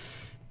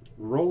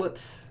 Roll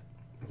it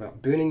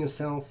without burning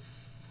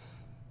yourself.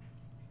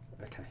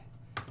 Okay.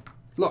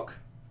 Look,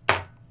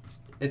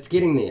 it's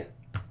getting there.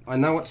 I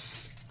know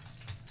it's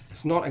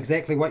not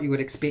exactly what you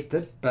would expect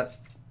it, but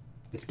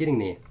it's getting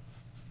there.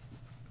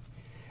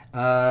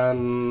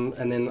 And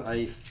then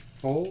I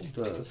fold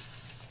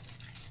this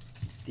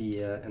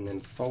there, and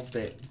then fold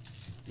that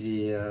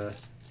there,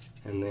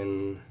 and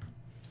then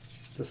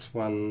this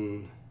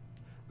one,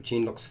 which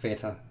end looks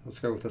fatter. Let's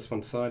go with this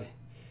one side,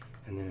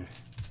 and then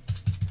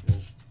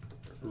just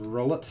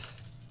roll it.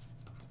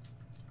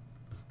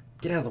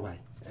 Get out of the way,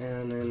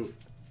 and then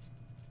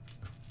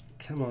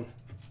come on.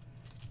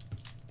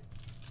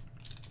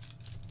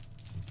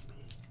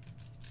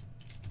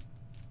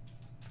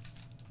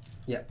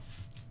 Yep.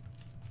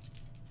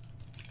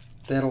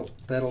 That'll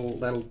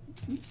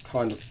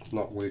kind of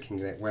not working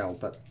that well,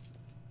 but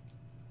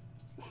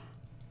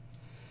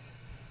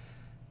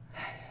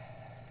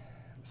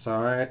so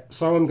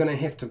I'm going to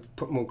have to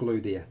put more glue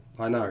there.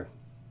 I know.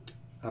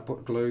 I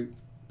put glue.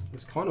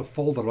 It's kind of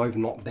folded over,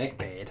 not that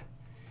bad.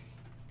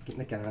 Get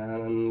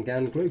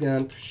the glue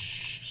gun,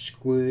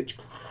 squirt,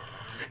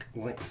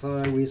 like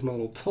so. Where's my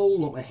little tool?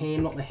 Not my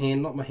hand, not my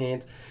hand, not my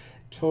hand.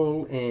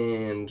 Tool,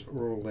 and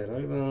roll that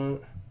over.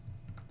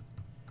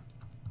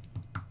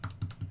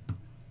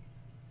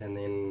 And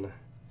then,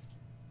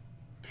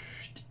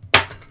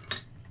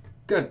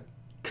 good,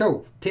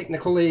 cool.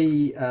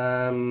 Technically,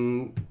 they're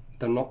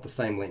not the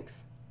same length.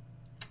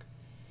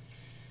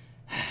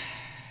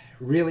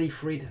 Really,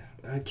 Fred?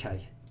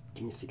 Okay,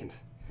 give me a second.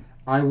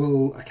 I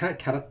can't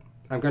cut it.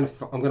 I'm gonna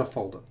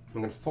fold it.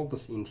 I'm gonna fold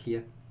this end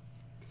here.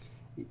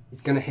 It's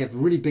gonna have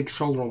really big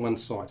shoulder on one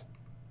side.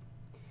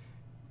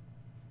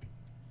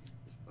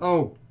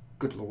 Oh,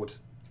 good Lord!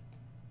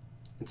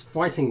 It's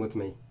fighting with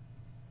me.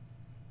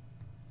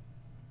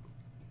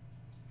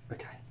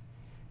 Okay.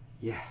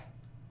 Yeah.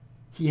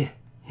 Yeah.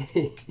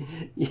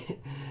 Yeah.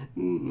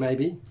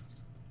 Maybe.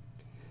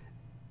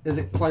 Is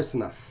it close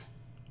enough?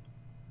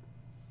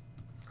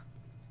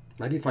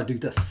 Maybe if I do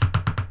this.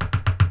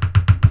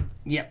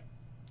 Yep.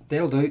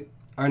 That'll do.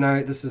 Oh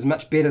no, this is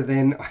much better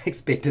than I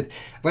expected.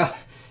 Well,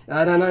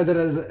 I don't know that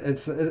is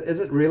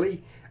it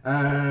really?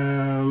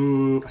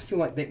 I feel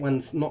like that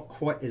one's not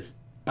quite as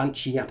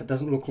bunchy up. It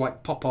doesn't look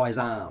like Popeye's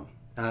arm.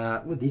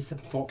 Well, there's some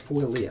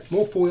foil there.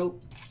 More foil.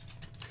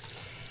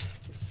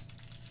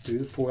 do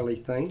the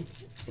foily thing,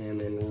 and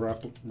then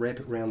wrap it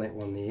around that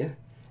one there,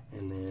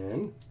 and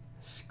then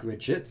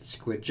squidge it,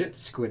 squidge it,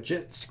 squidge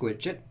it,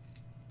 squidge it.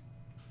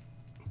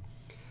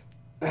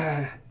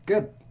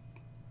 Good.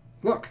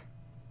 Look.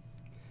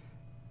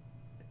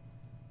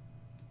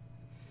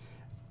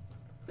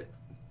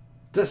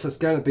 This is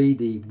going to be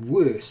the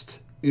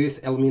worst earth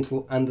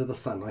elemental under the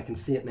sun. I can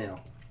see it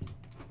now.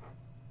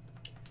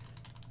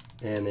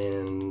 And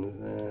then...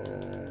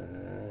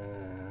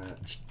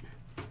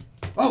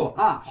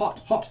 hot,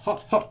 hot,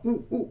 hot, hot.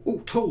 Ooh, ooh,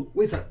 ooh, tool.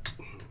 Where's it?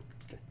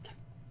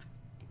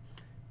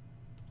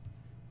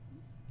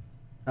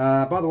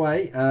 By the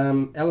way,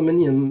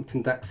 aluminium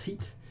conducts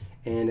heat,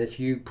 and if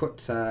you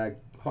put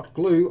hot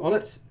glue on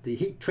it, the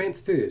heat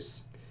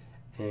transfers,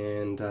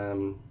 and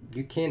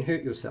you can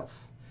hurt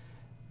yourself.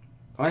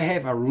 I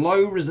have a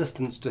low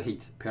resistance to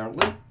heat,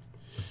 apparently.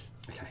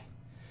 Okay,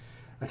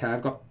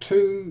 I've got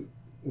two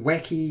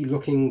wacky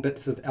looking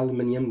bits of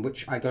aluminium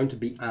which are going to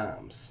be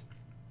arms.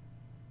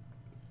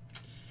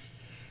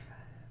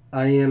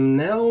 I am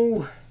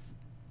now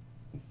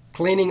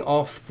cleaning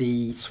off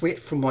the sweat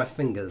from my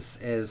fingers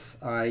as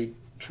I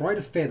try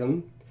to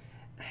fathom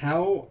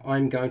how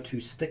I'm going to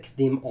stick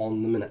them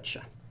on the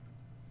miniature.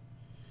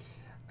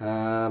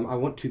 I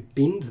want to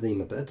bend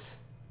them a bit.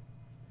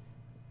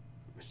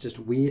 It's just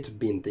where to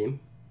bend them.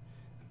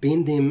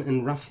 Bend them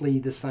in roughly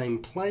the same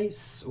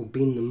place, or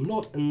bend them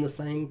not in the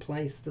same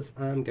place. This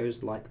arm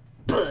goes like,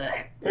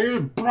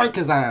 broke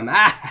his arm.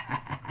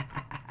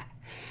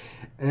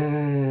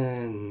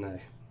 No.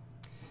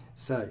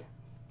 So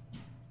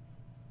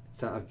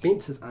I've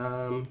bent his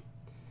arm,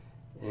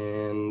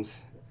 and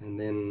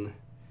then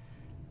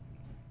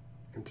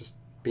and just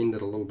bend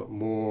it a little bit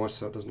more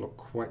so it doesn't look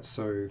quite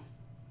so,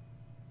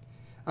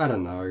 I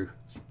don't know.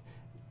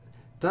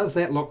 Does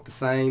that look the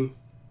same?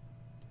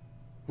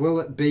 Will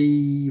it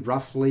be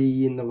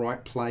roughly in the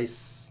right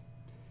place?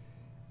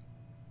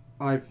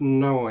 I've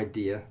no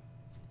idea.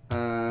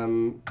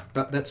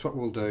 But that's what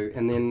we'll do.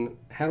 And then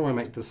how do I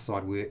make this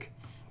side work?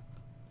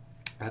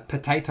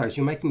 Potatoes,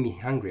 you're making me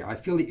hungry. I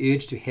feel the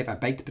urge to have a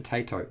baked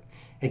potato.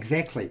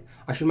 Exactly.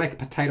 I should make a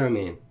potato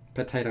man.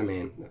 Potato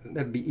man.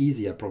 That'd be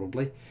easier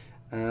probably.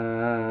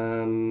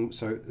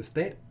 So if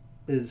that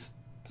is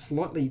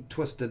slightly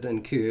twisted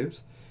and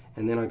curved,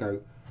 and then I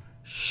go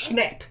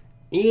snap.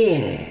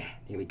 Yeah.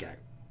 There we go.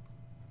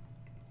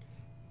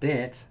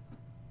 That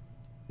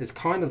is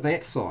kind of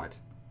that side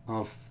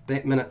of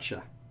that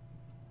miniature,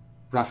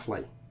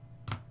 roughly.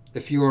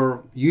 If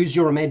you use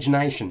your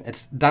imagination,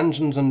 it's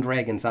Dungeons and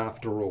Dragons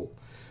after all.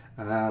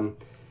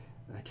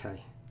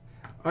 Okay,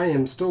 I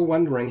am still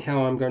wondering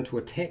how I'm going to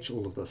attach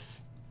all of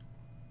this.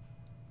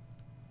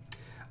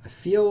 I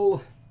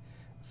feel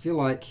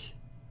like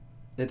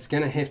it's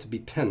going to have to be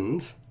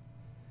pinned,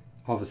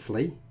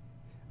 obviously.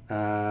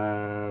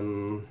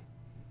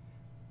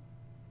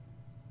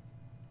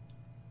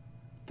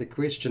 The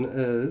question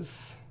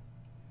is,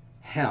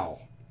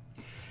 how?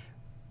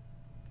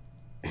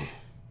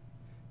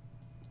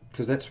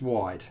 Because that's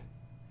wide.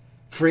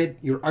 Fred,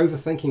 you're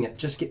overthinking it.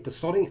 Just get the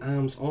sodding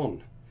arms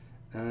on.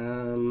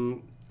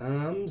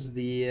 Arms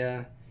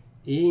there.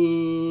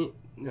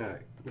 No,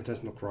 it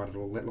doesn't look right at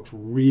all. That looks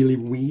really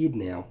weird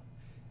now.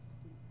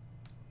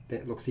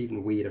 That looks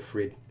even weirder,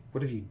 Fred.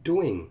 What are you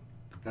doing?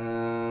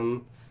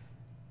 Okay.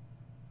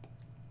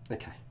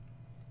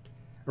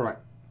 All right.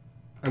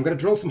 I'm going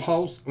to drill some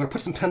holes. I'm going to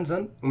put some pins in.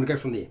 I'm going to go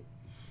from there.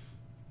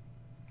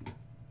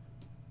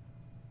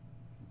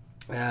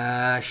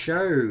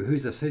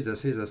 Who's this?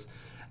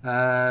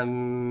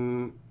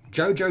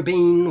 Jojo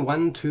Bean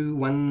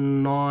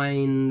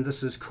 1219.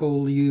 This is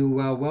cool. You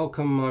are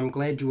welcome. I'm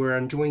glad you are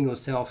enjoying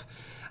yourself.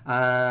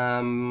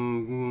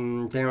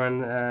 Darren,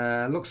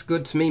 looks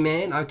good to me,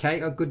 man. Okay,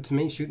 good to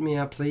me. Shoot me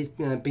out, please.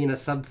 Been a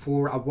sub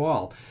for a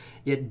while.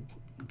 Yeah,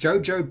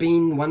 Jojo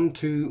Bean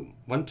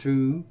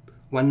 1219.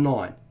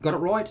 Got it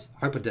right?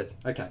 Hope I did.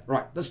 Okay,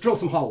 right. Let's drill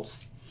some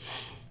holes.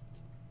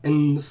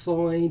 In the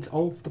sides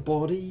of the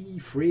body,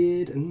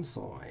 Fred, in the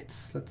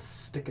sides. Let's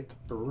stick it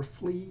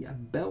roughly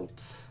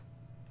about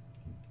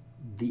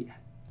there.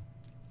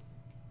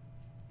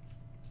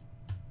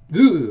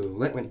 Ooh,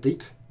 that went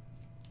deep.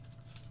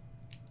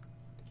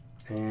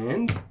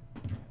 And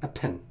a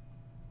pin.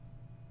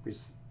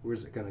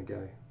 Where's it going to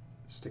go?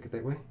 Stick it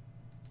that way?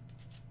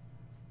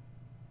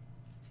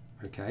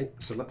 Okay,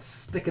 so let's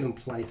stick it in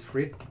place,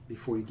 Fred,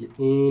 before you get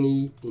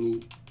any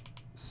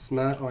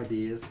smart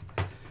ideas.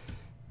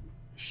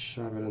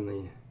 Shove it in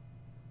there.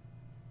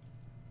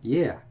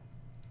 Yeah.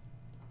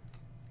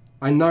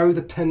 I know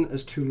the pin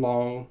is too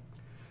long.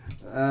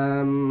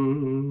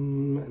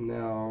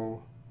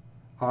 Now,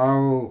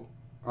 oh,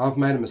 I've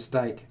made a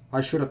mistake.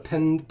 I should have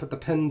put the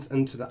pins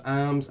into the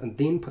arms and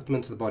then put them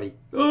into the body.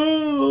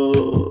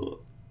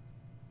 Oh,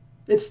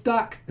 it's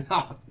stuck.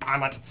 Oh,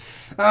 damn it.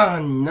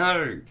 Oh,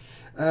 no.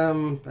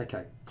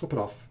 Okay, clip it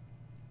off.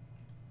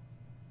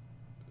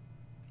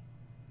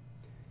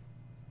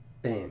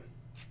 Bam.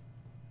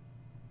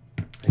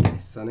 Okay,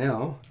 so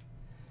now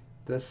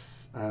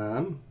this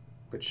arm,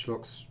 which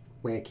looks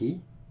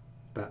wacky,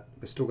 but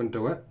we're still going to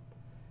do it.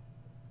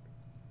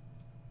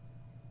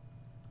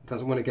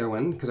 doesn't want to go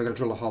in because I've got to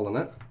drill a hole in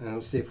it, and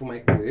I'll see if we'll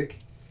make it work.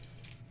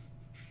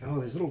 Oh,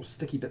 there's little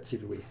sticky bits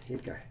everywhere. Here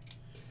we go.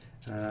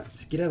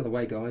 Just get out of the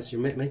way, guys.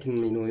 You're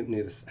making me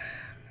nervous.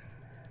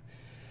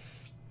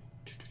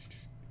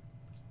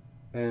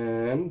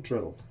 And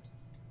drill.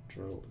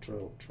 Drill,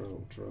 drill,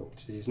 drill, drill.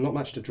 There's not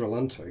much to drill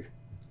into.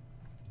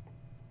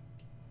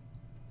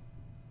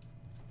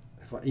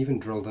 If I even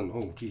drilled in,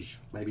 oh geez,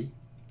 maybe.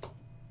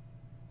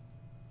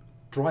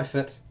 Dry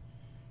fit.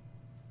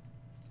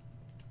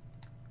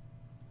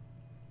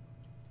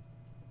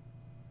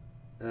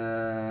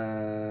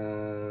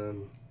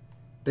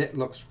 That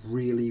looks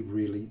really,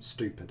 really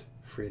stupid,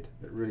 Fred.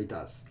 It really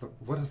does. Look,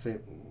 what if I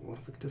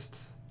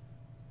just,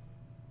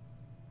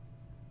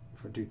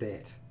 if I do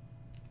that?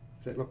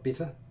 Does that look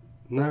better?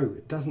 No,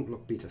 it doesn't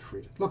look better,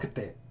 Fred. Look at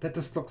that. That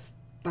just looks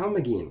dumb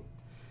again.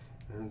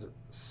 And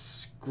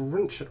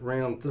scrunch it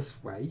round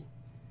this way,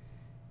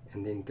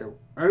 and then go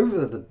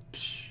over the.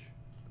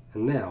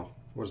 And now,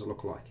 what does it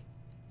look like?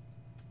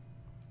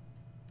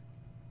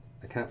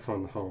 I can't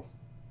find the hole.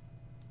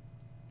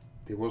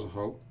 There was a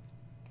hole.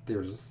 There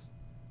it is.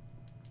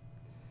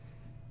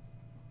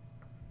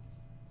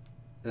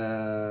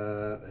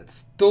 It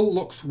still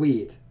looks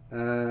weird.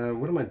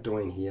 What am I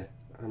doing here?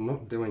 I'm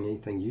not doing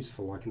anything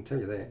useful, I can tell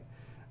you that.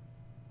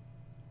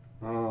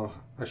 Oh,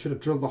 I should have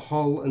drilled the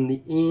hole in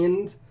the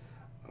end.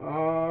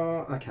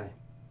 Okay.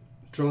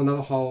 Drill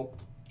another hole.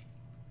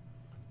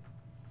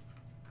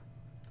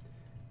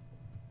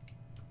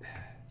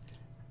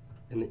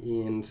 In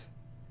the end.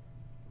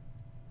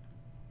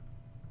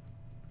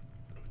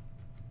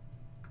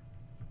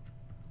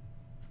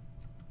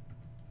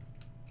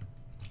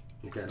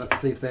 Okay, let's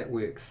see if that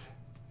works.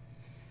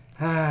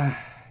 Oh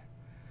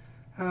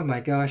my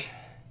gosh.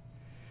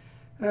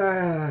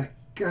 God.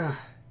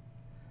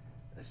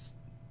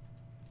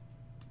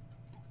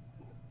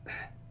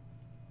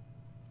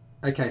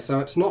 Okay, so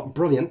it's not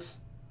brilliant,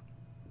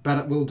 but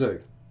it will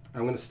do.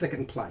 I'm going to stick it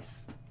in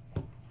place.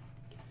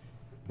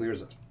 Where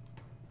is it?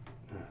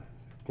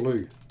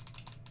 Glue.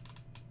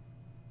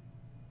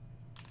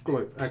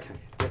 Glue. Okay,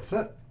 that's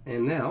it.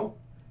 And now,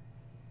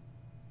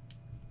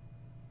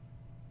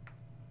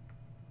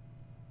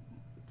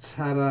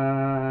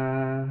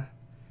 ta-da!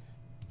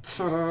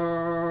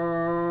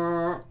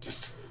 Ta-da!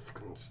 Just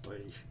fucking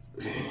stay.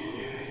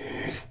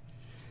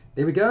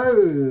 There we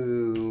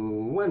go.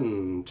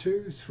 1,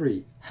 2,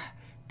 3.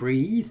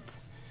 Breathe.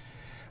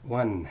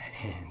 1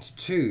 and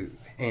 2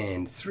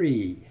 and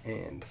 3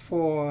 and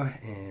 4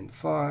 and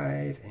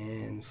 5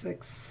 and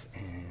 6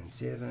 and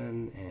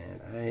 7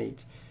 and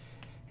 8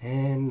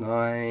 and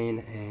 9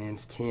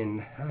 and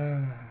 10.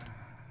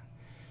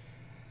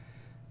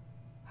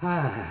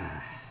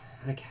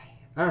 Okay.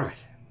 All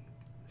right.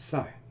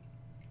 So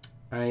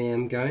I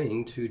am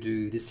going to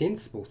do the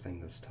sensible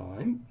thing this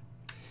time,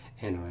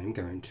 and I'm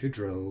going to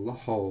drill the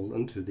hole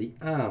into the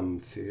arm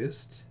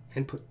first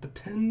and put the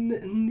pin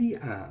in the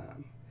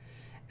arm,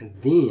 and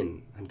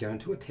then I'm going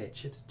to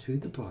attach it to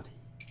the body.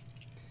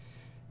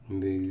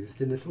 Move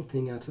the little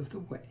thing out of the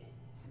way,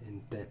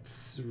 and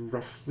that's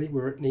roughly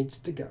where it needs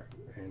to go.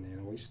 And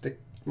now we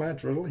stick my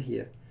drill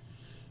here.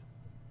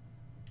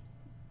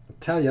 I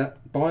tell you,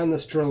 buying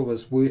this drill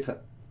was worth it.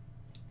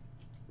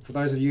 For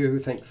those of you who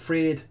think,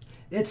 Fred,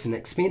 it's an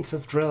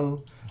expensive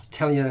drill, I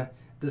tell you,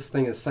 this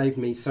thing has saved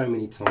me so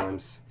many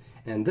times.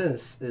 And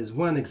this is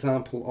one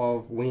example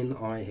of when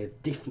I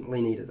have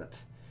definitely needed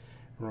it.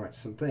 Right,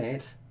 so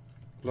that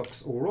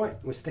looks alright.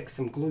 We'll stick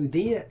some glue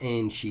there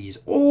and she's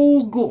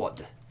all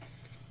good.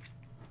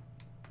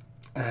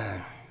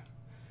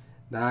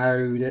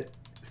 No,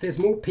 if there's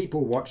more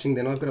people watching,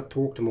 then I've got to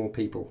talk to more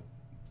people.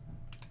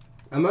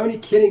 I'm only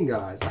kidding,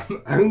 guys.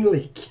 I'm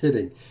only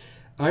kidding.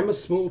 I'm a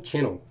small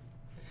channel.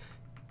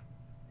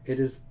 It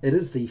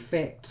is the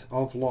fact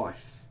of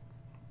life.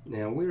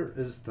 Now, where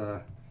is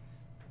the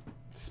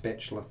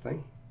spatula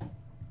thing? I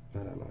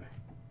don't know.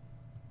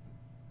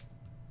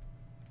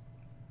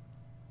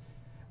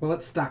 Well,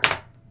 it's stuck.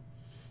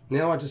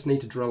 Now I just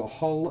need to drill a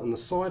hole in the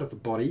side of the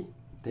body.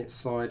 That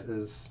side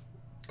is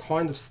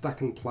kind of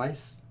stuck in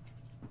place.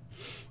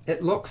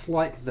 It looks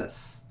like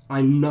this.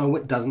 I know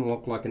it doesn't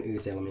look like an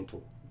earth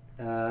elemental.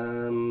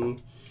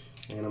 And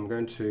I'm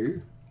going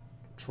to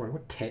try to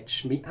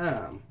attach my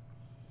arm.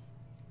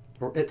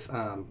 Or its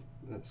arm.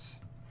 Let's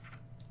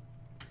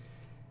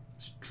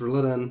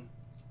drill it in.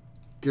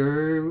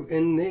 Go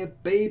in there,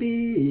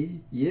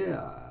 baby.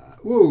 Yeah.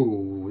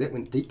 Whoa, that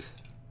went deep.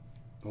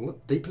 Well,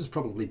 deep is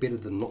probably better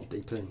than not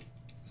deep in.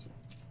 So.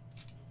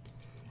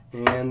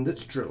 And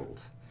it's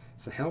drilled.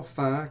 So how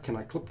far can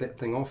I clip that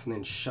thing off and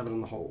then shove it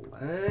in the hole?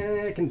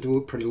 I can do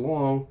it pretty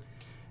long.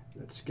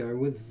 Let's go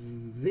with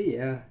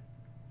there.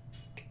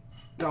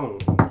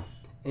 Dong.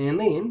 And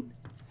then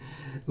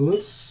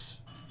let's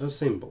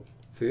assemble.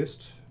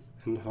 First,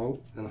 in the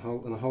hole, and a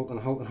hole, and a hole, and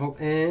a hole, and a hole,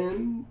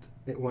 and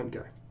it won't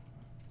go.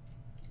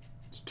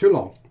 It's too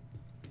long.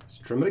 Let's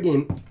trim it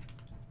again.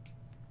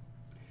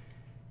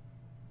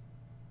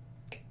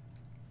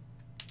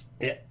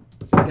 Yeah.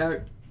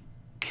 Go.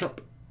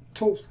 Chop.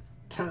 Tooth.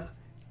 Ta.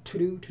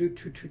 To-do,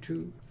 to-do,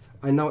 to-do.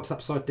 I know it's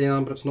upside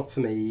down, but it's not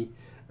for me.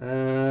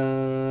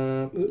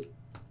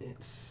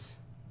 It's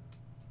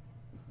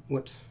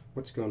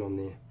what's going on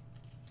there?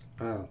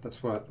 Oh,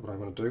 that's what I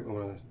want to do. I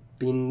want to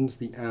bend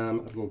the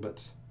arm a little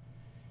bit.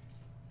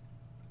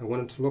 I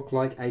want him to look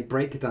like a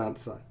break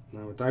dancer.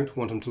 No, I don't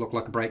want him to look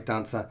like a break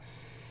dancer.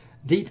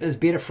 Deep is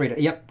better, Fred.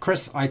 Yep,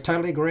 Chris, I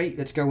totally agree.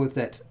 Let's go with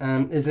that.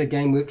 Is it a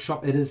game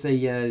workshop? It is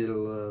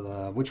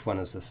the, which one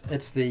is this?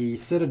 It's the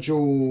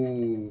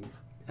Citadel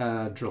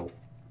drill.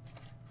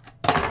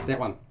 It's that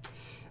one.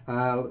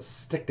 Let's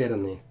stick that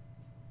in there.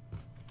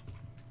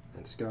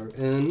 Let's go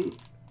in.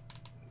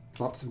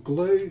 Lots of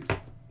glue.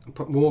 I'll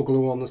put more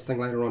glue on this thing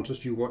later on.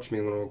 Just you watch me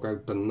when I'll go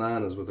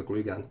bananas with a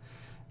glue gun.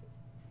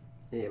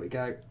 There we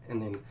go.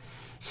 And then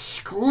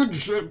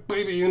squidge that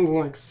baby in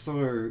like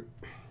so.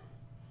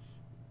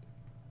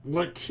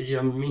 Like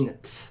you mean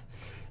it.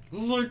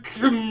 Like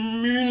you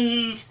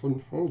mean it.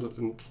 And hold it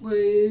in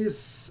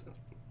place.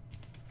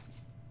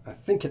 I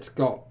think it's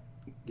going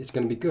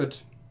to be good.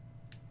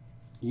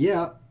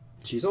 Yeah,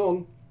 she's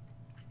on.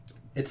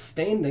 It's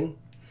standing.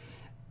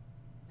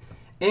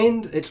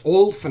 And it's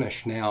all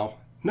finished now.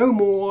 No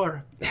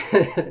more.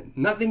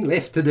 Nothing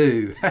left to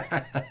do.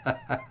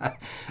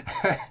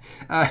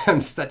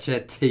 I'm such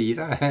a tease.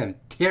 I am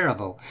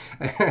terrible.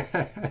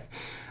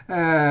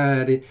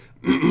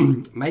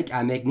 Make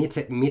a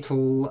magnetic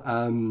metal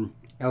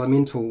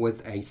elemental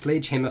with a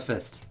sledgehammer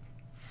fist.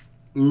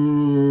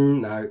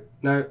 No,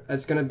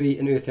 it's going to be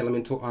an earth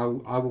elemental.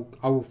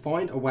 I will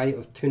find a way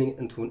of turning it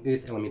into an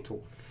earth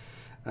elemental.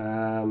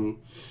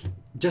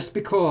 Just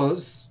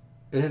because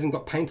it hasn't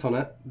got paint on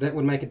it, that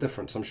would make a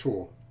difference, I'm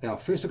sure. Now,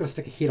 first I've got to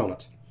stick a head on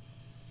it.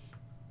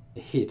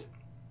 A head.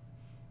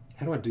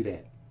 How do I do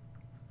that?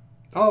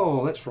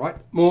 Oh, that's right.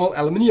 More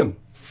aluminium.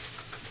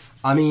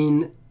 I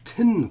mean,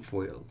 tin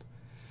foil.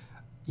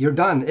 You're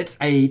done. It's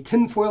a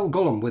tinfoil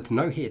golem with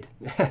no head.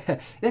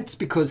 That's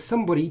because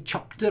somebody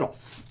chopped it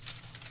off.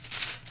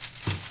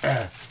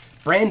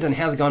 Brandon,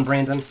 how's it going,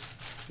 Brandon?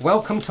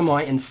 Welcome to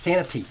my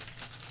insanity.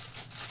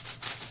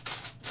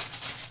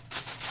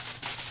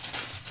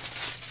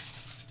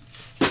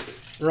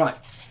 Right,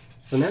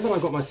 so now that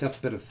I've got myself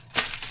a bit of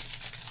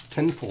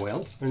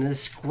tinfoil, I'm going to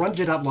scrunch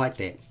it up like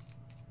that.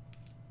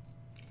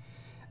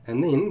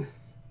 And then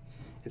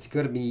it's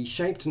got to be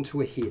shaped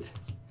into a head.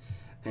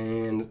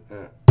 And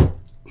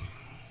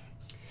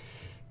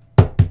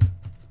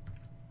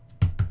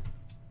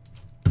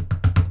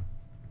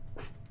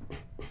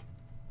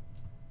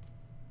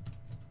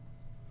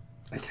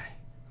okay,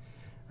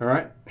 all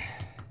right,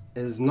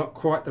 is not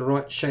quite the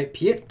right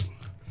shape yet.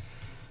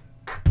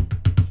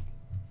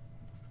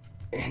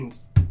 And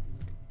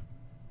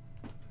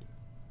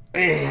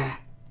yeah,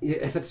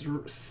 if it's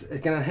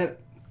gonna hit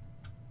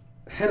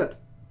it.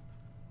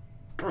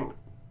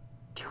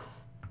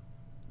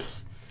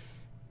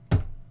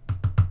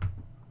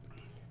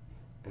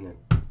 And then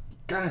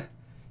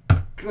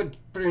good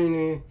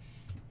brainy.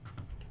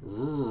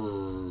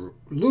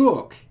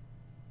 Look,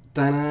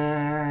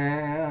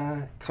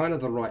 ta-da! Kind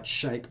of the right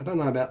shape. I don't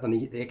know about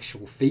the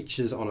actual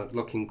features on it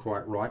looking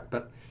quite right,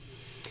 but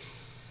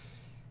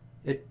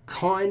it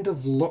kind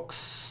of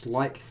looks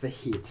like the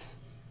head.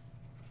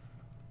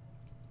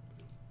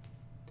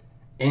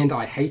 And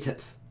I hate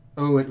it.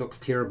 Oh, it looks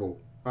terrible.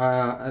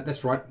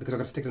 That's right, because I've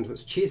got to stick it into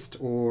its chest,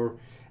 or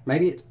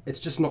maybe it's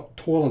just not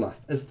tall enough.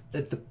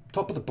 The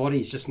top of the body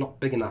is just not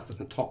big enough at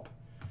the top.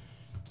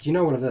 Do you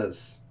know what it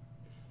is?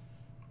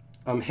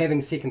 I'm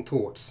having second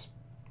thoughts.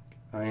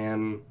 I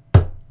am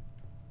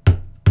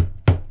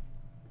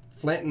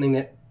flattening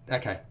that.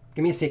 Okay,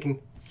 give me a second.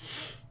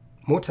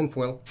 More tin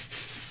foil.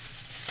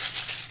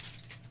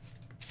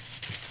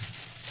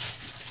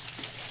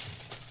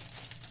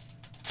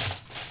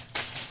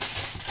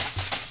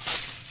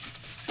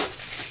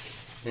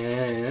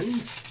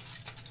 And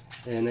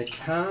in a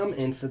calm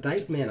and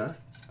sedate manner,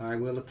 I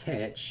will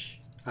attach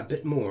a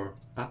bit more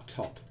up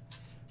top,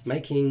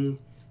 making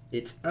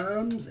its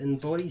arms and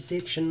body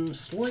section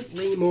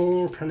slightly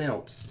more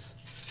pronounced,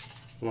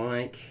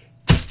 like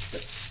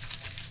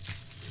this.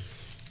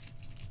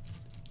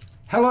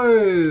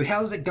 Hello,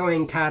 how's it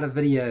going, Carter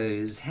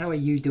Videos? How are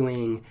you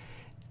doing?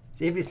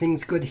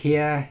 Everything's good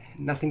here,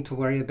 nothing to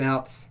worry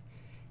about.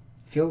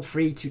 Feel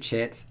free to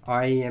chat.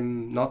 I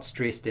am not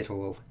stressed at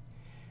all.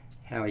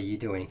 How are you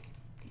doing?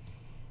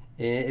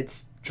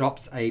 It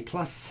drops a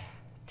plus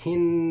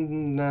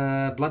 10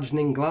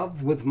 bludgeoning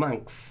glove with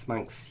monks.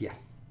 Monks, yeah.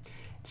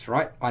 That's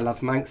right. I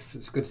love monks.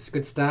 It's a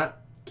good start.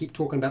 Keep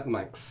talking about the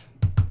monks.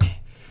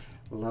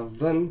 Love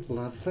them,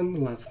 love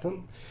them, love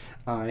them.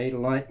 I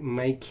like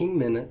making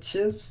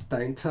miniatures,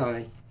 don't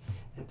I?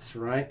 That's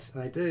right,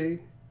 I do.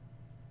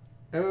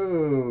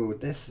 Oh,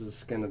 this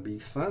is going to be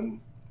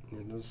fun.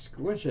 And I'll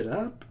squish it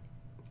up.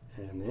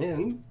 And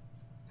then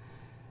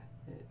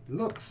it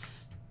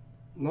looks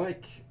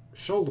like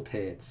shoulder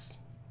pads.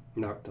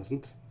 No, it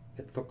doesn't.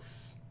 It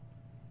looks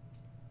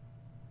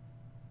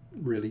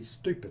really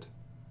stupid.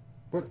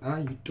 What are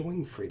you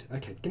doing, Fred?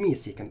 Okay, give me a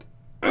second.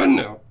 Oh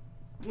no.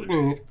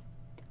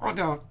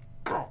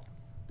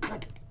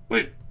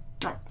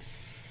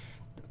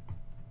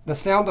 The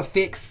sound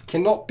effects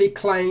cannot be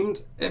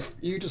claimed. If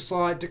you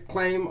decide to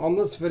claim on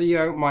this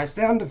video my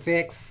sound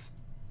effects,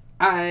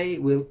 I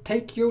will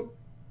take you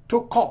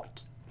to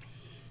court.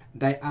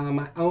 They are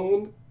my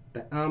own.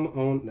 They are my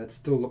own. That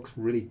still looks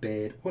really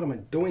bad. What am I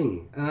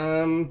doing?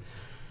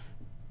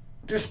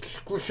 Just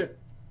squish it.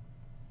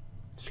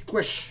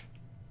 Squish.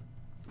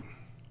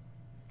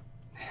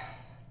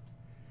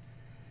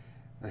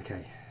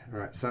 Okay,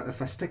 alright, so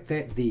if I stick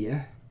that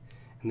there,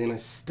 and then I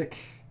stick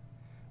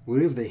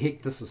wherever the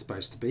heck this is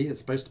supposed to be,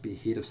 it's supposed to be a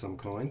head of some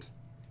kind,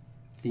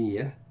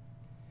 there,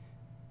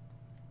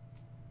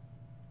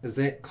 is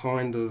that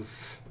kind of,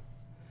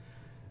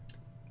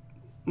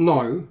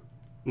 no,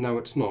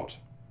 it's not.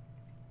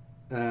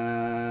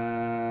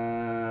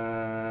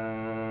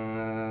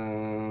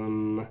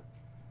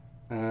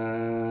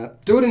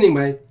 Do it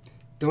anyway,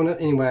 doing it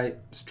anyway.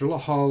 Just drill a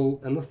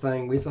hole in the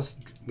thing.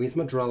 Where's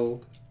my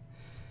drill?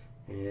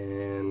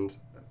 And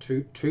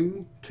two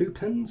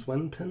pins,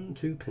 one pin,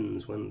 two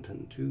pins, one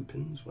pin, two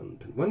pins, one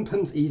pin. One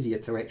pin's easier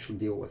to actually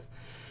deal with.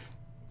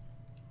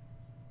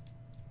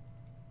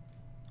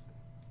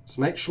 So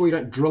make sure you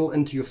don't drill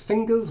into your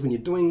fingers when you're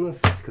doing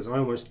this, because I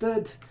almost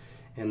did.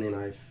 And then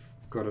I've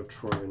got to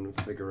try and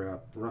figure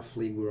out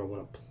roughly where I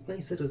want to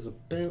place it. Is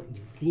about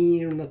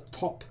there in the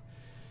top.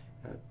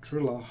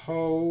 Drill a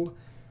hole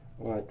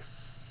like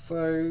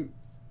so,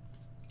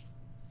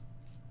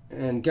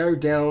 and go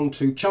down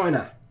to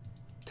China,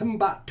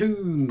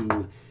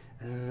 Timbuktu.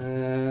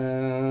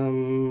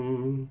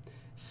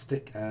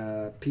 Stick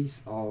a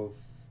piece of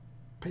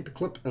paper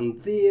clip in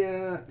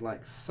there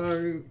like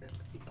so.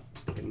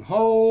 Stick it in the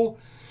hole.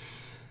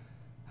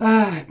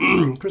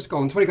 Chris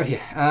Collins, what do you got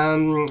here?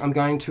 I'm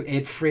going to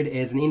add Fred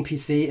as an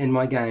NPC in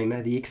my game,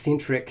 the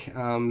eccentric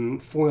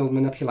foil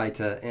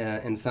manipulator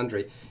in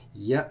Sundry.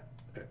 Yep.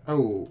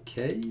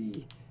 Okay.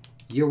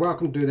 You're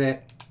welcome to do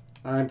that.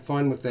 I'm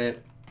fine with that.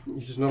 You're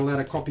just not allowed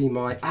to copy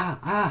my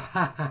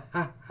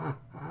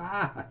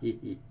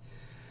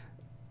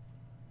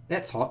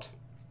That's hot.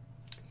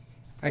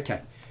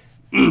 Okay.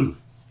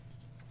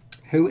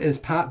 Who is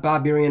part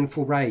barbarian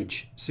for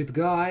rage? Super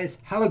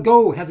guys. Hello,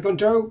 go. How's it going,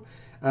 Joe?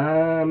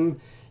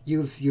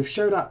 You've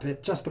showed up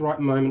at just the right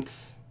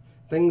moment.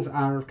 Things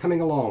are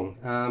coming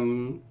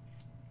along.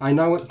 I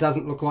know it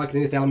doesn't look like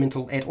an earth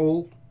elemental at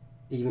all,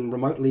 even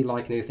remotely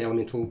like an earth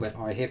elemental, but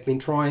I have been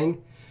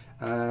trying.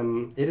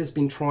 It has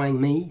been trying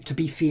me. To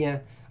be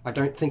fair, I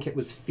don't think it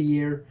was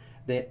fear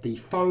that the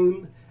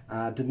foam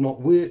did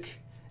not work,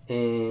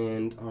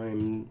 and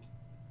I'm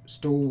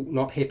still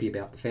not happy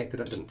about the fact that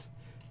it didn't.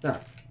 So,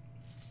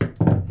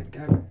 there we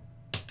go.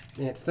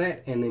 That's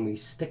that, and then we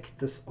stick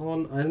this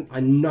on. I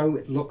know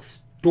it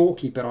looks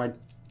dorky, but I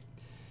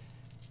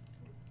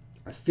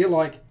feel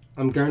like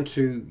I'm going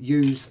to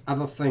use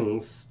other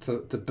things to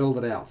build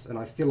it out, and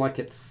I feel like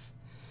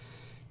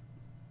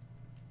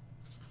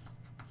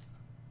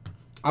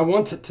I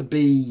want it to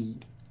be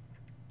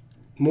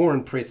more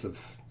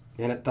impressive,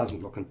 and it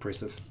doesn't look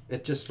impressive.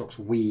 It just looks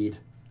weird.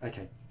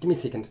 Okay, give me a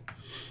second.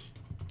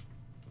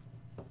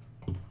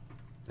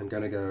 I'm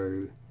going to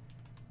go...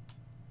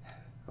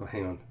 Oh,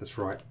 hang on, that's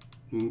right.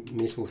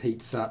 Metal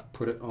heats up,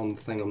 put it on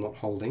the thing I'm not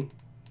holding.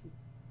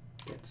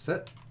 That's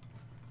it.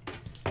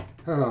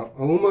 Oh,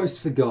 almost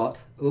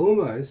forgot.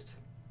 Almost.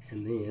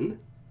 And then,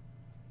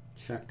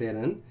 chuck that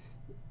in.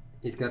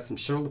 He's got some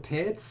shoulder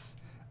pads.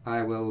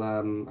 I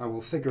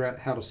will figure out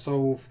how to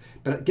solve,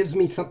 but it gives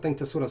me something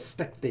to sort of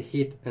stick the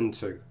head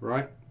into,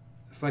 right?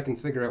 If I can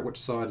figure out which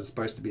side is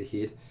supposed to be the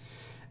head.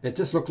 It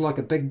just looked like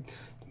a big...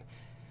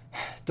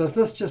 Does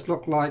this just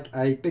look like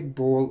a big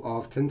ball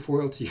of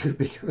tinfoil to you?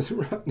 Because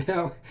right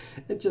now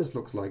it just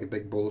looks like a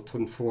big ball of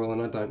tinfoil,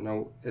 and I don't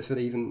know if it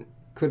even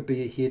could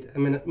be a head. I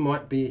mean, it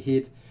might be a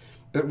head,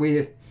 but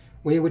where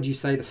would you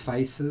say the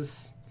face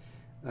is?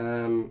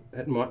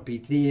 It might be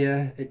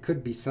there. It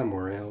could be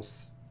somewhere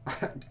else.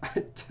 I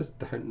just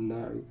don't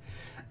know.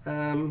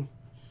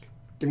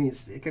 Give me a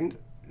second.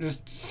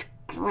 Just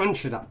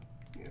scrunch it up.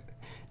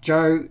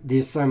 Joe,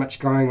 there's so much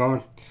going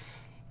on.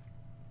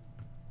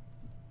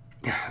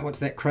 What's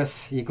that,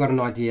 Chris? You got an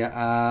idea.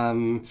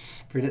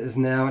 Fred is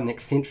now an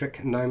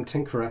eccentric gnome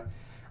tinkerer.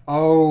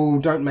 Oh,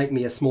 don't make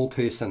me a small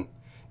person.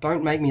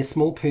 Don't make me a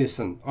small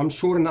person. I'm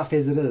short enough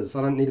as it is.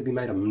 I don't need to be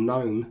made a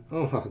gnome.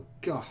 Oh,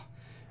 God.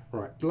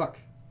 Right, look.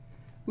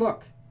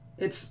 Look.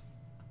 It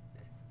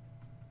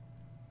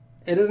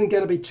isn't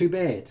going to be too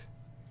bad.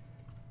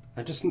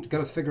 I just got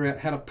to figure out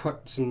how to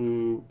put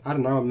some, I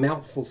don't know, a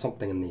mouth or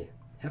something in there.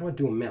 How do I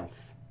do a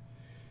mouth?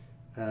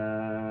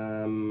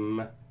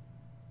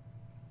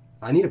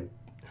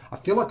 I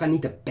feel like I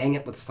need to bang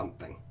it with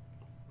something.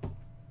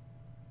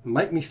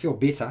 Make me feel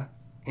better.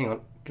 Hang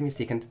on, give me a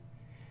second.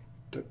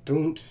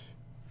 Don't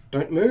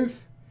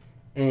move.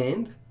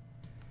 And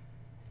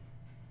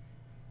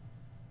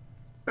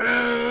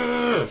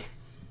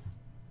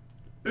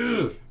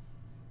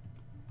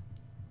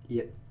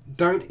yeah,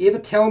 don't ever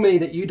tell me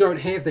that you don't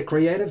have the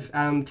creative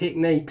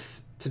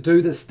techniques to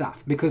do this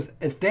stuff, because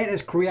if that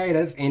is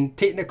creative and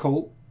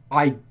technical,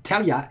 I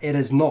tell ya, it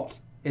is not.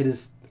 It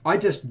is. I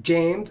just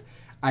jammed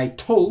a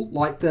tool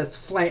like this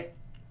flat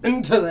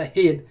into the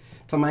head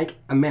to make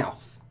a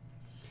mouth.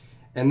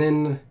 And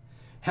then,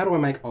 how do I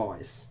make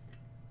eyes?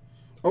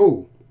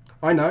 Oh,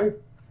 I know,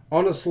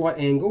 on a slight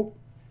angle,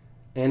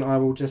 and I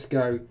will just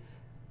go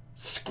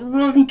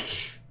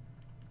scrunch,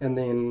 and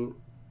then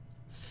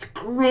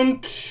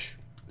scrunch.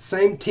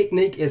 Same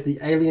technique as the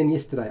alien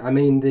yesterday. I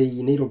mean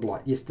the needle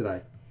blight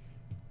yesterday.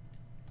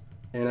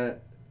 And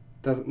it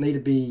doesn't need to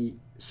be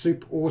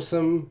super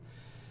awesome.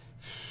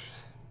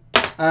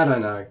 I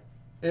don't know.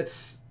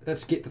 Let's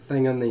get the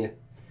thing in there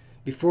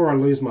before I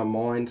lose my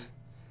mind.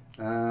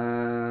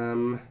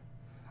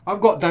 I've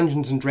got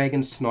Dungeons and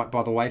Dragons tonight,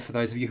 by the way, for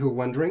those of you who are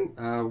wondering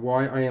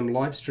why I am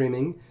live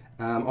streaming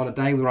on a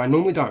day where I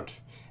normally don't.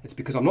 It's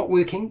because I'm not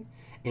working,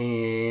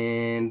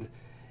 and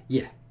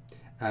yeah,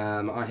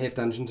 I have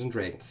Dungeons and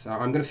Dragons. So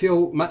I'm going to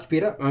feel much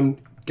better. I'm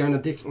going to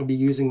definitely be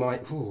using my...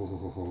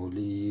 Oh,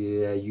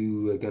 yeah,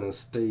 you are going to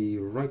stay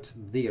right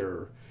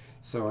there.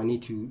 So I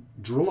need to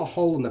drill a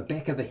hole in the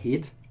back of the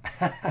head.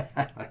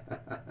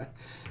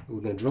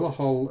 We're going to drill a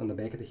hole in the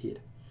back of the head,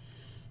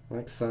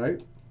 like so.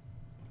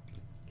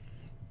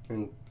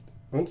 And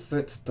once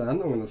that's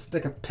done, I'm going to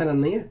stick a pin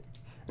in there.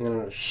 I'm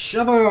going to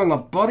shove it on the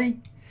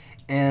body,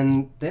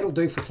 and that'll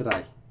do for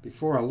today,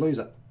 before I lose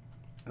it.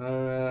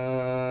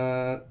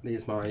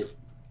 There's my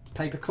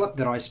paper clip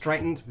that I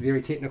straightened.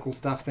 Very technical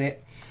stuff,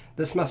 that.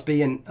 This must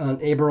be an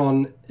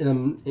Eberron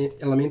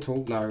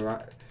elemental. No,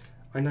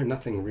 I know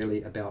nothing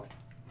really about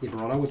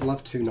Eberron. I would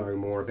love to know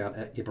more about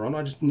Eberron.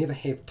 I just never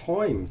have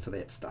time for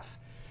that stuff.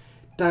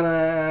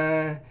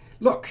 Ta-da!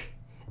 Look,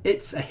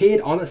 it's a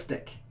head on a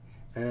stick.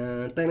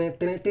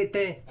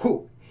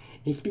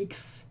 He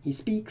speaks,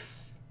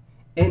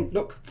 and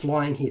look,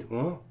 flying head.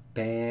 Oh,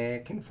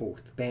 back and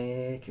forth,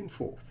 back and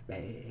forth,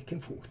 back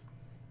and forth.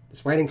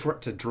 Just waiting for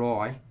it to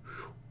dry.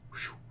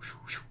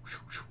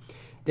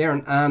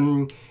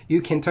 Darren,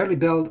 you can totally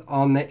build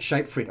on that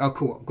shape, Fred. Oh,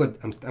 cool, good.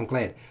 I'm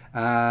glad.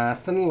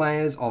 Thin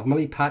layers of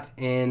milliput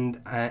and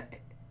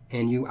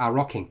you are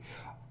rocking.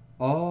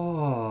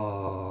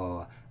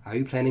 Oh, are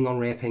you planning on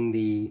wrapping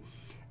the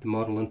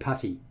model in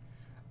putty?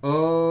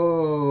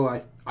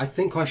 Oh, I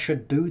think I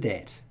should do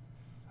that.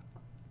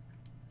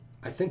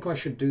 I think I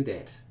should do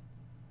that.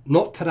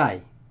 Not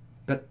today,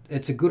 but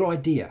it's a good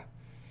idea.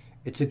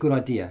 It's a good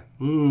idea.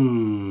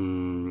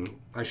 Maybe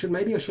I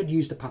should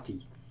use the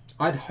putty.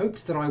 I'd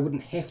hoped that I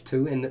wouldn't have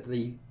to, and that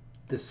the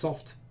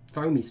soft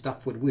foamy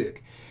stuff would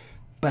work,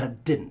 but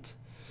it didn't.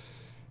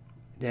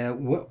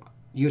 Now,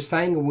 you're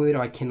saying a word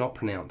I cannot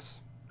pronounce.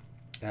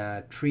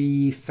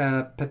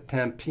 Trifant.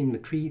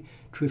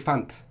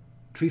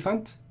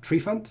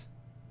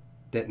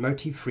 That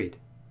motif, Fred.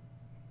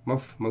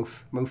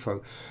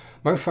 Mofo,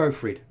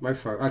 Fred.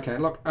 Mofo. Okay,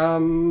 look.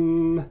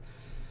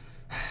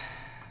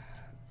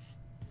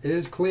 It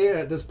is clear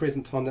at this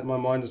present time that my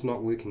mind is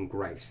not working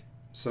great.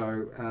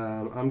 So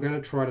I'm going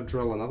to try to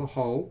drill another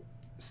hole,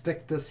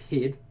 stick this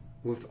head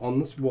on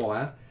this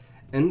wire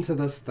into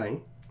this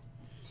thing,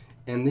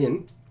 and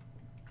then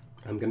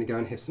I'm going to go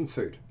and have some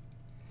food.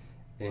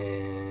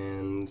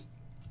 And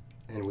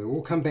we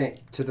will come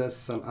back to this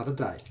some other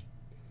day.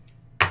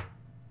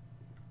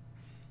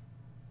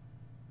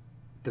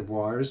 The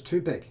wire is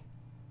too big.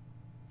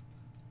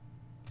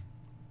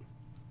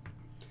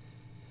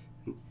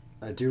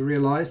 I do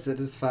realise that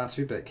it's far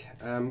too big.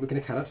 We're going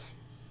to cut it.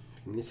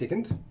 Give me a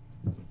second.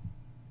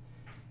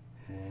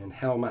 And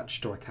how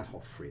much do I cut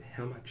off, Fred?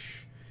 How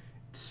much?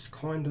 It's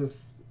kind of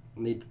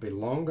need to be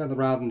longer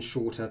rather than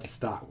shorter to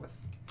start with.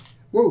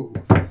 Whoa!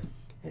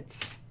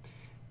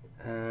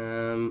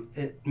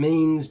 It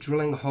means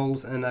drilling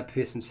holes in a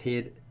person's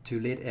head to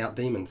let out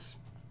demons.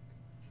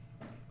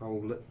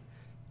 Oh,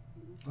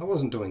 I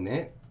wasn't doing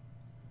that.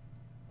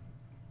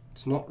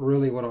 It's not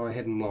really what I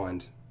had in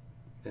mind.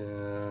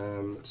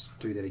 Let's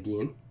do that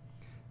again.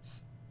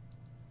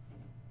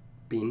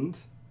 Bend.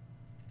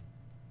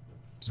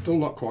 Still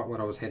not quite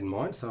what I had in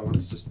mind, so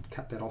let's just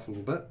cut that off a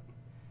little bit.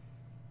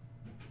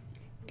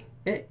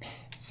 Yeah,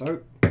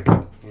 so,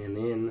 and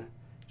then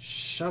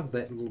shove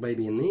that little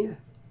baby in there.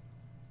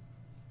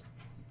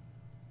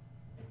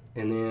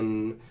 And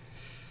then,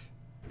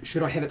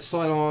 should I have it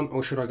side on,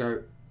 or should I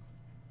go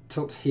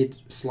tilt head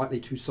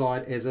slightly to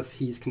side as if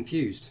he's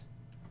confused?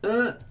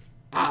 Kind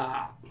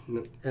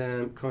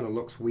of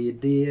looks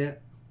weird there.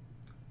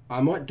 I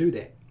might do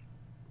that.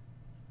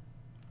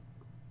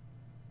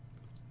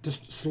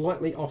 Just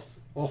slightly off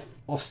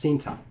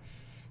center.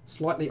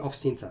 Slightly off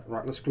center.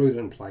 Right, let's glue it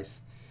in place.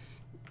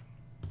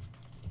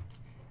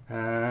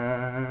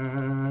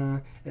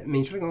 It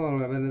means but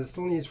it's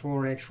still used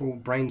for actual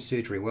brain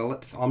surgery. Well,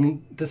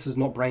 this is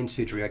not brain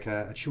surgery, I can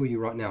assure you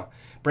right now.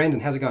 Brandon,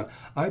 how's it going?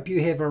 I hope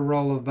you have a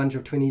roll of a bunch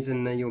of 20s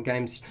in your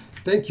games.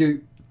 Thank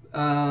you.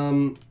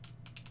 I'm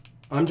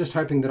just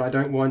hoping that I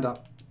don't wind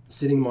up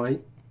setting my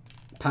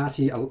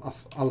party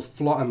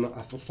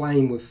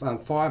aflame with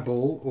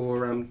fireball,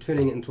 or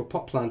turning it into a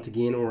pot plant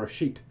again, or a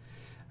sheep.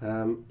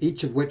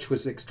 Each of which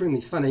was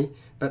extremely funny,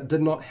 but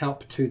did not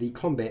help to the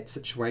combat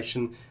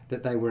situation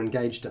that they were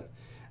engaged in.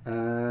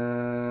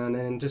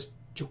 And just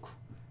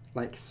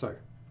like so.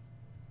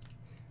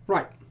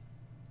 Right.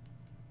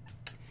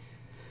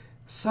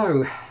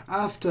 So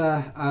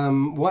after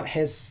what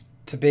has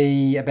to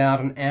be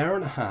about an hour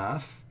and a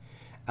half,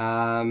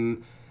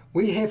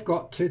 we have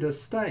got to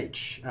this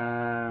stage.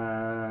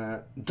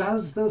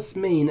 Does this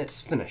mean it's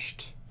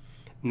finished?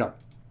 No,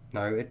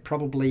 it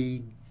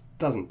probably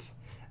doesn't.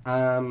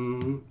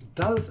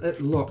 Does it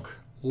look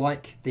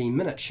like the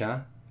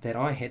miniature that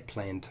I had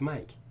planned to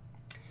make?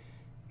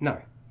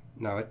 No,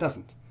 it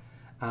doesn't.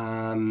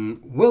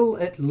 Will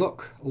it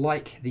look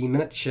like the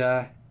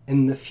miniature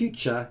in the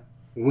future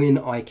when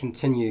I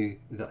continue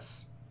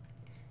this?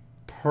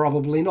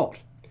 Probably not.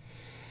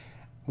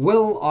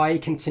 Will I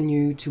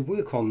continue to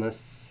work on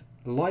this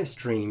live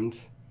streamed?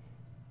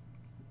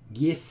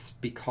 Yes,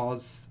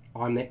 because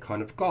I'm that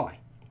kind of guy.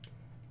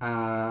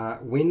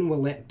 When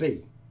will that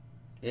be?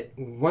 It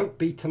won't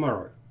be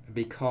tomorrow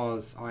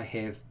because I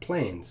have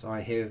plans.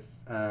 I have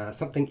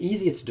something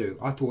easier to do.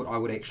 I thought I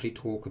would actually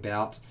talk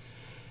about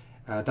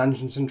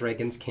Dungeons and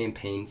Dragons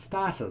campaign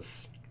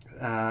starters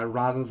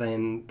rather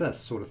than this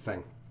sort of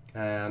thing.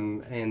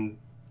 And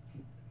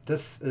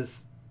this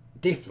is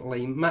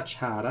definitely much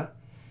harder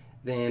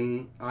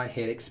than I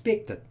had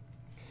expected.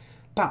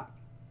 But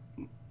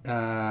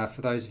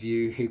for those of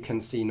you who can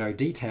see no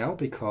detail,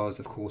 because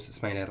of course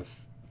it's made out of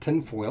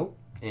tin foil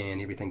and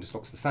everything just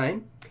looks the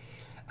same,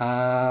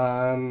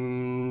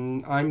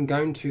 I'm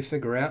going to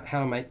figure out how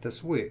to make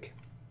this work.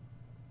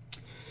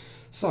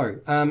 So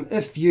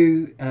if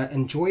you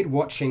enjoyed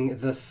watching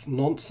this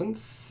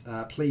nonsense,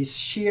 please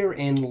share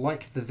and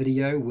like the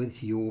video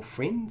with your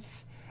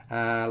friends.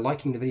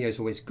 Liking the video is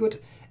always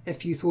good.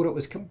 If you thought it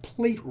was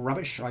complete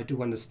rubbish, I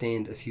do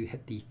understand if you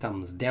hit the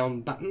thumbs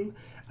down button.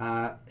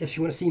 If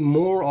you want to see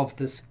more of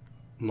this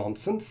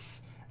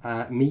nonsense,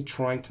 me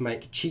trying to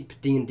make cheap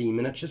D&D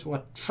miniatures,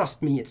 well,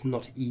 trust me, it's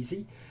not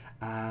easy.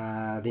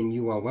 Then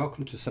you are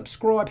welcome to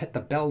subscribe, hit the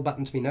bell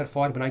button to be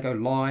notified when I go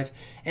live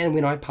and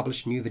when I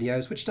publish new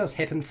videos, which does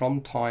happen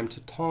from time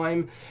to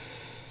time.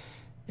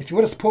 If you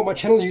want to support my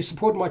channel, you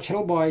support my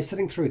channel by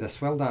sitting through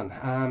this. Well done.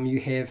 You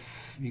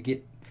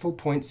get full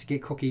points, you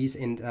get cookies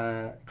and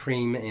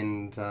cream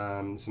and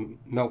some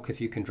milk if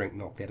you can drink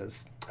milk, that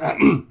is.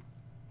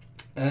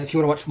 If you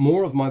want to watch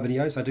more of my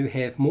videos, I do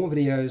have more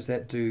videos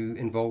that do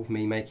involve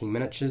me making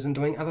miniatures and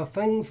doing other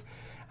things.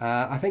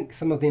 I think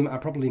some of them are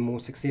probably more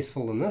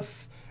successful than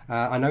this.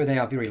 I know they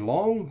are very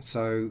long,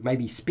 so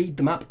maybe speed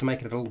them up to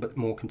make it a little bit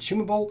more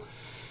consumable.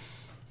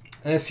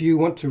 If you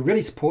want to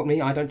really support me,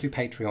 I don't do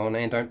Patreon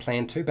and don't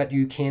plan to, but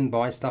you can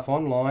buy stuff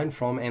online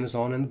from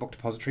Amazon and the Book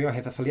Depository. I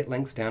have affiliate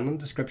links down in the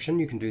description.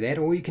 You can do that,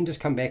 or you can just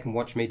come back and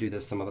watch me do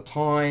this some other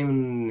time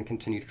and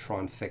continue to try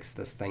and fix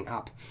this thing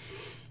up.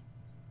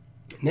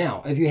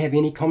 Now, if you have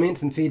any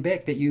comments and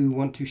feedback that you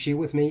want to share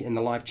with me in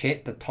the live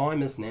chat, the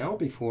time is now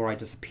before I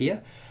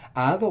disappear.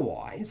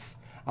 Otherwise,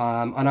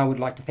 and I would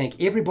like to thank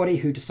everybody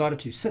who decided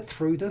to sit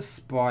through this.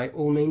 By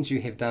all means,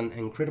 you have done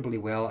incredibly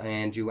well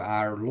and you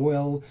are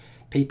loyal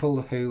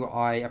people who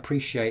I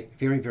appreciate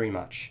very, very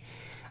much.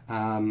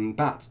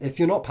 But if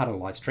you're not part of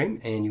the live stream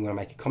and you want to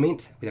make a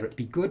comment, whether it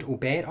be good or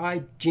bad,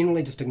 I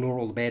generally just ignore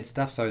all the bad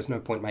stuff, so there's no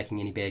point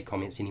making any bad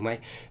comments anyway.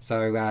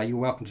 So you're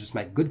welcome to just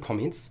make good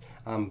comments.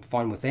 I'm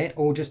fine with that,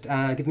 or just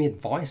give me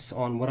advice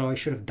on what I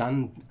should have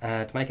done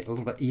to make it a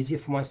little bit easier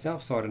for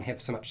myself so I don't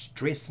have so much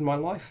stress in my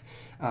life.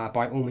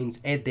 By all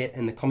means, add that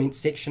in the comments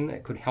section.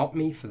 It could help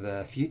me for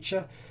the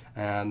future.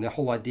 The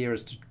whole idea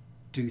is to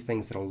do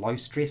things that are low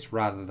stress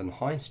rather than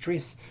high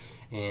stress,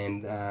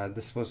 and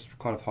this was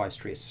kind of high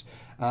stress.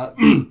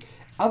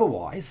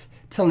 Otherwise,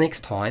 till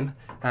next time,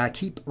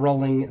 keep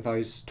rolling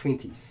those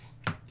 20s,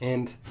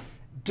 and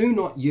do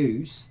not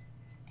use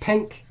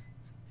pink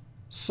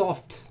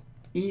soft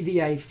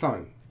EVA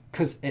foam,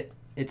 because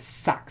it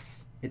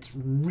sucks. It's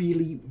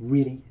really,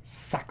 really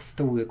sucks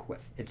to work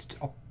with. It's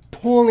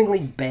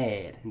appallingly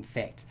bad, in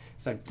fact,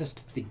 so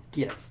just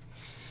forget it.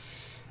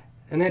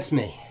 And that's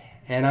me,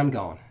 and I'm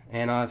gone,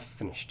 and I've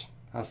finished.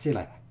 I'll see you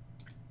later.